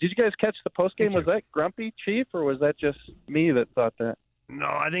 Did you guys catch the post game? Was that grumpy, Chief, or was that just me that thought that? No,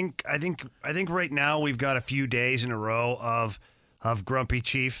 I think right now we've got a few days in a row of grumpy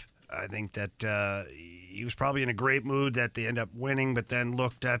Chief. I think that he was probably in a great mood that they end up winning, but then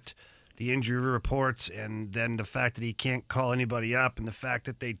looked at the injury reports and then the fact that he can't call anybody up and the fact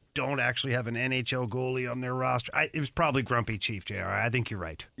that they don't actually have an NHL goalie on their roster. It was probably grumpy Chief, JR. I think you're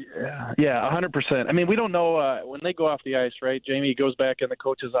right. Yeah, 100%. I mean, we don't know when they go off the ice, right? Jamie goes back in the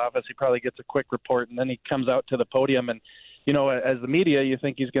coach's office. He probably gets a quick report, and then he comes out to the podium. And, you know, as the media, you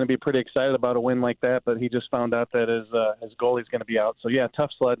think he's going to be pretty excited about a win like that, but he just found out that his goalie's going to be out. So, yeah, tough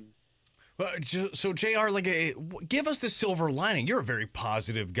sledding. So JR, give us the silver lining. You're a very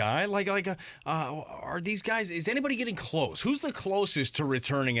positive guy. Are these guys? Is anybody getting close? Who's the closest to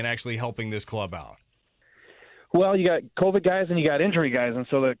returning and actually helping this club out? Well, you got COVID guys and you got injury guys, and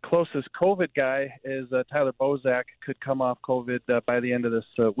so the closest COVID guy is Tyler Bozak. Could come off COVID by the end of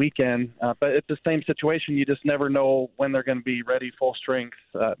this weekend, but it's the same situation. You just never know when they're going to be ready, full strength,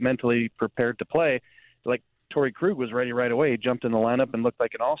 mentally prepared to play. Like Torrey Krug was ready right away. He jumped in the lineup and looked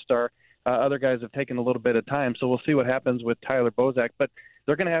like an all-star. Other guys have taken a little bit of time, so we'll see what happens with Tyler Bozak. But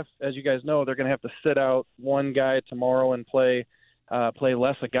they're going to have, as you guys know, they're going to have to sit out one guy tomorrow and play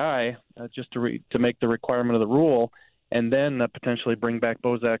less a guy just to make the requirement of the rule, and then potentially bring back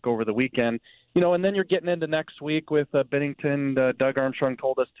Bozak over the weekend. You know, and then you're getting into next week with Binnington. Doug Armstrong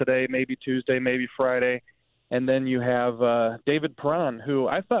told us today, maybe Tuesday, maybe Friday. And then you have David Perron, who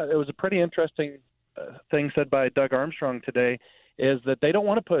I thought it was a pretty interesting thing said by Doug Armstrong today, is that they don't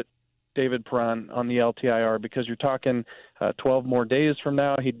want to put David Perron on the LTIR because you're talking 12 more days from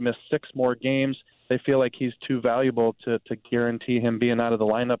now. He'd miss 6 more games. They feel like he's too valuable to guarantee him being out of the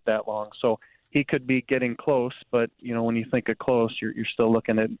lineup that long. So he could be getting close, but, when you think of close, you're still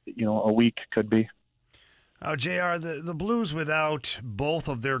looking at, a week could be. Oh, JR, the Blues without both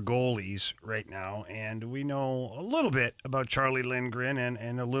of their goalies right now, and we know a little bit about Charlie Lindgren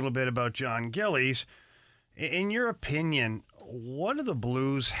and a little bit about John Gillies. In your opinion, what do the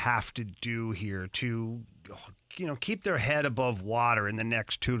Blues have to do here to, keep their head above water in the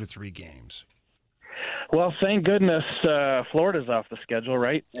next 2 to 3 games? Well, thank goodness Florida's off the schedule,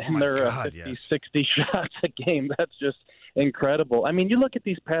 right? And they're 60 shots a game. That's just incredible. I mean, you look at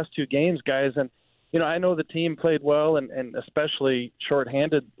these past 2 games, guys, and I know the team played well and especially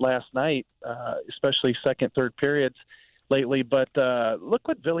shorthanded last night, especially second, third periods lately. But look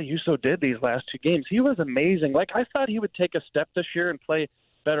what Ville Husso did these last 2 games. He was amazing. Like, I thought he would take a step this year and play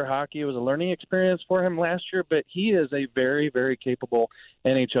better hockey. It was a learning experience for him last year, but he is a very, very capable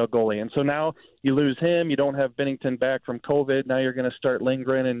NHL goalie. And so now you lose him. You don't have Binnington back from COVID. Now you're going to start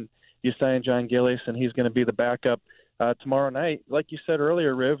Lindgren, and you sign John Gillies, and he's going to be the backup tomorrow night. Like you said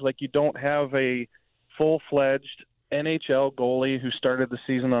earlier, Riv, like you don't have a full-fledged NHL goalie who started the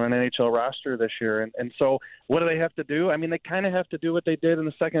season on an NHL roster this year. And so what do they have to do? I mean, they kind of have to do what they did in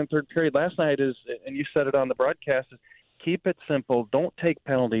the second and third period last night is, and you said it on the broadcast, is keep it simple. Don't take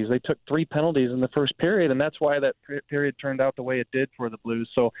penalties. They took 3 penalties in the first period, and that's why that period turned out the way it did for the Blues.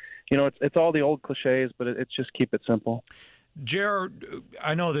 So, it's all the old cliches, but it's just keep it simple. Jared,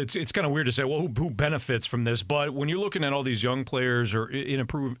 I know that it's kind of weird to say, well, who benefits from this? But when you're looking at all these young players or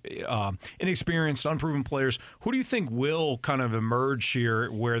inexperienced, unproven players, who do you think will kind of emerge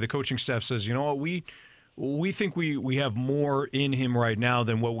here where the coaching staff says, you know what, we think we have more in him right now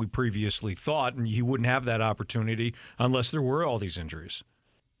than what we previously thought, and he wouldn't have that opportunity unless there were all these injuries?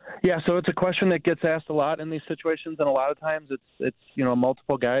 Yeah, so it's a question that gets asked a lot in these situations, and a lot of times it's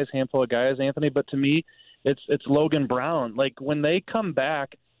multiple guys, handful of guys, Anthony. But to me, it's Logan Brown. Like, when they come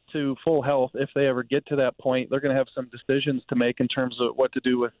back to full health, if they ever get to that point, they're going to have some decisions to make in terms of what to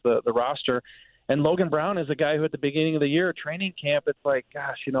do with the roster. And Logan Brown is a guy who at the beginning of the year, training camp, it's like,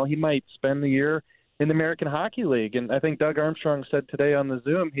 gosh, he might spend the year in the American Hockey League. And I think Doug Armstrong said today on the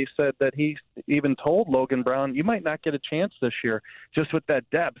Zoom, he said that he even told Logan Brown, you might not get a chance this year just with that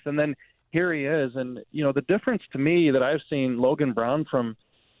depth. And then here he is. And, the difference to me that I've seen Logan Brown from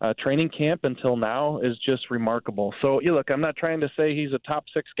training camp until now is just remarkable. So, look, I'm not trying to say he's a top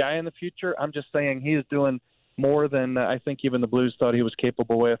 6 guy in the future. I'm just saying he's doing more than I think even the Blues thought he was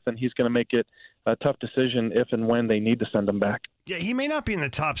capable with, and he's going to make it a tough decision if and when they need to send him back. Yeah, he may not be in the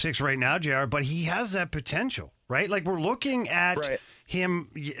top 6 right now, JR, but he has that potential, right? Like, we're looking at him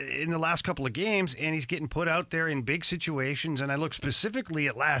in the last couple of games, and he's getting put out there in big situations, and I look specifically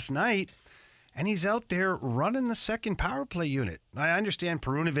at last night, and he's out there running the second power play unit. I understand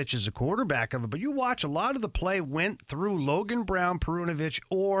Perunovic is a quarterback of it, but you watch, a lot of the play went through Logan Brown, Perunovic,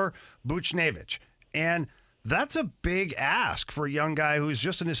 or Buchnevich, and that's a big ask for a young guy who's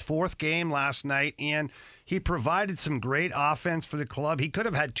just in his 4th game last night, and he provided some great offense for the club. He could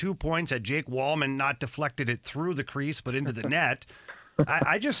have had 2 points had Jake Wallman not deflected it through the crease but into the net.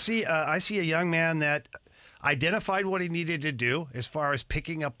 I see a young man that identified what he needed to do as far as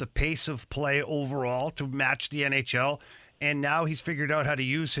picking up the pace of play overall to match the NHL, and now he's figured out how to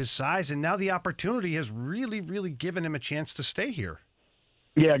use his size, and now the opportunity has really, really given him a chance to stay here.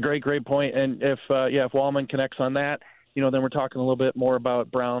 Yeah, great point. And if Wallman connects on that, then we're talking a little bit more about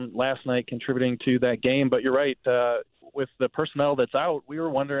Brown last night contributing to that game. But you're right, with the personnel that's out, we were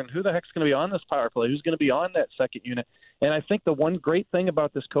wondering who the heck's going to be on this power play, who's going to be on that second unit. And I think the one great thing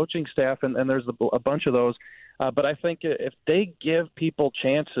about this coaching staff, and there's a bunch of those, but I think if they give people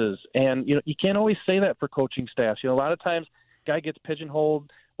chances, and you can't always say that for coaching staffs. A lot of times, guy gets pigeonholed,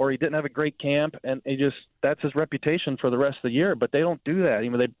 or he didn't have a great camp, and that's his reputation for the rest of the year. But they don't do that.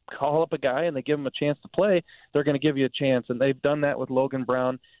 They call up a guy and they give him a chance to play, they're going to give you a chance. And they've done that with Logan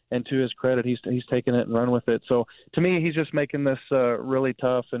Brown, and to his credit, he's taken it and run with it. So to me, he's just making this really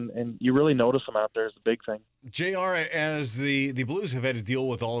tough, and you really notice him out there is the big thing. JR, as the Blues have had to deal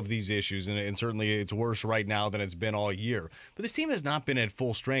with all of these issues, and certainly it's worse right now than it's been all year, but this team has not been at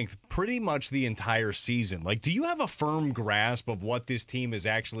full strength pretty much the entire season. Like, do you have a firm grasp of what this team is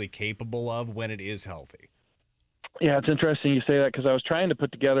actually capable of when it is healthy? Yeah, it's interesting you say that, because I was trying to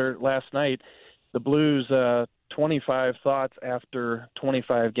put together last night the Blues 25 thoughts after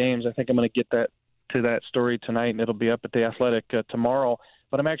 25 games. I think I'm going to get to that story tonight, and it'll be up at The Athletic tomorrow.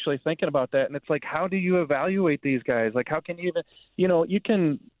 But I'm actually thinking about that, and it's like, how do you evaluate these guys? Like, how can you even, you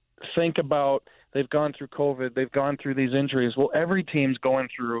can think about they've gone through COVID, they've gone through these injuries. Well, every team's going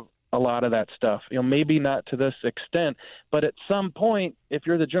through a lot of that stuff. Maybe not to this extent, but at some point, if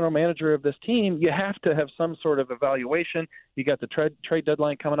you're the general manager of this team, you have to have some sort of evaluation. You got the trade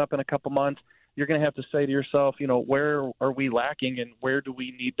deadline coming up in a couple months. You're going to have to say to yourself, where are we lacking and where do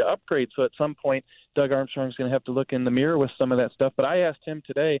we need to upgrade? So at some point, Doug Armstrong's going to have to look in the mirror with some of that stuff. But I asked him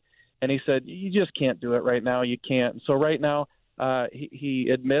today, and he said, you just can't do it right now. You can't. So right now, he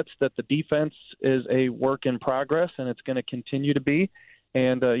admits that the defense is a work in progress, and it's going to continue to be.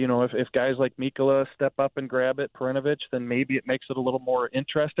 And, if guys like Mikkola step up and grab it, Perunovic, then maybe it makes it a little more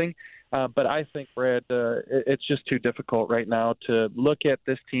interesting. But I think, Brad, it's just too difficult right now to look at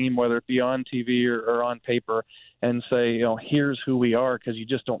this team, whether it be on TV or on paper, and say, here's who we are, because you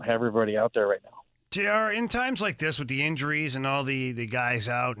just don't have everybody out there right now. JR, in times like this with the injuries and all the guys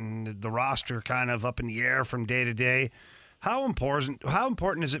out and the roster kind of up in the air from day to day, how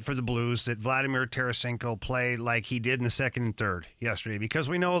important is it for the Blues that Vladimir Tarasenko play like he did in the second and third yesterday? Because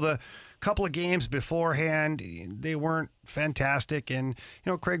we know the couple of games beforehand, they weren't fantastic. And,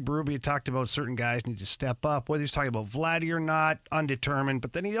 Craig Berube had talked about certain guys need to step up, whether he's talking about Vladdy or not, undetermined.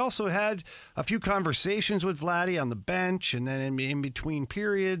 But then he also had a few conversations with Vladdy on the bench and then in between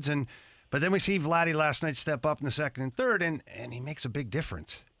periods. But then we see Vladdy last night step up in the second and third, and he makes a big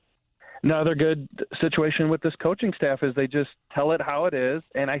difference. Another good situation with this coaching staff is they just tell it how it is.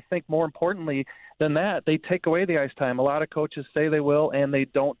 And I think more importantly than that, they take away the ice time. A lot of coaches say they will, and they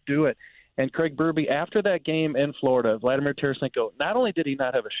don't do it. And Craig Berube, after that game in Florida, Vladimir Tarasenko, not only did he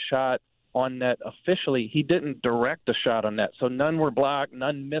not have a shot on net officially, he didn't direct a shot on net. So none were blocked,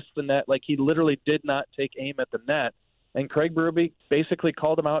 none missed the net. Like, he literally did not take aim at the net. And Craig Berube basically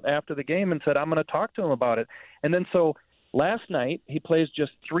called him out after the game and said, I'm going to talk to him about it. And then so last night, he plays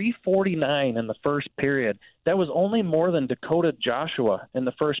just .349 in the first period. That was only more than Dakota Joshua in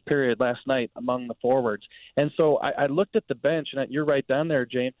the first period last night among the forwards. And so I looked at the bench, and you're right down there,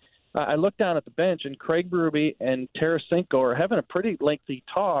 James. I looked down at the bench, and Craig Berube and Tarasenko are having a pretty lengthy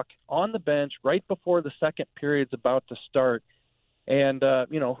talk on the bench right before the second period's about to start. And,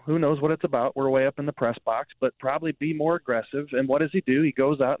 who knows what it's about. We're way up in the press box, but probably be more aggressive. And what does he do? He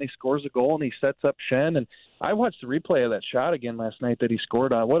goes out and he scores a goal and he sets up Shen. And I watched the replay of that shot again last night that he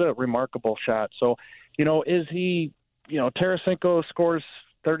scored on. What a remarkable shot. So, is he, Tarasenko scores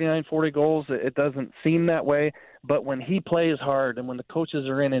 39, 40 goals. It doesn't seem that way. But when he plays hard and when the coaches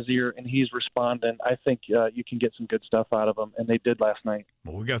are in his ear and he's responding, I think you can get some good stuff out of him. And they did last night.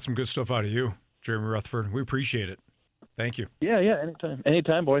 Well, we got some good stuff out of you, Jeremy Rutherford. We appreciate it. Thank you. Yeah, anytime.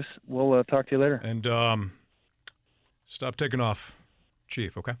 Anytime, boys. We'll talk to you later. And stop taking off,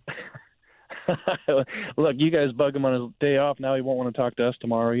 Chief, okay? Look, you guys bug him on his day off. Now he won't want to talk to us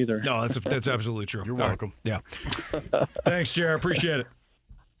tomorrow either. No, that's absolutely true. You're welcome. Right. Yeah. Thanks, Jerry. Appreciate it.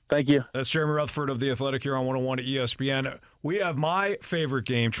 Thank you. That's Jeremy Rutherford of The Athletic here on 101 at ESPN. We have my favorite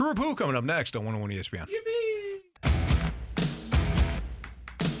game, True or Poo, coming up next on 101 ESPN. Yippee!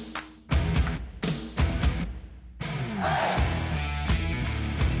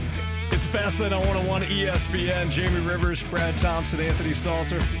 It's Fastlane on 101 ESPN. Jamie Rivers, Brad Thompson, Anthony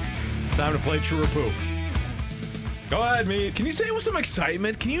Stalter. Time to play True or Poo. Go ahead, Meat. Can you say it with some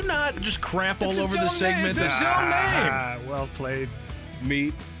excitement? Can you not just crap all over the segment? It's a dumb name. Well played.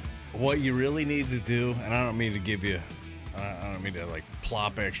 Meat, what you really need to do, and I don't mean to give you, I don't mean to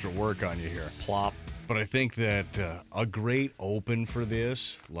plop extra work on you here. Plop. But I think that a great open for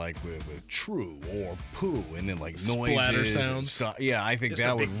this, with True or Poo, and then noises splatter sounds. And stuff. Yeah, I think Just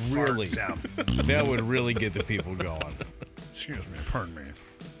that a would big fart really sound. that would really get the people going. Excuse me, pardon me.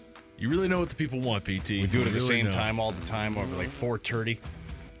 You really know what the people want, PT. We do it at the same time all the time over 4:30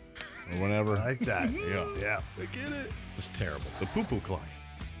 or whatever. I like that. Yeah. I get it. It's terrible. The poo-poo clock.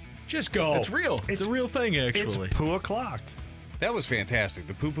 Just go. It's real. It's a real thing, actually. It's Poo o'clock. That was fantastic.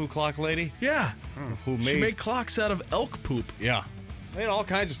 The poo-poo clock lady. Yeah. Who She made clocks out of elk poop. Yeah. Made all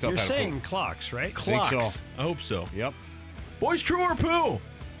kinds of stuff You're out of saying poop. clocks, right? Clocks. Think so. I hope so. Yep. Boys, True or Poo?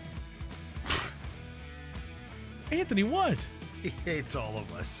 Anthony, what? He hates all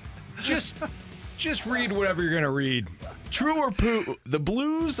of us. Just read whatever you're going to read. True or Poo? The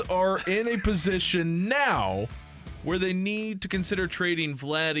Blues are in a position now where they need to consider trading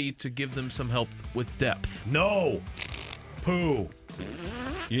Vladdy to give them some help with depth. No. Poo.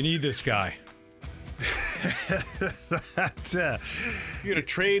 You need this guy. You gonna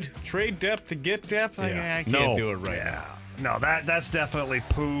trade depth to get depth? Yeah. I can't do it right now. No, that's definitely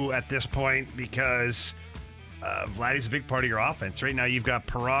Poo at this point because Vladdy's a big part of your offense. Right now you've got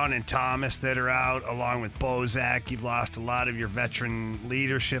Perron and Thomas that are out along with Bozak. You've lost a lot of your veteran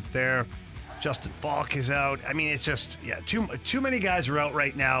leadership there. Justin Falk is out. I mean, it's just, too many guys are out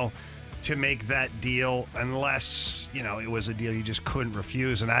right now to make that deal unless, it was a deal you just couldn't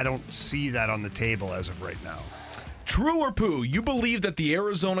refuse, and I don't see that on the table as of right now. True or poo, you believe that the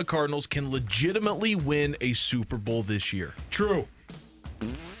Arizona Cardinals can legitimately win a Super Bowl this year? True.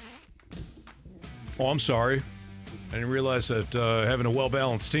 Oh, I'm sorry. I didn't realize that having a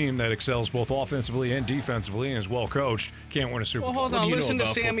well-balanced team that excels both offensively and defensively and is well-coached can't win a Super Bowl. Well, hold on. Listen to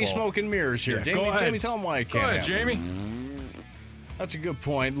Sammy football? Smoke and Mirrors here. Yeah, Jamie, tell him why I can't. Go ahead, Jamie. That's a good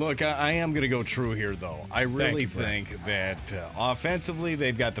point. Look, I am going to go true here, though. I really think that offensively,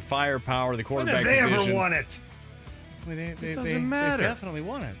 they've got the firepower, the quarterback When have they position. ever won it? It doesn't matter. They've definitely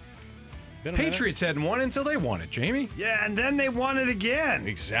won it. Patriots hadn't won it until they won it, Jamie. Yeah, and then they won it again.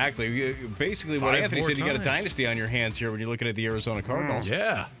 Exactly. Basically, what 5 Anthony more said, you got a times. dynasty on your hands here when you're looking at the Arizona Cardinals.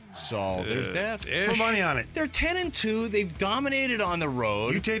 Yeah. So there's that. Put money on it. They're 10-2. They've dominated on the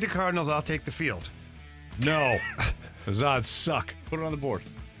road. You take the Cardinals, I'll take the field. No. Those odds suck. Put it on the board.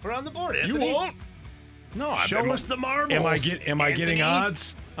 Put it on the board, You Anthony. won't? No. Show us the marbles. Am I getting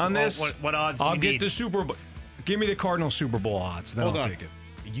odds on this? What odds do I'll you get need? the Super Bowl. Give me the Cardinals Super Bowl odds. Then Hold I'll on. take it.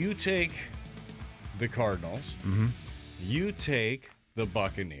 You take the Cardinals. Mm-hmm. You take the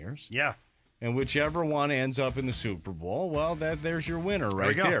Buccaneers. Yeah. And whichever one ends up in the Super Bowl, well, there's your winner we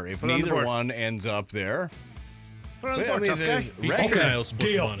right go. there. If Put it on the neither board. one ends up there, Put it on the I board, mean, tough guy. the record- I'll split the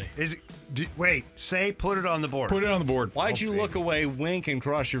Deal. money. Wait, say put it on the board. Put it on the board. Why'd you look away, wink, and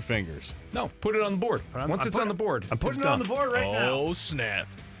cross your fingers? No, put it on the board. Once it's on the board, I'm putting it's it on done. the board right now. Oh, snap.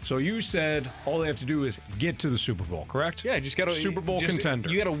 So you said all they have to do is get to the Super Bowl, correct? Yeah, just got to Super Bowl contender.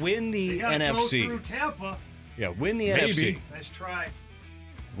 You got to win the You gotta NFC. go through Tampa. Yeah, win the Maybe. NFC. Let's try.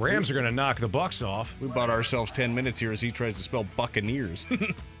 Rams are going to knock the Bucks off. We bought ourselves 10 minutes here as he tries to spell Buccaneers.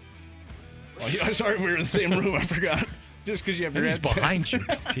 Oh, yeah, I'm sorry, we were in the same room. I forgot. Just because you have your He's headset. behind you,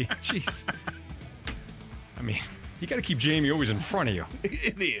 BT. Jeez. I mean, you got to keep Jamie always in front of you.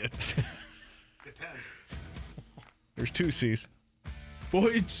 Idiot. There's two C's. Boy,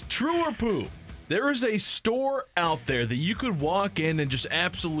 it's true or poo. There is a store out there that you could walk in and just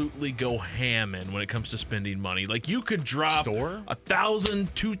absolutely go ham in when it comes to spending money. Like you could drop Store? $1,000,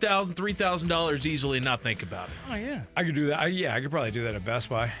 $2,000, $3,000 easily and not think about it. Oh, yeah. I could do that. I could probably do that at Best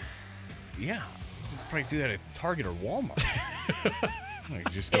Buy. Yeah. You could probably do that at Target or Walmart. Like,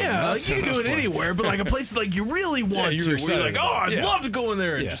 just go Yeah, nuts like you in can do those it anywhere, but like a place that like you really want you're to. Where excited you're like, oh, about it. I'd Yeah. love to go in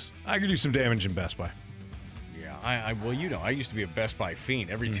there and Yeah. just. I could do some damage in Best Buy. Yeah, well, I used to be a Best Buy fiend.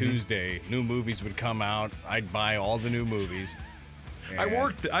 Every Tuesday, new movies would come out. I'd buy all the new movies.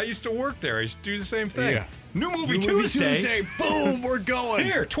 I used to work there. I used to do the same thing. Yeah. New movie New movie Tuesday. Boom, we're going.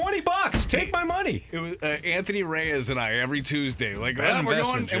 Here, $20. Take my money. It was Anthony Reyes and I every Tuesday. Like, Bad we're going,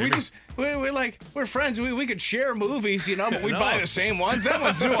 investment, and Jamie. we're friends. We could share movies, but we buy the same ones. That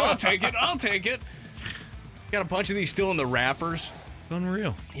one's new. I'll take it. Got a bunch of these still in the wrappers. It's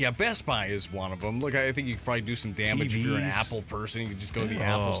unreal. Yeah, Best Buy is one of them. Look, I think you could probably do some damage if you're an TVs. Apple person. You could just go to the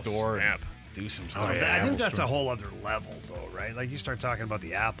Apple store and snap. do some Oh, stuff. I think that's a whole other level, though, right? Like you start talking about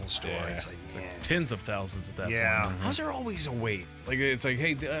the Apple Store, it's like, man. Tens of thousands at that Yeah. point. How's there always a wait? Like it's like,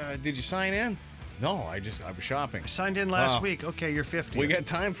 hey, did you sign in? No, I was shopping. Signed in last Wow. week. Okay, you're 50. We got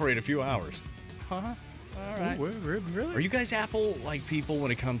time for you in a few hours. Huh? All right. Really? Are you guys Apple like people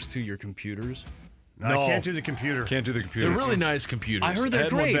when it comes to your computers? No, I can't do the computer. Can't do the computer. They're really nice computers. I heard they're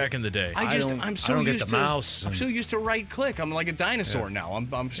had great. one back in the day. I'm so don't get used the to mouse I'm so used to right click. I'm like a dinosaur now. I'm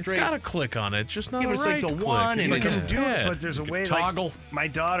It's straight. got a click on it, just not Yeah, a but it's like right the click. one It's and like it's- a do it, pad. but there's a You way. could toggle. Like, my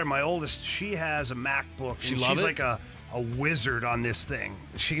daughter, my oldest, she has a MacBook. She and love she's it? like a wizard on this thing.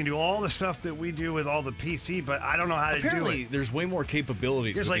 She can do all the stuff that we do with all the PC, but I don't know how to Apparently, do it. there's way more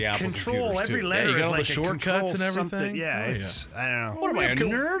capabilities There's with like the Apple control. computers, Every too. letter you got is all the like a shortcuts control and something. everything? Yeah, Oh, it's I don't know. What am I, a We have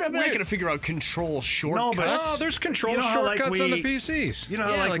nerd? I'm not we- going to figure out control shortcuts. Oh, there's control You know how, like, shortcuts on the we- PCs. You know,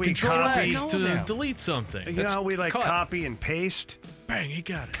 how, Yeah, like we Control copy. X know to them. delete something. You know how we like cut. copy and paste? Bang, he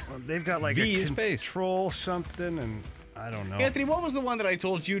got it. Well, they've got like V a is paste. control something, and I don't know. Anthony, what was the one that I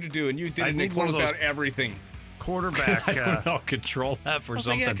told you to do and you did I it and it need one of closed those- out everything? Quarterback. I don't know. Control that for I was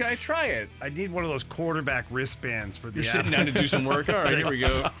like, something. yeah, can I try it? I need one of those quarterback wristbands for the. You're sitting down to do some work? All right, here we go.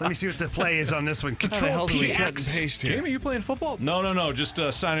 Let me see what the play is on this one. How the Control hell do we cut and PX. paste here? Jamie, you playing football? No. Just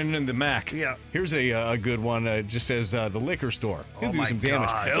signing in the Mac. Yeah. Here's a good one. It just says the liquor store. He'll Oh do my some damage.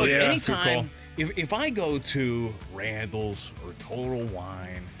 God. Hell Look, yeah, that's too anytime, if I go to Randall's or Total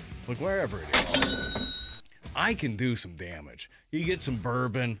Wine, look, wherever it is, I can do some damage. You get some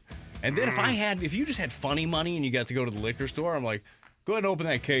bourbon. And then if you just had funny money and you got to go to the liquor store, I'm like, go ahead and open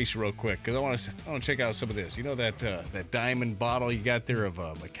that case real quick because I want to check out some of this. You know that diamond bottle you got there of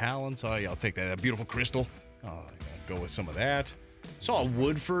Macallan's? Oh, yeah, I'll take that. That beautiful crystal. Oh, yeah, go with some of that. Saw a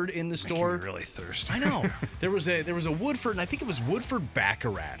Woodford in the store. Making me really thirsty. I know. There was a Woodford, and I think it was Woodford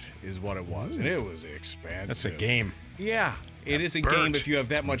Baccarat is what it was, and it was expensive. That's a game. Yeah, it is a game if you have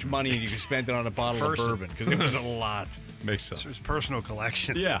that much money and you can spend it on a bottle of bourbon because it was a lot. Makes sense. It's his personal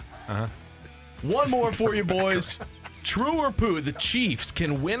collection. Yeah. One more for you, boys. True or poo, the Chiefs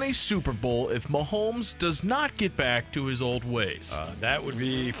can win a Super Bowl if Mahomes does not get back to his old ways. That would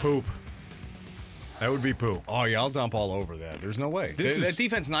be poop. That would be poo. Oh, yeah, I'll dump all over that. There's no way. That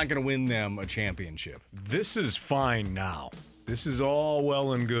defense not going to win them a championship. This is fine now. This is all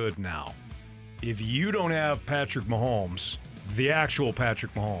well and good now. If you don't have Patrick Mahomes, the actual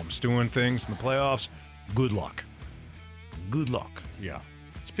Patrick Mahomes, doing things in the playoffs, good luck. Good luck. Yeah.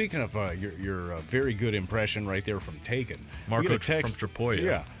 Speaking of your very good impression right there from Taken. Marco from Trapoya.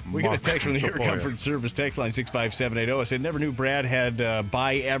 Yeah. We got a text from the Air Comfort Service text line 65780. I said, never knew Brad had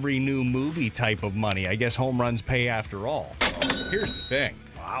buy every new movie type of money. I guess home runs pay after all. Here's the thing.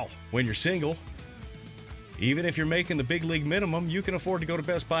 Wow. When you're single, even if you're making the big league minimum, you can afford to go to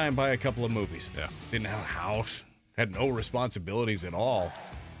Best Buy and buy a couple of movies. Yeah. Didn't have a house. Had no responsibilities at all.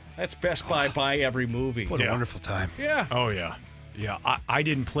 That's Best Buy buy every movie. What a wonderful time. Yeah. Oh, yeah. Yeah, I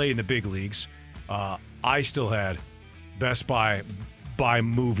didn't play in the big leagues. I still had Best Buy buy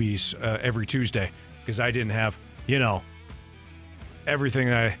movies every Tuesday because I didn't have, everything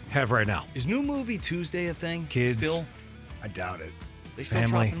that I have right now. Is New Movie Tuesday a thing? Kids. Still? I doubt it. They still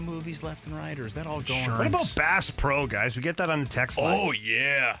Family. dropping movies left and right, or is that all going? What about Bass Pro, guys? We get that on the text line. Oh,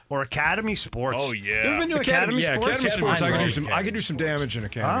 yeah. Or Academy Sports. Oh, yeah. You ever been to Academy Sports? Academy Sports. I love could do some damage in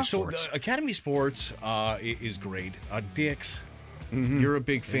Academy So Sports. Academy Sports is great. Dick's, you're a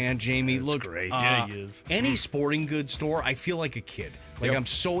big fan, Jamie. Look, great. Yeah, he is. Any sporting goods store, I feel like a kid. Like, I'm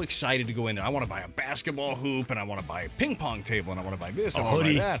so excited to go in there. I want to buy a basketball hoop, and I want to buy a ping pong table, and I want to buy this, I want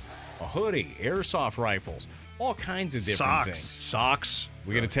to buy that. A hoodie, airsoft rifles, all kinds of different things. Socks.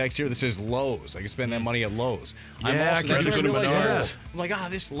 We get a text here that says Lowe's. I can spend that money at Lowe's. Yeah, I'm also, I can that's do what I some realized. Menards. I'm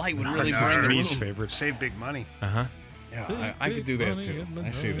like, this light would really Menards. bring the Me's room. favorite. Save big money. Yeah, I could do that too.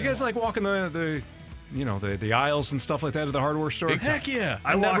 I see that. You guys like walking the aisles and stuff like that at the hardware store? Heck yeah.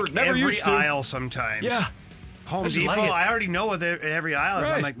 I walk never every used to. aisle sometimes. Yeah. Home just Depot, like it. I already know what every aisle is.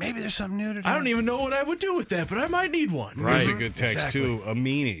 Right. I'm like, maybe there's something new today. I don't even know what I would do with that, but I might need one. Here's a good text too.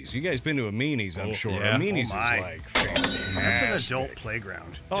 Amini's. You guys been to Amini's? I'm sure. yeah. Amini's is my. like fantastic. That's an adult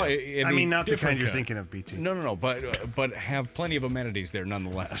playground. Oh, I mean, not the kind you're kind. thinking of, BT. No, but have plenty of amenities there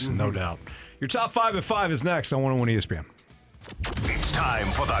nonetheless. No doubt. Your top 5 at 5 is next on 101 ESPN. It's time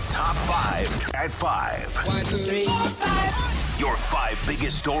for the top 5 at 5. 1, 2, 3, 4, 5. Your 5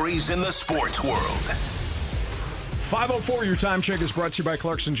 biggest stories in the sports world. 5:04, your time check is brought to you by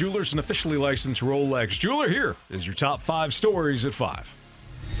Clarkson Jewelers, an officially licensed Rolex jeweler. Here is your top 5 stories at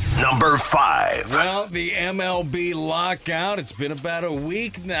 5. Number 5. Well, the MLB lockout. It's been about a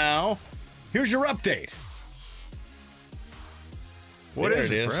week now. Here's your update. What There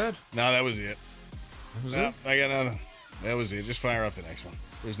is it, is. Brad? No, that was it. Was No, it? I got nothing. That was it. Just fire off the next one.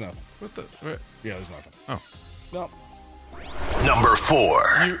 There's nothing. What the? Yeah, there's nothing. Oh. No. Number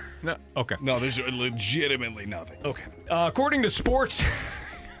 4. No, okay. No, there's legitimately nothing. Okay. According to sports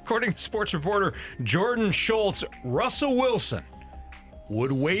reporter Jordan Schultz, Russell Wilson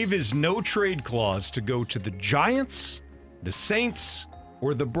would waive his no-trade clause to go to the Giants, the Saints,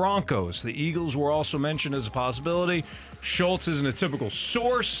 or the Broncos. The Eagles were also mentioned as a possibility. Schultz isn't a typical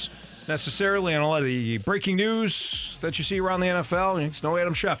source necessarily on a lot of the breaking news that you see around the NFL. He's no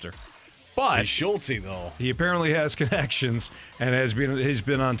Adam Schefter. But He's Schultzy, though. he apparently has connections and he's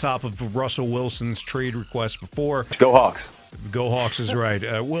been on top of Russell Wilson's trade request before. Go Hawks. Go Hawks is right.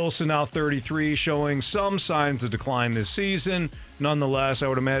 Wilson, now 33, showing some signs of decline this season. Nonetheless, I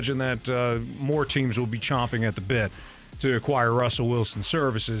would imagine that more teams will be chomping at the bit to acquire Russell Wilson's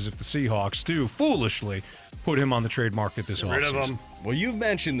services if the Seahawks do foolishly put him on the trade market this Rid of offseason. him. Well, you've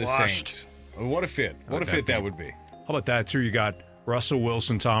mentioned the Washed. Saints. What a fit. What a fit that would be. How about that, too? You got Russell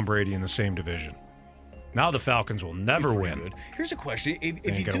Wilson, Tom Brady in the same division. Now the Falcons will never win. Good. Here's a question. If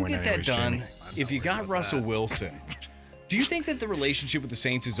ain't you gonna do win get that anyways, done, Jamie. if you got Russell Wilson, do you think that the relationship with the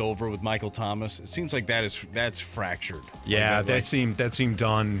Saints is over with Michael Thomas? It seems like that's fractured. Yeah, Like that seemed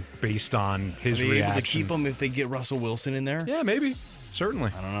done based on his are they reaction. able to keep him if they get Russell Wilson in there? Yeah, maybe.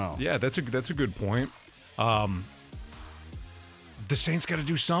 Certainly. I don't know. Yeah, that's a good point. The Saints got to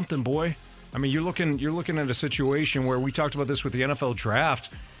do something, boy. I mean, you're looking at a situation where we talked about this with the NFL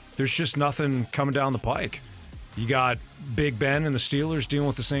draft. There's just nothing coming down the pike. You got Big Ben and the Steelers dealing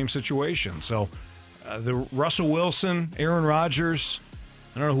with the same situation. So, the Russell Wilson, Aaron Rodgers,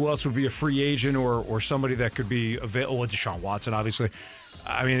 I don't know who else would be a free agent or somebody that could be available. Well, Deshaun Watson, obviously.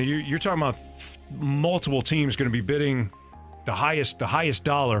 I mean, you're talking about multiple teams going to be bidding the highest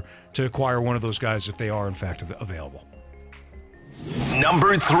dollar to acquire one of those guys if they are in fact available.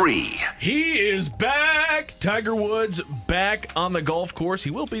 Number 3. He is back. Tiger Woods back on the golf course. He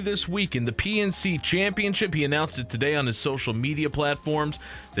will be this week in the PNC Championship. He announced it today on his social media platforms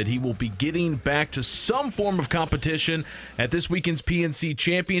that he will be getting back to some form of competition at this weekend's PNC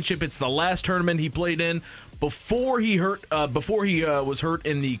Championship. It's the last tournament he played in before he was hurt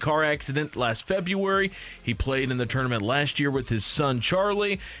in the car accident last February. He played in the tournament last year with his son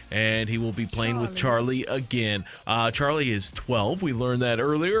Charlie, and he will be playing with Charlie again. Charlie is 12. We learned that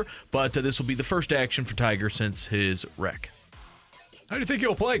earlier, but this will be the first action for Tiger since his wreck. How do you think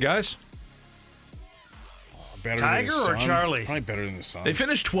he'll play, guys? Better Tiger than his or son. Charlie? Probably better than the son. They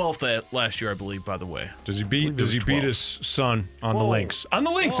finished 12th last year, I believe, by the way. Does he beat his son on the links? On the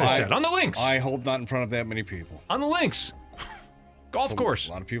links, I said. On the links. I hope not in front of that many people. On the links. Golf course.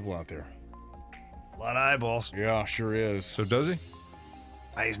 A lot of people out there. A lot of eyeballs. Yeah, sure is. So does he?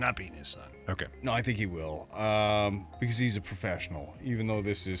 He's not beating his son. Okay. No, I think he will. Because he's a professional. Even though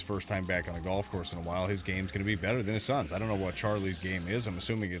this is his first time back on a golf course in a while, his game's going to be better than his son's. I don't know what Charlie's game is. I'm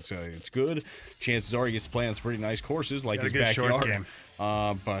assuming it's good. Chances are he gets to play on some pretty nice courses like his backyard. Short game.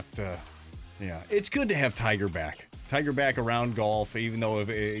 Yeah, it's good to have Tiger back. Tiger back around golf, even though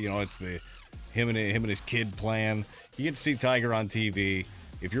it's him and his kid playing. You get to see Tiger on TV.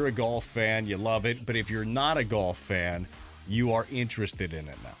 If you're a golf fan, you love it. But if you're not a golf fan, you are interested in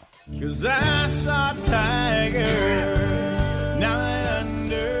it now. 'Cause I saw Tiger, now I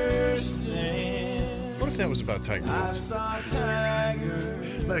understand. What if that was about Tiger Woods? I saw Tiger.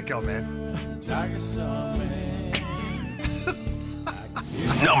 Let it go, man. Tiger saw me.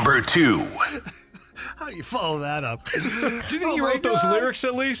 Number 2. How do you follow that up? Do you think he wrote those lyrics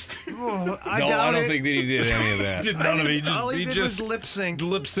at least? I don't think that he did any of that. He did none of it. He just lip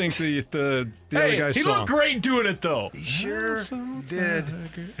synced the other guy's he song. looked great doing it, though. He sure did.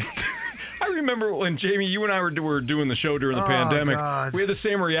 I remember when, Jamie, you and I were doing the show during the pandemic. God. We had the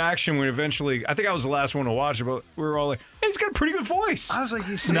same reaction when eventually, I think I was the last one to watch it, but we were all like, hey, he's got a pretty good voice. I was like,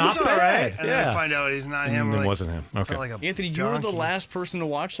 he sings not all bad. right. And Yeah. then I find out he's not him. It wasn't him. Okay. Like Anthony, you were the last person to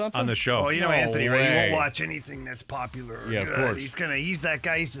watch something? On the show. Oh, you know No Anthony, right? He way. won't watch anything that's popular. Or Yeah, of good. course. He's that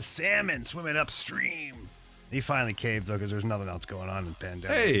guy. He's the salmon swimming upstream. He finally caved, though, because there's nothing else going on in the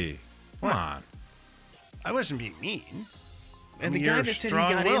pandemic. Hey, come on. I wasn't being mean. And the You're guy that said he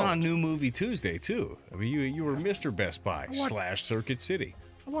got in strong-willed. on New Movie Tuesday, too. I mean, you were Mr. Best Buy / Circuit City.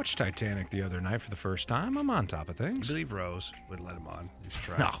 I watched Titanic the other night for the first time. I'm on top of I things. believe Rose would let him on. Just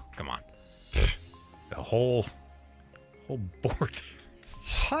try. No, come on. The whole board.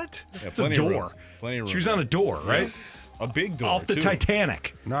 What? Yeah, It's a door. Plenty of room. She was on a door, right? A big door, Off the too.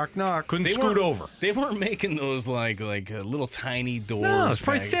 Titanic. Knock, knock. Couldn't They scoot weren't- over. They weren't making those like little tiny doors. No, it's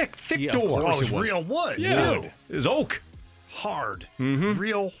probably back- thick Yeah, door. Of course Oh, it's it was. real wood, Yeah. too. It was oak. Hard. Mm-hmm.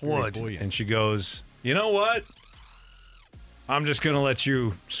 Real wood. And she goes, you know what? I'm just going to let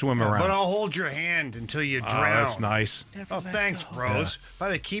you swim around. But I'll hold your hand until you drown. That's nice. Oh, thanks, Rose. By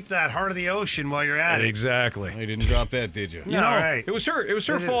the way, keep that heart of the ocean while you're at it. Exactly. You didn't drop that, did you? You know, right. it was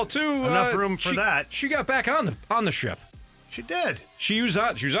her fault too. Enough room for that. She got back on the ship. She did. She was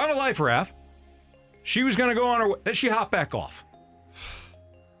on a life raft. She was going to go on her way. Then she hopped back off.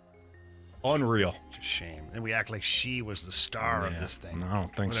 Unreal. It's a shame. And we act like she was the star of this thing. No, I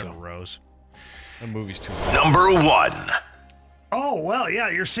don't think Whatever, so. Rose. That movie's too. Number 1. Oh, well, yeah,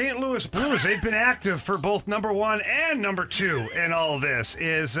 your St. Louis Blues, they've been active for both number 1 and number 2 in all of this.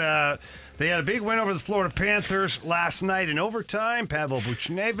 They had a big win over the Florida Panthers last night in overtime. Pavel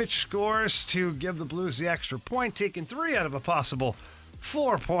Buchnevich scores to give the Blues the extra point, taking 3 out of a possible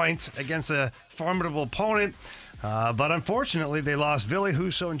 4 points against a formidable opponent. But unfortunately, they lost Ville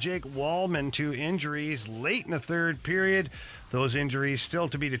Husso and Jake Wallman to injuries late in the third period. Those injuries still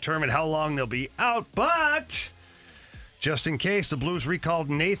to be determined how long they'll be out, but just in case, the Blues recalled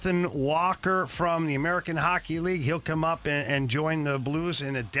Nathan Walker from the American Hockey League. He'll come up and join the Blues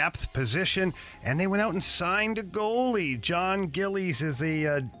in a depth position. And they went out and signed a goalie. John Gillies is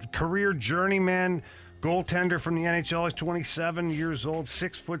a career journeyman goaltender from the NHL. He's 27 years old,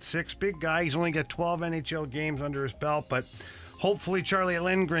 6'6", big guy. He's only got 12 NHL games under his belt, but hopefully Charlie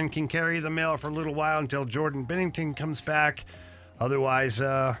Lindgren can carry the mail for a little while until Jordan Binnington comes back. Otherwise,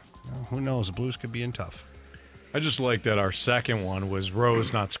 who knows? The Blues could be in tough. I just like that our second one was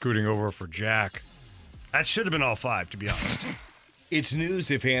Rose not scooting over for Jack. That should have been all 5, to be honest. It's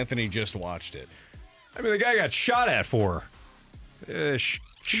news if Anthony just watched it. I mean, the guy got shot at for her. She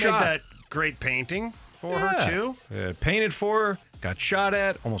Shot. made that great painting for her, too. Painted for her, got shot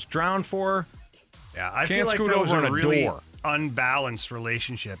at, almost drowned for her. Yeah, I Can't feel like scoot that was over a in a really door. unbalanced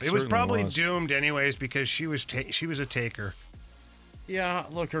relationship. It was Certainly probably was. doomed anyways because she was a taker. Yeah,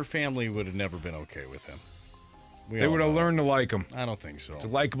 look, her family would have never been okay with him. They would have learned to like him. I don't think so. He's a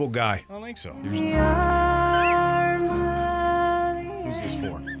likable guy. I don't think so. Who's this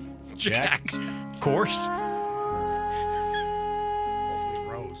for? Jack. Of course.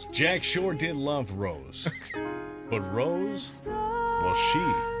 Rose. Jack sure did love Rose. But Rose, well, she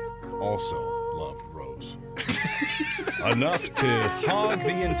also loved Rose. Enough to hog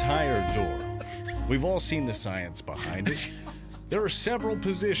the entire door. We've all seen the science behind it. There are several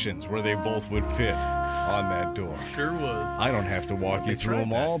positions where they both would fit on that door. Sure was. I don't have to walk you through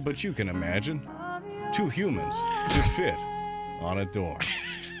them all, but you can imagine. 2 humans to fit on a door.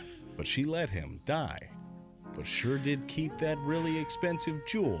 But she let him die. But sure did keep that really expensive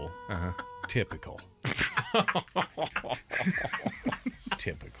jewel. Typical.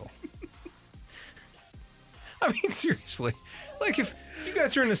 Typical. I mean, seriously. Like, if you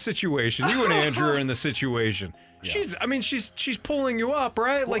guys are in a situation, you and Andrew are in the situation. Yeah. She's pulling you up,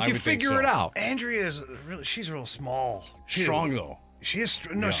 right? Well, like, you figure it out. Andrea is she's real small. Strong, though. She is,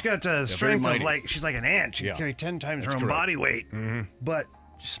 she's got the strength of, like, she's like an ant. She can carry 10 times her own body weight. Mm-hmm. But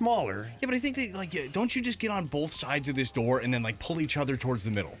smaller. Yeah, but I think that, like, don't you just get on both sides of this door and then, like, pull each other towards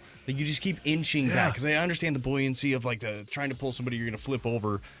the middle? Like, you just keep inching back. Because I understand the buoyancy of, like, trying to pull somebody you're going to flip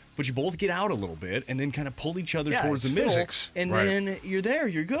over. But you both get out a little bit and then kind of pull each other towards the middle. Physics. And then you're there.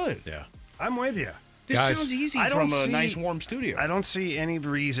 You're good. Yeah. I'm with you. This sounds easy from a nice, warm studio. I don't see any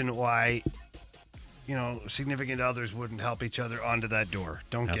reason why, significant others wouldn't help each other onto that door.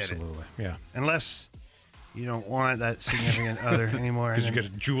 Don't get it. Absolutely. Yeah. Unless you don't want that significant other anymore. Because you got a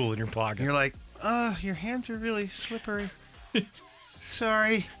jewel in your pocket. You're like, your hands are really slippery.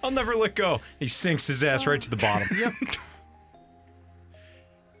 Sorry. I'll never let go. He sinks his ass right to the bottom. Yep.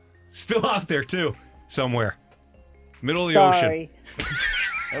 Still out there, too. Somewhere. Middle of the ocean.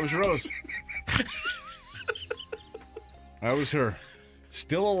 That was Rose. That was her.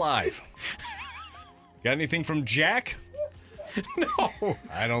 Still alive. Got anything from Jack? No.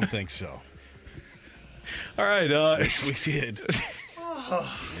 I don't think so. All right. Wish we did.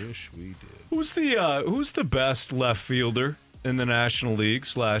 Wish we did. Who's the best left fielder in the National League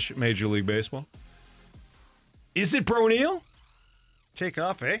 / Major League Baseball? Is it Broniel? Take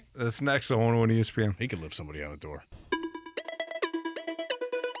off, eh? That's next on 101 ESPN. He could lift somebody out the door.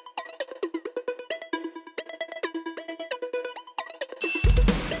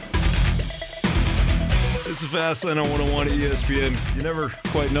 It's a fast lane on 101 ESPN. You never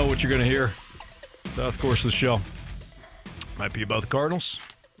quite know what you're going to hear throughout the course of the show. Might be about the Cardinals.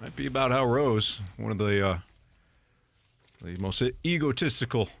 Might be about how Rose, one of the most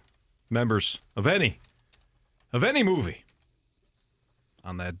egotistical members of any movie,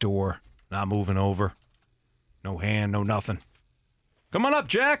 on that door, not moving over, no hand, no nothing. Come on up,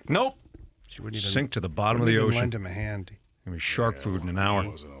 Jack. Nope. She wouldn't even sink to the bottom of the ocean. Lend him a hand. Gonna be shark food in an hour.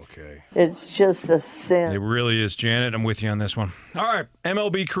 Wasn't okay. It's just a sin. It really is, Janet. I'm with you on this one. All right,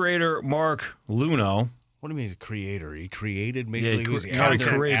 MLB creator Mark Luno. What do you mean he's a creator? He created Major League he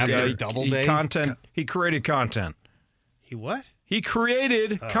created Doubleday? Content. He created content. He what? He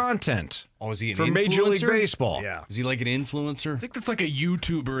created content. Oh, is he an for influencer? Major League Baseball? Yeah. Is he like an influencer? I think that's like a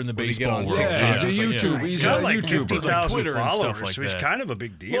YouTuber in the baseball world. Yeah, he's a YouTuber. He's got like YouTuber. 50,000 Twitter and followers, stuff like so he's that. kind of a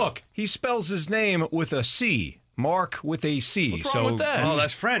big deal. Look, he spells his name with a C. Mark with a C. What's wrong with that? Oh,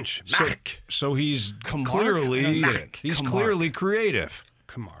 that's French. Mark. So he's Mark? clearly Mark. he's Mark. clearly creative.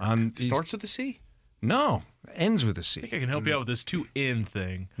 Come on. Starts with a C? No, ends with a C. I think I can help you out with this 2N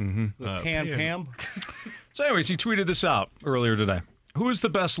thing. Pam. So anyways, he tweeted this out earlier today. Who is the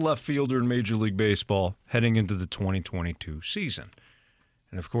best left fielder in Major League Baseball heading into the 2022 season?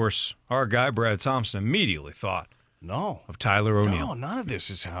 And of course, our guy Brad Thompson immediately thought of Tyler O'Neill. No, none of this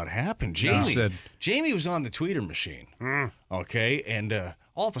is how it happened. Jamie was on the tweeter machine, okay, and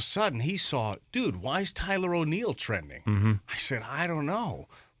all of a sudden he saw, dude, why is Tyler O'Neill trending? I said, I don't know.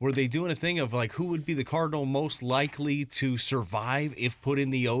 Were they doing a thing of like who would be the Cardinal most likely to survive if put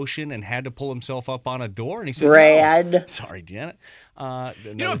in the ocean and had to pull himself up on a door? And he said, Brad. No. Sorry, Janet.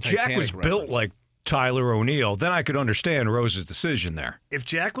 If Jack was built like Tyler O'Neill, then I could understand Rose's decision there. If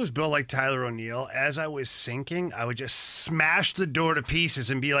Jack was built like Tyler O'Neill, as I was sinking, I would just smash the door to pieces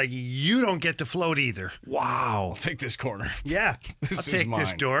and be like, you don't get to float either. Wow. I'll take this corner. Yeah, This I'll is take this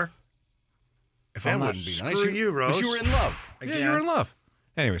mine. door. If That I'm not wouldn't be nice. Screw you, Rose. But you were in love. Yeah, you're in love.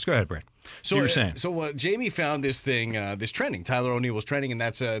 Anyways, go ahead, Brad. So you were saying. So Jamie found this thing, this trending. Tyler O'Neill was trending, and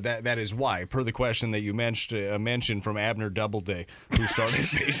that is why, per the question that you mentioned from Abner Doubleday, who started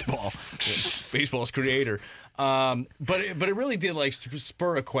baseball, baseball's creator. But it really did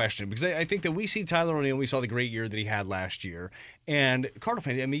spur a question, because I think that we see Tyler O'Neill, we saw the great year that he had last year, and Cardinal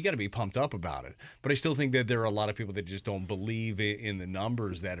fans, I mean, you got to be pumped up about it. But I still think that there are a lot of people that just don't believe in the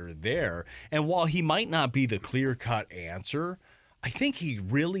numbers that are there. And while he might not be the clear-cut answer, I think he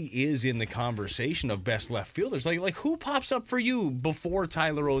really is in the conversation of best left fielders. Like who pops up for you before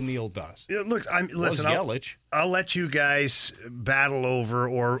Tyler O'Neill does? Yeah, look, listen, I'll let you guys battle over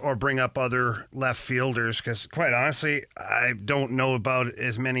or bring up other left fielders, because quite honestly, I don't know about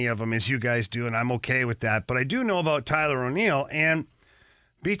as many of them as you guys do, and I'm okay with that. But I do know about Tyler O'Neill, and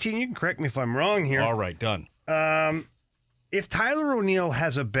BT, you can correct me if I'm wrong here. All right, done. If Tyler O'Neill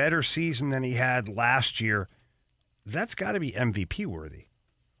has a better season than he had last year, that's got to be MVP worthy.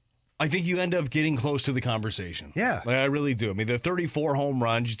 I think you end up getting close to the conversation. Yeah. I really do. I mean, the 34 home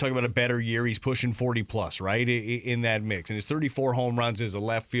runs, you talk about a better year, he's pushing 40-plus, right, in that mix. And his 34 home runs as a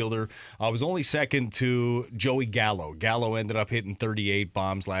left fielder was only second to Joey Gallo. Gallo ended up hitting 38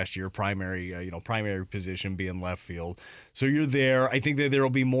 bombs last year, primary position being left field. So you're there. I think that there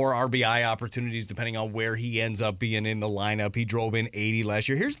will be more RBI opportunities depending on where he ends up being in the lineup. He drove in 80 last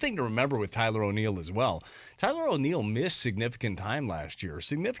year. Here's the thing to remember with Tyler O'Neill as well. Tyler O'Neill missed significant time last year.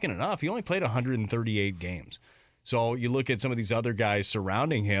 Significant enough. He only played 138 games. So you look at some of these other guys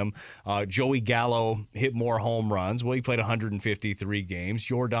surrounding him. Joey Gallo hit more home runs. Well, he played 153 games.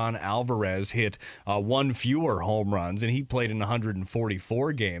 Yordan Alvarez hit one fewer home runs, and he played in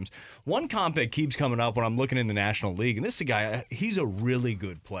 144 games. One comp that keeps coming up when I'm looking in the National League, and this is a guy, he's a really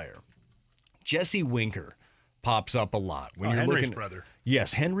good player. Jesse Winker pops up a lot. When you're Henry's looking, brother.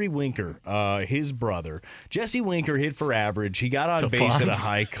 Yes, Henry Winker, his brother. Jesse Winker hit for average. He got on base at a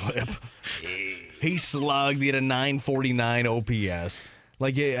high clip. He slugged. He had a 949 OPS.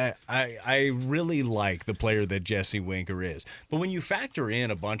 Like, I really like the player that Jesse Winker is. But when you factor in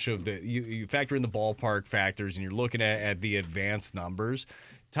a bunch of you factor in the ballpark factors and you're looking at the advanced numbers,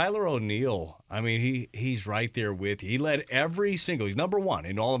 Tyler O'Neill, I mean, he's right there with you. He led he's number one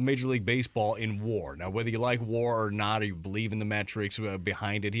in all of Major League Baseball in WAR. Now, whether you like WAR or not, or you believe in the metrics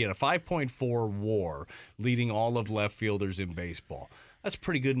behind it, he had a 5.4 WAR, leading all of left fielders in baseball. That's a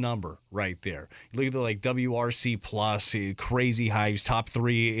pretty good number right there. You look at the WRC plus, crazy highs, top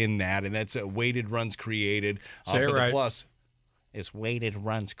 3 in that, and that's weighted runs created. Say it right. The plus is weighted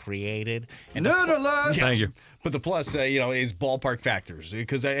runs created. And Thank you. But the plus, is ballpark factors,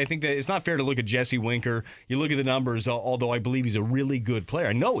 because I think that it's not fair to look at Jesse Winker. You look at the numbers, although I believe he's a really good player.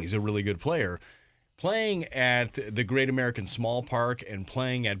 I know he's a really good player. Playing at the Great American Small Park and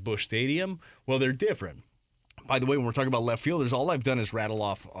playing at Busch Stadium, well, they're different. By the way, when we're talking about left fielders, all I've done is rattle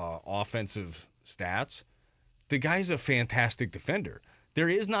off offensive stats. The guy's a fantastic defender. There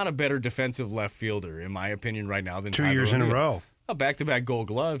is not a better defensive left fielder, in my opinion, right now than 2 Tyler years in a O'Neill. row. Back-to-back Gold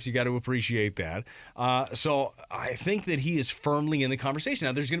Gloves. You got to appreciate that. So I think that he is firmly in the conversation.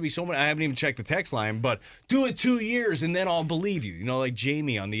 Now, there's going to be so many. I haven't even checked the text line, but do it 2 years and then I'll believe you. Like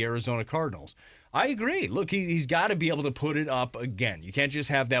Jamie on the Arizona Cardinals. I agree. Look, he's got to be able to put it up again. You can't just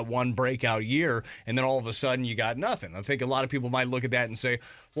have that one breakout year and then all of a sudden you got nothing. I think a lot of people might look at that and say,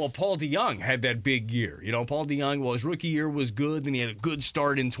 well, Paul DeJong had that big year. Paul DeJong, his rookie year was good, then he had a good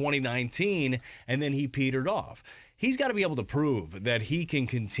start in 2019, and then he petered off. He's got to be able to prove that he can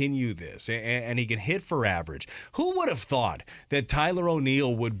continue this and he can hit for average. Who would have thought that Tyler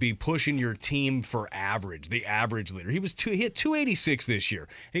O'Neill would be pushing your team for average, the average leader? He hit 286 this year.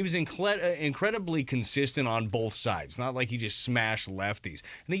 He was incredibly consistent on both sides. It's not like he just smashed lefties.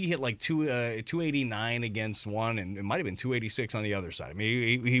 I think he hit 289 against one, and it might have been 286 on the other side. I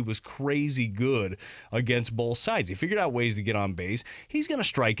mean, he was crazy good against both sides. He figured out ways to get on base. He's going to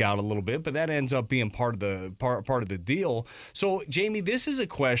strike out a little bit, but that ends up being part of the deal. So, Jamie, this is a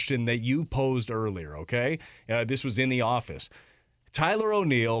question that you posed earlier, okay? This was in the office. Tyler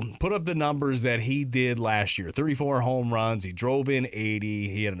O'Neill put up the numbers that he did last year. 34 home runs. He drove in 80.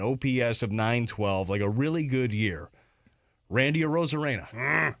 He had an OPS of 912, like a really good year. Randy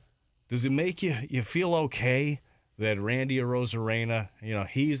Arozarena. Does it make you feel okay that Randy Arozarena,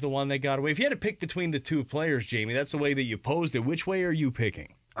 he's the one that got away? If you had to pick between the two players, Jamie, that's the way that you posed it. Which way are you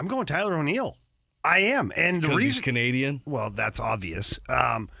picking? I'm going Tyler O'Neill. I am. And the reason he's Canadian? Well, that's obvious.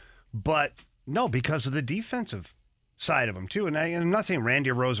 But no, because of the defensive side of him, too. And I'm not saying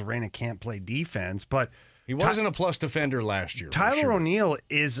Randy Arozarena can't play defense, but he wasn't a plus defender last year. Tyler O'Neill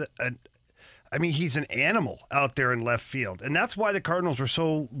is I mean, he's an animal out there in left field. And that's why the Cardinals were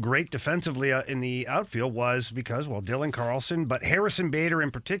so great defensively in the outfield was because, well, Dylan Carlson, but Harrison Bader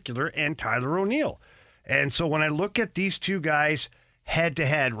in particular, and Tyler O'Neill. And so when I look at these two guys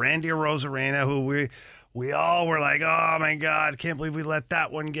head-to-head, Randy Arozarena, who we all were like, oh, my God, can't believe we let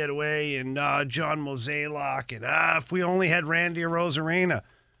that one get away, and John Mozeliak, and if we only had Randy Arozarena.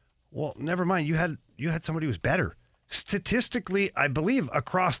 Well, never mind. You had somebody who was better. Statistically, I believe,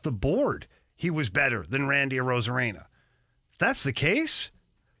 across the board, he was better than Randy Arozarena. If that's the case,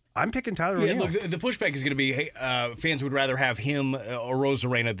 I'm picking Tyler O'Neill. Look, the pushback is going to be, hey, fans would rather have him or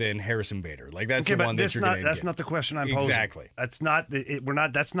Arozarena than Harrison Bader. Like that's the one that you're going to. That's not the question I'm posing. Exactly. That's not.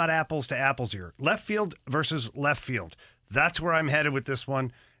 That's not apples to apples here. Left field versus left field. That's where I'm headed with this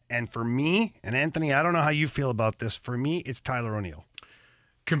one. And for me, and Anthony, I don't know how you feel about this. For me, it's Tyler O'Neill.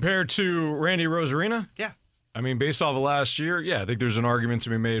 Compared to Randy Arozarena? Yeah. I mean, based off of last year, yeah, I think there's an argument to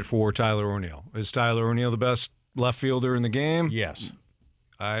be made for Tyler O'Neill. Is Tyler O'Neill the best left fielder in the game? Yes.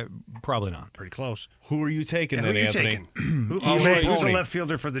 Probably not. Pretty close. Who are you taking then, Anthony? Who's a left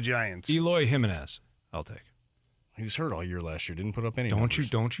fielder for the Giants? Eloy Jimenez. I'll take. He was hurt all year last year. Didn't put up any Don't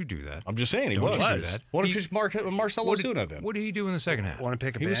numbers. you do that. I'm just saying he Don't was. you do that. What if it's Marcell Ozuna then? What did he do in the second half? Want to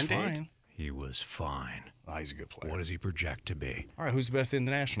pick a He was Band-Aid? fine. He was fine. Oh, he's a good player. What does he project to be? All right, who's the best in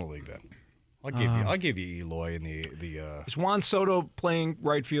the National League then? I'll give you Eloy in the Is Juan Soto playing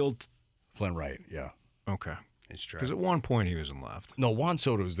right field? playing right, yeah. Okay. It's true. Because at one point he was in left. No, Juan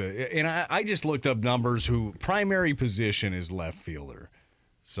Soto's and I just looked up numbers who primary position is left fielder.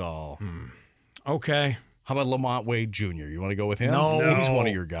 So Okay. how about Lamont Wade Jr.? You want to go with him? No. He's one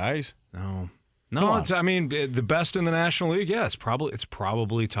of your guys. No, on. I mean, the best in the National League. Yeah, it's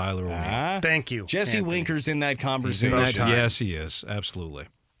probably Tyler O'Neill. Thank you, Jesse Anthony. Winker's in that He's in conversation. that- yes, he is absolutely.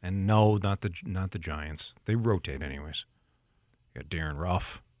 And no, not the Giants. They rotate anyways. You got Darren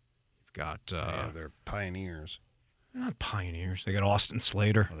Ruff. You've got they're pioneers. they're not pioneers. They got Austin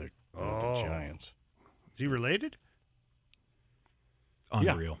Slater. They're the Giants. Is he related?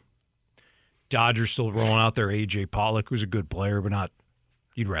 Unreal. Dodgers still rolling out there. AJ Pollock, who's a good player, but not.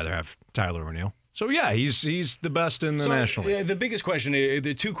 You'd rather have Tyler O'Neill. So yeah, he's the best in the National League. The biggest question,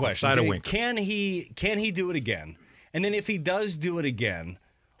 the two questions: Outside of Winker. can he do it again? And then if he does do it again,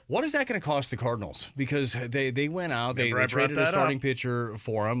 what is that going to cost the Cardinals? Because they went out, they traded a starting pitcher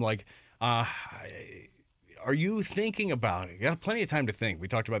for him. Like, are you thinking about it? You got plenty of time to think. We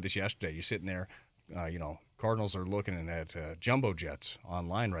talked about this yesterday. You're sitting there, Cardinals are looking at jumbo jets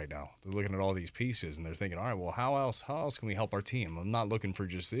online right now. They're looking at all these pieces, and they're thinking, all right, well, how else can we help our team? I'm not looking for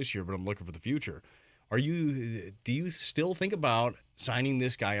just this year, but I'm looking for the future. Do you still think about signing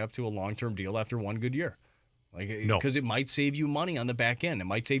this guy up to a long-term deal after one good year? No. Because it might save you money on the back end. It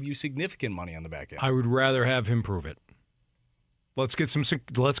might save you significant money on the back end. I would rather have him prove it. Let's get some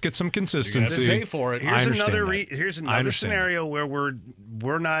consistency. You're gonna have to pay for it. Here's another scenario where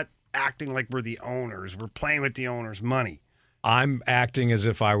we're not acting like we're the owners. We're playing with the owner's money. I'm acting as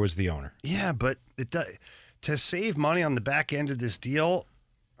if I was the owner. Yeah, but to save money on the back end of this deal,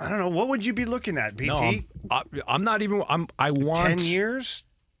 I don't know. What would you be looking at, BT? No, I'm not even. I want 10 years,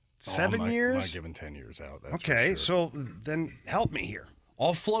 7 years. I'm not giving 10 years out. That's okay, for sure. so then help me here.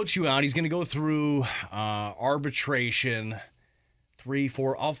 I'll float you out. He's going to go through arbitration.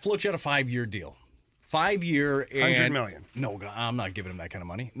 3-4. I'll float you out a 5-year deal. 5-year and $100 million. No, I'm not giving him that kind of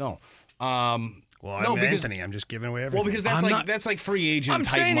money. No. Well, I'm Anthony. I'm just giving away everything. Well, because that's like free agent I'm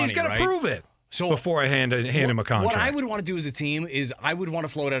type saying money, he's got to right? prove it. So before I hand him a contract. What I would want to do as a team is I would want to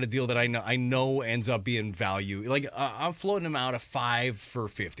float out a deal that I know ends up being value. Like I'm floating him out a 5 for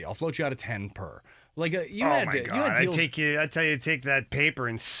 50. I'll float you out a 10 per. Like you had deals. I tell you to take that paper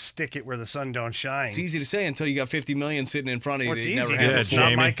and stick it where the sun don't shine. It's easy to say until you got $50 million sitting in front of you. It's that easy. never happens. It's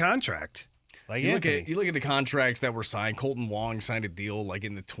not my contract. Like you look at the contracts that were signed. Colton Wong signed a deal like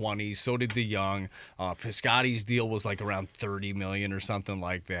in the 20s. So did DeYoung. Piscotty's deal was like around $30 million or something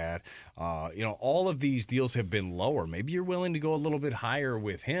like that. All of these deals have been lower. Maybe you're willing to go a little bit higher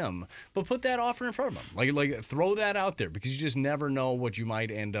with him, but put that offer in front of him. Like throw that out there because you just never know what you might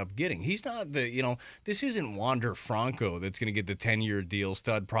end up getting. He's not this isn't Wander Franco that's going to get the 10-year deal,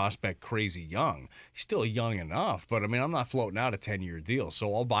 stud prospect, crazy young. He's still young enough, but I mean, I'm not floating out a 10-year deal.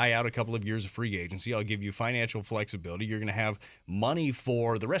 So I'll buy out a couple of years of free agency. I'll give you financial flexibility. You're going to have money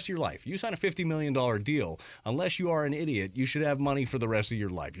for the rest of your life. You sign a $50 million deal. Unless you are an idiot, you should have money for the rest of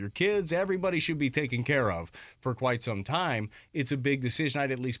your life. Your kids, everybody should be taken care of for quite some time. It's a big decision. I'd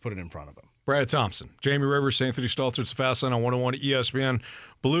at least put it in front of them. Brad Thompson, Jamie Rivers, Anthony Stalter. It's the Fast Lane on 101 at ESPN.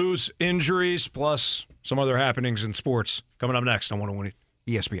 Blues, injuries, plus some other happenings in sports coming up next on 101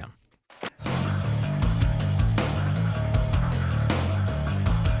 ESPN.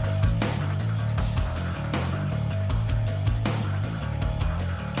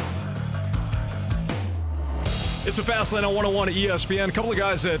 It's a fast lane on 101 at ESPN. A couple of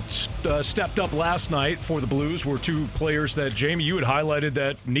guys that stepped up last night for the Blues were two players that, Jamie, you had highlighted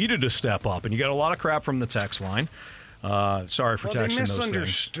that needed to step up, and you got a lot of crap from the text line. Sorry for texting those things. They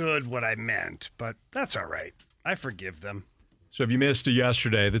misunderstood what I meant, but that's all right. I forgive them. So if you missed it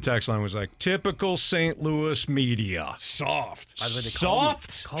yesterday, the text line was like, typical St. Louis media. Soft.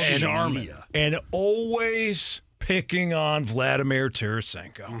 Soft and always picking on Vladimir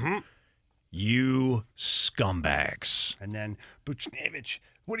Tarasenko. Mm-hmm. You scumbags. And then Buchnevich,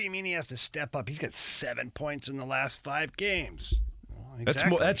 what do you mean he has to step up? He's got 7 points in the last 5 games. Well,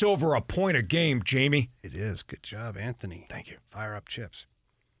 exactly. That's over a point a game, Jamie. It is. Good job, Anthony. Thank you. Fire up chips.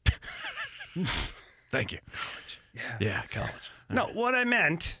 Thank you. Yeah, college. No, what I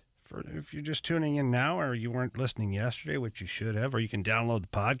meant, if you're just tuning in now or you weren't listening yesterday, which you should have, or you can download the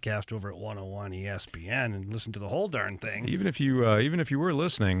podcast over at 101 ESPN and listen to the whole darn thing. Even if you were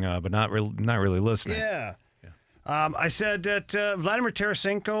listening, but not really listening. Yeah. I said that Vladimir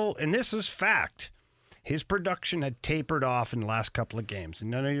Tarasenko, and this is fact, his production had tapered off in the last couple of games. And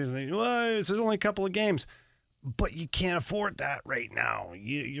none of you think, well, this is only a couple of games. But you can't afford that right now.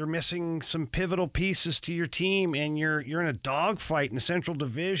 You're missing some pivotal pieces to your team, and you're in a dogfight in the Central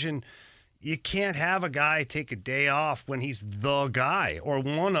Division. You can't have a guy take a day off when he's the guy or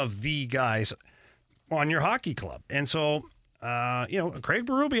one of the guys on your hockey club. And so, Craig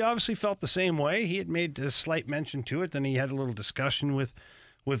Berube obviously felt the same way. He had made a slight mention to it. Then he had a little discussion with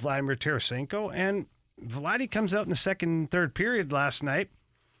Vladimir Tarasenko. And Vladdy comes out in the second and third period last night,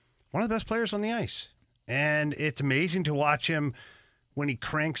 one of the best players on the ice. And it's amazing to watch him when he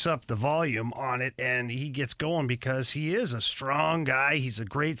cranks up the volume on it and he gets going because he is a strong guy. He's a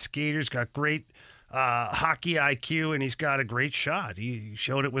great skater. He's got great hockey IQ, and he's got a great shot. He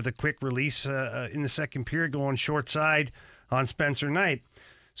showed it with a quick release in the second period going short side on Spencer Knight.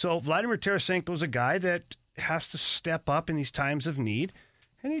 So Vladimir Tarasenko is a guy that has to step up in these times of need,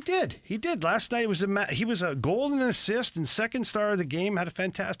 and he did. He did. Last night he was a goal and an assist and second star of the game, had a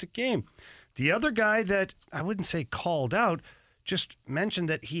fantastic game. The other guy that I wouldn't say called out, just mentioned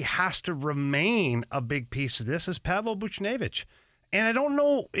that he has to remain a big piece of this is Pavel Buchnevich. And I don't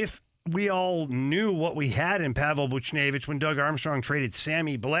know if we all knew what we had in Pavel Buchnevich when Doug Armstrong traded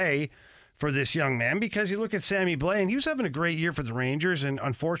Sammy Blais for this young man, because you look at Sammy Blais, and he was having a great year for the Rangers and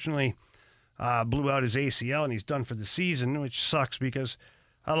unfortunately blew out his ACL, and he's done for the season, which sucks because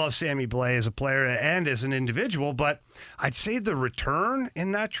I love Sammy Blais as a player and as an individual, but I'd say the return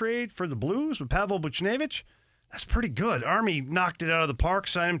in that trade for the Blues with Pavel Buchnevich, that's pretty good. Army knocked it out of the park,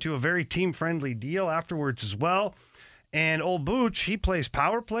 signed him to a very team-friendly deal afterwards as well. And old Buch, he plays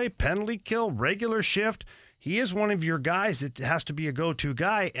power play, penalty kill, regular shift. He is one of your guys that has to be a go-to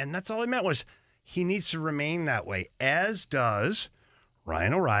guy, and that's all I meant was he needs to remain that way, as does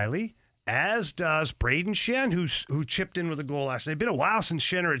Ryan O'Reilly, as does Braden Shen, who chipped in with a goal last night. It's been a while since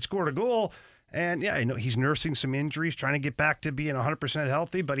Shenner had scored a goal. And, yeah, I know he's nursing some injuries, trying to get back to being 100%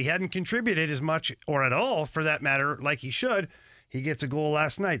 healthy, but he hadn't contributed as much or at all, for that matter, like he should. He gets a goal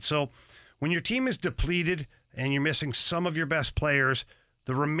last night. So when your team is depleted and you're missing some of your best players,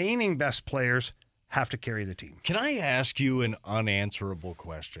 the remaining best players have to carry the team. Can I ask you an unanswerable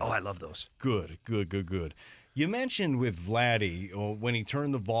question? Oh, I love those. Good. You mentioned with Vladdy, when he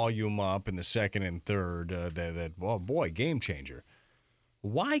turned the volume up in the second and third, game changer.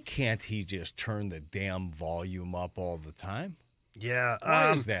 Why can't he just turn the damn volume up all the time? Yeah.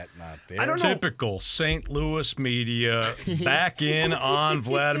 Why is that not there? I don't know. Typical St. Louis media back in on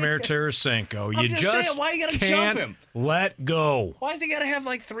Vladimir Tarasenko. I'm just saying, why you gotta can't jump him? Let go. Why does he got to have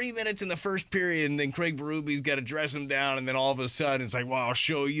like 3 minutes in the first period and then Craig Berube's got to dress him down and then all of a sudden it's like, well, I'll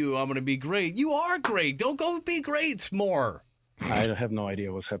show you. I'm going to be great. You are great. Don't go be great more. I have no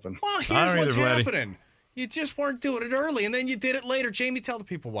idea what's happened. Well, here's what's happening. You just weren't doing it early and then you did it later. Jamie, tell the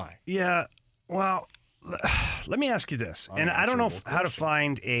people why. Yeah, well, let me ask you this. And I don't know how to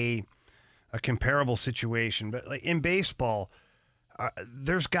find a comparable situation, but like in baseball,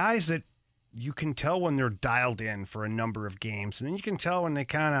 there's guys that you can tell when they're dialed in for a number of games, and then you can tell when they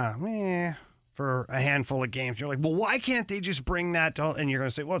kind of for a handful of games. You're like, well, why can't they just bring that to? And you're going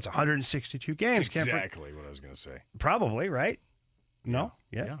to say, well, it's 162 games. That's exactly what I was going to say. Probably, right? No?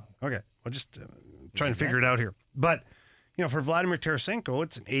 Yeah. Okay. Well, just trying to figure it out here. But, for Vladimir Tarasenko,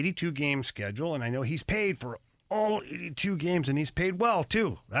 it's an 82-game schedule, and I know he's paid for all 82 games, and he's paid well,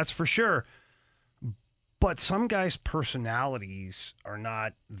 too. That's for sure. But some guys' personalities are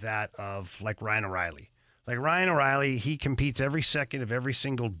not that of, like, Ryan O'Reilly. Like, Ryan O'Reilly, he competes every second of every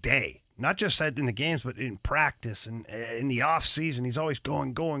single day. Not just in the games, but in practice and in the off-season. He's always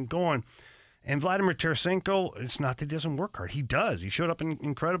going. And Vladimir Tarasenko, it's not that he doesn't work hard. He does. He showed up in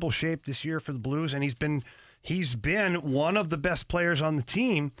incredible shape this year for the Blues, and he's been he's been one of the best players on the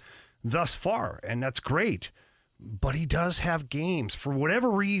team thus far, and that's great. But he does have games for whatever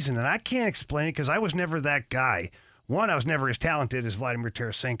reason, and I can't explain it because I was never that guy. One, I was never as talented as Vladimir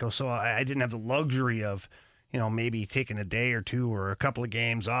Tarasenko, so I didn't have the luxury of, maybe taking a day or two or a couple of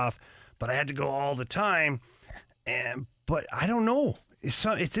games off, but I had to go all the time. But I don't know. It's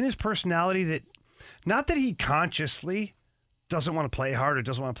in his personality that, not that he consciously doesn't want to play hard or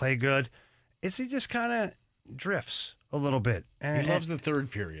doesn't want to play good, he just kind of drifts a little bit. And he loves the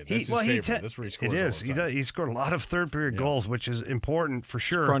third period. That's his favorite. That's where he scores. It is. All the time. He scored a lot of third period goals, which is important for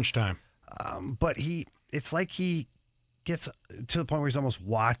sure. It's crunch time. But it's like he gets to the point where he's almost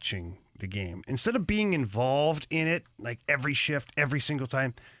watching the game. Instead of being involved in it, like every shift, every single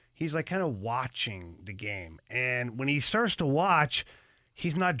time, he's like kind of watching the game. And when he starts to watch,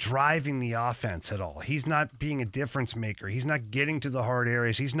 he's not driving the offense at all. He's not being a difference maker. He's not getting to the hard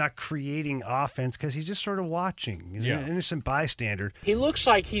areas. He's not creating offense because he's just sort of watching. He's an innocent bystander. He looks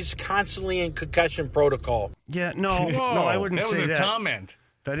like he's constantly in concussion protocol. Yeah, no, I wouldn't say that. That was a comment.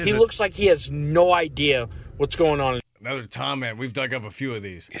 He looks like he has no idea what's going on. Another Tom man. We've dug up a few of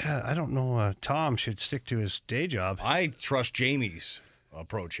these. Yeah, I don't know. Tom should stick to his day job. I trust Jamie's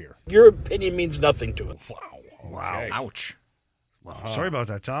approach here. Your opinion means nothing to it. Wow. Okay. Ouch. Wow. Sorry about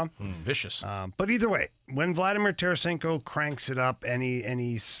that, Tom. Vicious. But either way, when Vladimir Tarasenko cranks it up and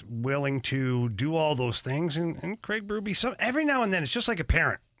he's willing to do all those things, and Craig Berube, every now and then, it's just like a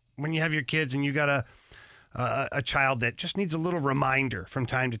parent. When you have your kids and you got a child that just needs a little reminder from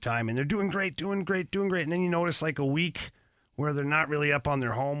time to time, and they're doing great, and then you notice like a week where they're not really up on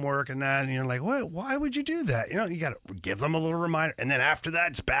their homework and that, and you're like, what? Why would you do that? You got to give them a little reminder, and then after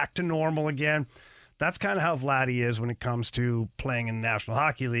that, it's back to normal again. That's kind of how Vladdy is when it comes to playing in the National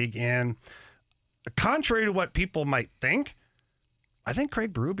Hockey League. And contrary to what people might think, I think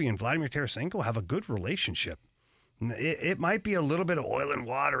Craig Berube and Vladimir Tarasenko have a good relationship. It might be a little bit of oil and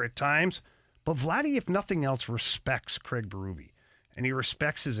water at times, but Vladdy, if nothing else, respects Craig Berube. And he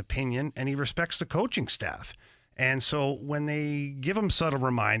respects his opinion, and he respects the coaching staff. And so when they give him subtle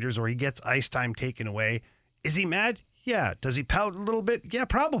reminders or he gets ice time taken away, is he mad? Yeah. Does he pout a little bit? Yeah,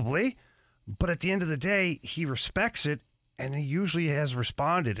 probably. But at the end of the day, he respects it, and he usually has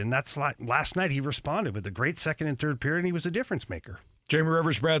responded. And that's last night he responded with a great second and third period, and he was a difference maker. Jamie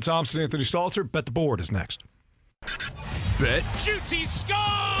Rivers, Brad Thompson, Anthony Stalter. Bet the Board is next. Bet. Shoots, he scores!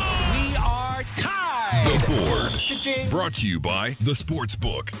 We are tied! The Board. Cha-ching. Brought to you by The Sports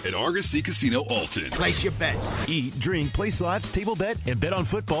Book at Argosy Casino Alton. Place your bets. Eat, drink, play slots, table bet, and bet on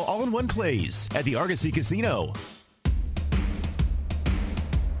football all in one place at the Argosy Casino.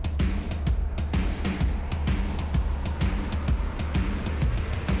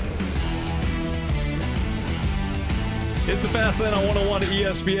 It's the Fast Lane on 101 at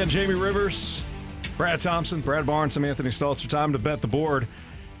ESPN. Jamie Rivers, Brad Thompson, Brad Barnes, I'm Anthony Stalter. Time to bet the board.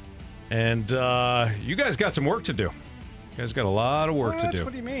 And you guys got some work to do. You guys got a lot of work to do.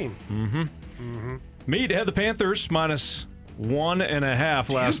 What do you mean? Meade had the Panthers minus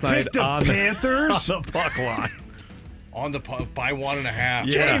 1.5 last night on Panthers? On the puck line. On the puck by 1.5. Yeah,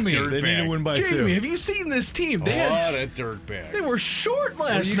 Jamie, they need to win by 2. Jamie, have you seen this team? What a dirtbag. They were short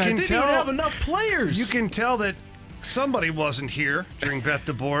last night. They didn't even have enough players. You can tell that somebody wasn't here during Bet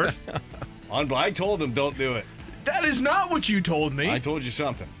the Board. I told them don't do it. That is not what you told me. I told you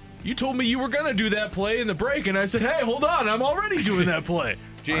something. You told me you were going to do that play in the break, and I said, hey, hold on, I'm already doing that play.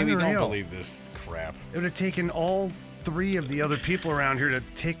 Jamie, don't believe this crap. It would have taken all 3 of the other people around here to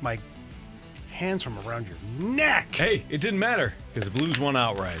take my hands from around your neck. Hey, it didn't matter because the Blues won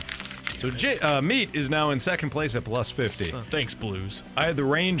outright. So Meat is now in second place at plus 50. Thanks, Blues. I had the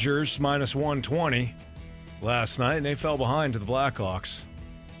Rangers minus 120 last night, and they fell behind to the Blackhawks.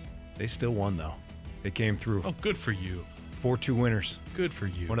 They still won, though. They came through. Oh, good for you. 4-2 winners. Good for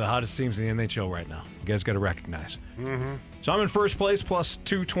you. One of the hottest teams in the NHL right now. You guys got to recognize. So I'm in first place, plus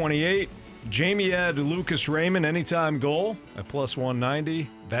 228. Jamie had Lucas Raymond anytime goal at plus 190.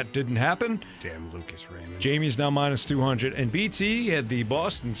 That didn't happen. Damn Lucas Raymond. Jamie's now minus 200. And BT had the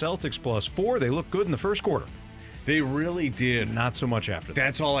Boston Celtics plus 4. They looked good in the first quarter. They really did. Not so much after that.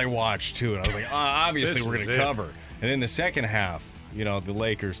 That's all I watched, too. And I was like, obviously we're going to cover. And in the second half, the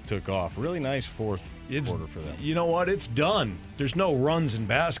Lakers took off. Really nice fourth quarter for them. You know what? It's done. There's no runs in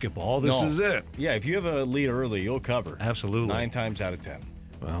basketball. This is it. Yeah, if you have a lead early, you'll cover. Absolutely. 9 times out of 10.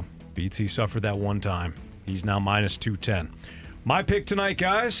 Well, BT suffered that one time. He's now minus 210. My pick tonight,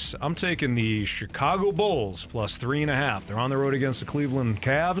 guys, I'm taking the Chicago Bulls plus 3.5. They're on the road against the Cleveland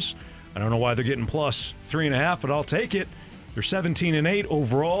Cavs. I don't know why they're getting plus 3.5, but I'll take it. They're 17-8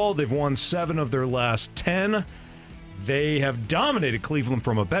 overall. They've won 7 of their last 10. They have dominated Cleveland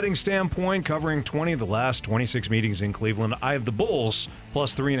from a betting standpoint, covering 20 of the last 26 meetings in Cleveland. I have the Bulls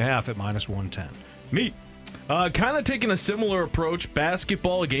plus 3.5 at minus 110. Meat. Kind of taking a similar approach.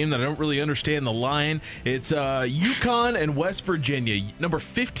 Basketball, a game that I don't really understand the line. It's UConn and West Virginia. Number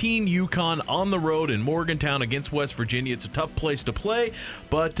 15 UConn on the road in Morgantown against West Virginia. It's a tough place to play,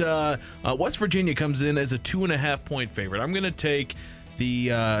 but West Virginia comes in as a 2.5-point favorite. I'm going to take the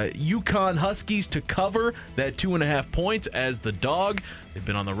UConn Huskies to cover that 2.5 points as the dog. They've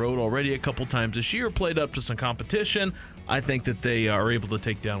been on the road already a couple times this year, played up to some competition. I think that they are able to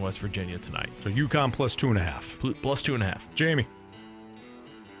take down West Virginia tonight. So UConn plus 2.5. Plus 2.5. Jamie.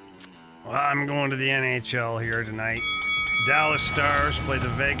 Well, I'm going to the NHL here tonight. Dallas Stars play the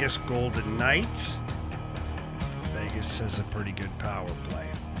Vegas Golden Knights. Vegas has a pretty good power play.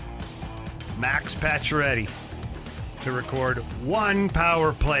 Max Pacioretty to record 1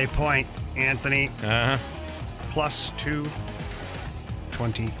 power play point, Anthony. Plus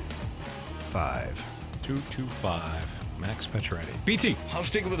 225. 225. Max Pacioretty. BT. I'm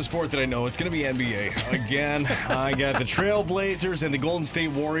sticking with the sport that I know. It's going to be NBA. Again, I got the Trailblazers and the Golden State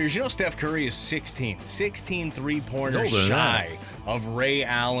Warriors. You know, Steph Curry is 16 3-pointers shy of Ray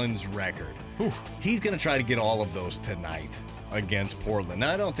Allen's record. He's going to try to get all of those tonight against Portland.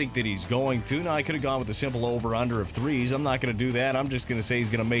 Now, I don't think that he's going to. Now, I could have gone with a simple over-under of 3s. I'm not going to do that. I'm just going to say he's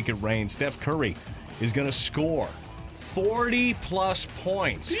going to make it rain. Steph Curry is going to score 40-plus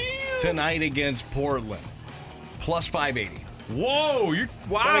points tonight against Portland. Plus 580. Whoa!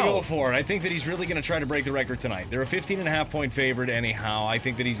 Wow! Gotta go for it. I think that he's really going to try to break the record tonight. They're a 15.5-point favorite anyhow. I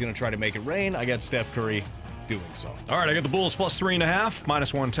think that he's going to try to make it rain. I got Steph Curry doing so. All right, I got the Bulls plus 3.5,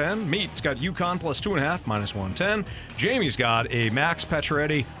 minus 110. Meat's got UConn plus 2.5, minus 110. Jamie's got a Max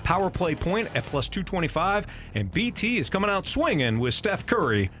Pacioretty power play point at plus 225. And BT is coming out swinging with Steph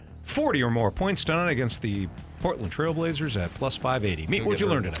Curry, 40 or more points tonight against the Portland Trailblazers at plus 580. Meat, what'd you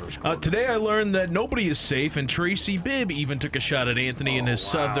learn today? Today I learned that nobody is safe, and Tracy Bibb even took a shot at Anthony in his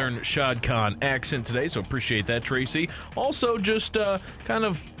southern Shad Khan accent today, so appreciate that, Tracy. Also, just kind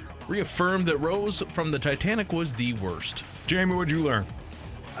of reaffirmed that Rose from the Titanic was the worst. Jamie, what'd you learn?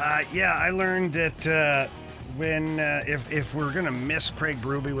 I learned that if we're going to miss Craig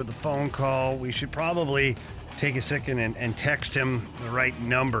Berube with the phone call, we should probably take a second and text him the right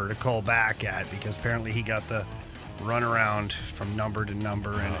number to call back at, because apparently he got the runaround from number to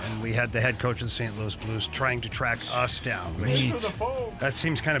number, and we had the head coach of the St. Louis Blues trying to track us down. That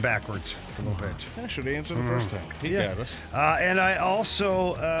seems kind of backwards a little bit. I should answer the first time. He got us. And I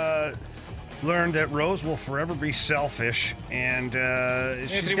also learned that Rose will forever be selfish, and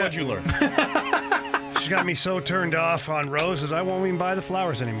what'd you learn? She's got me so turned off on roses, I won't even buy the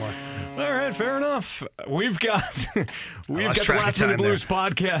flowers anymore. All right, fair enough. We've got the Last of the Blues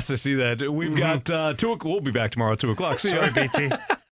podcast. I see that. We've got 2 o'clock. We'll be back tomorrow at 2 o'clock. See you, BT.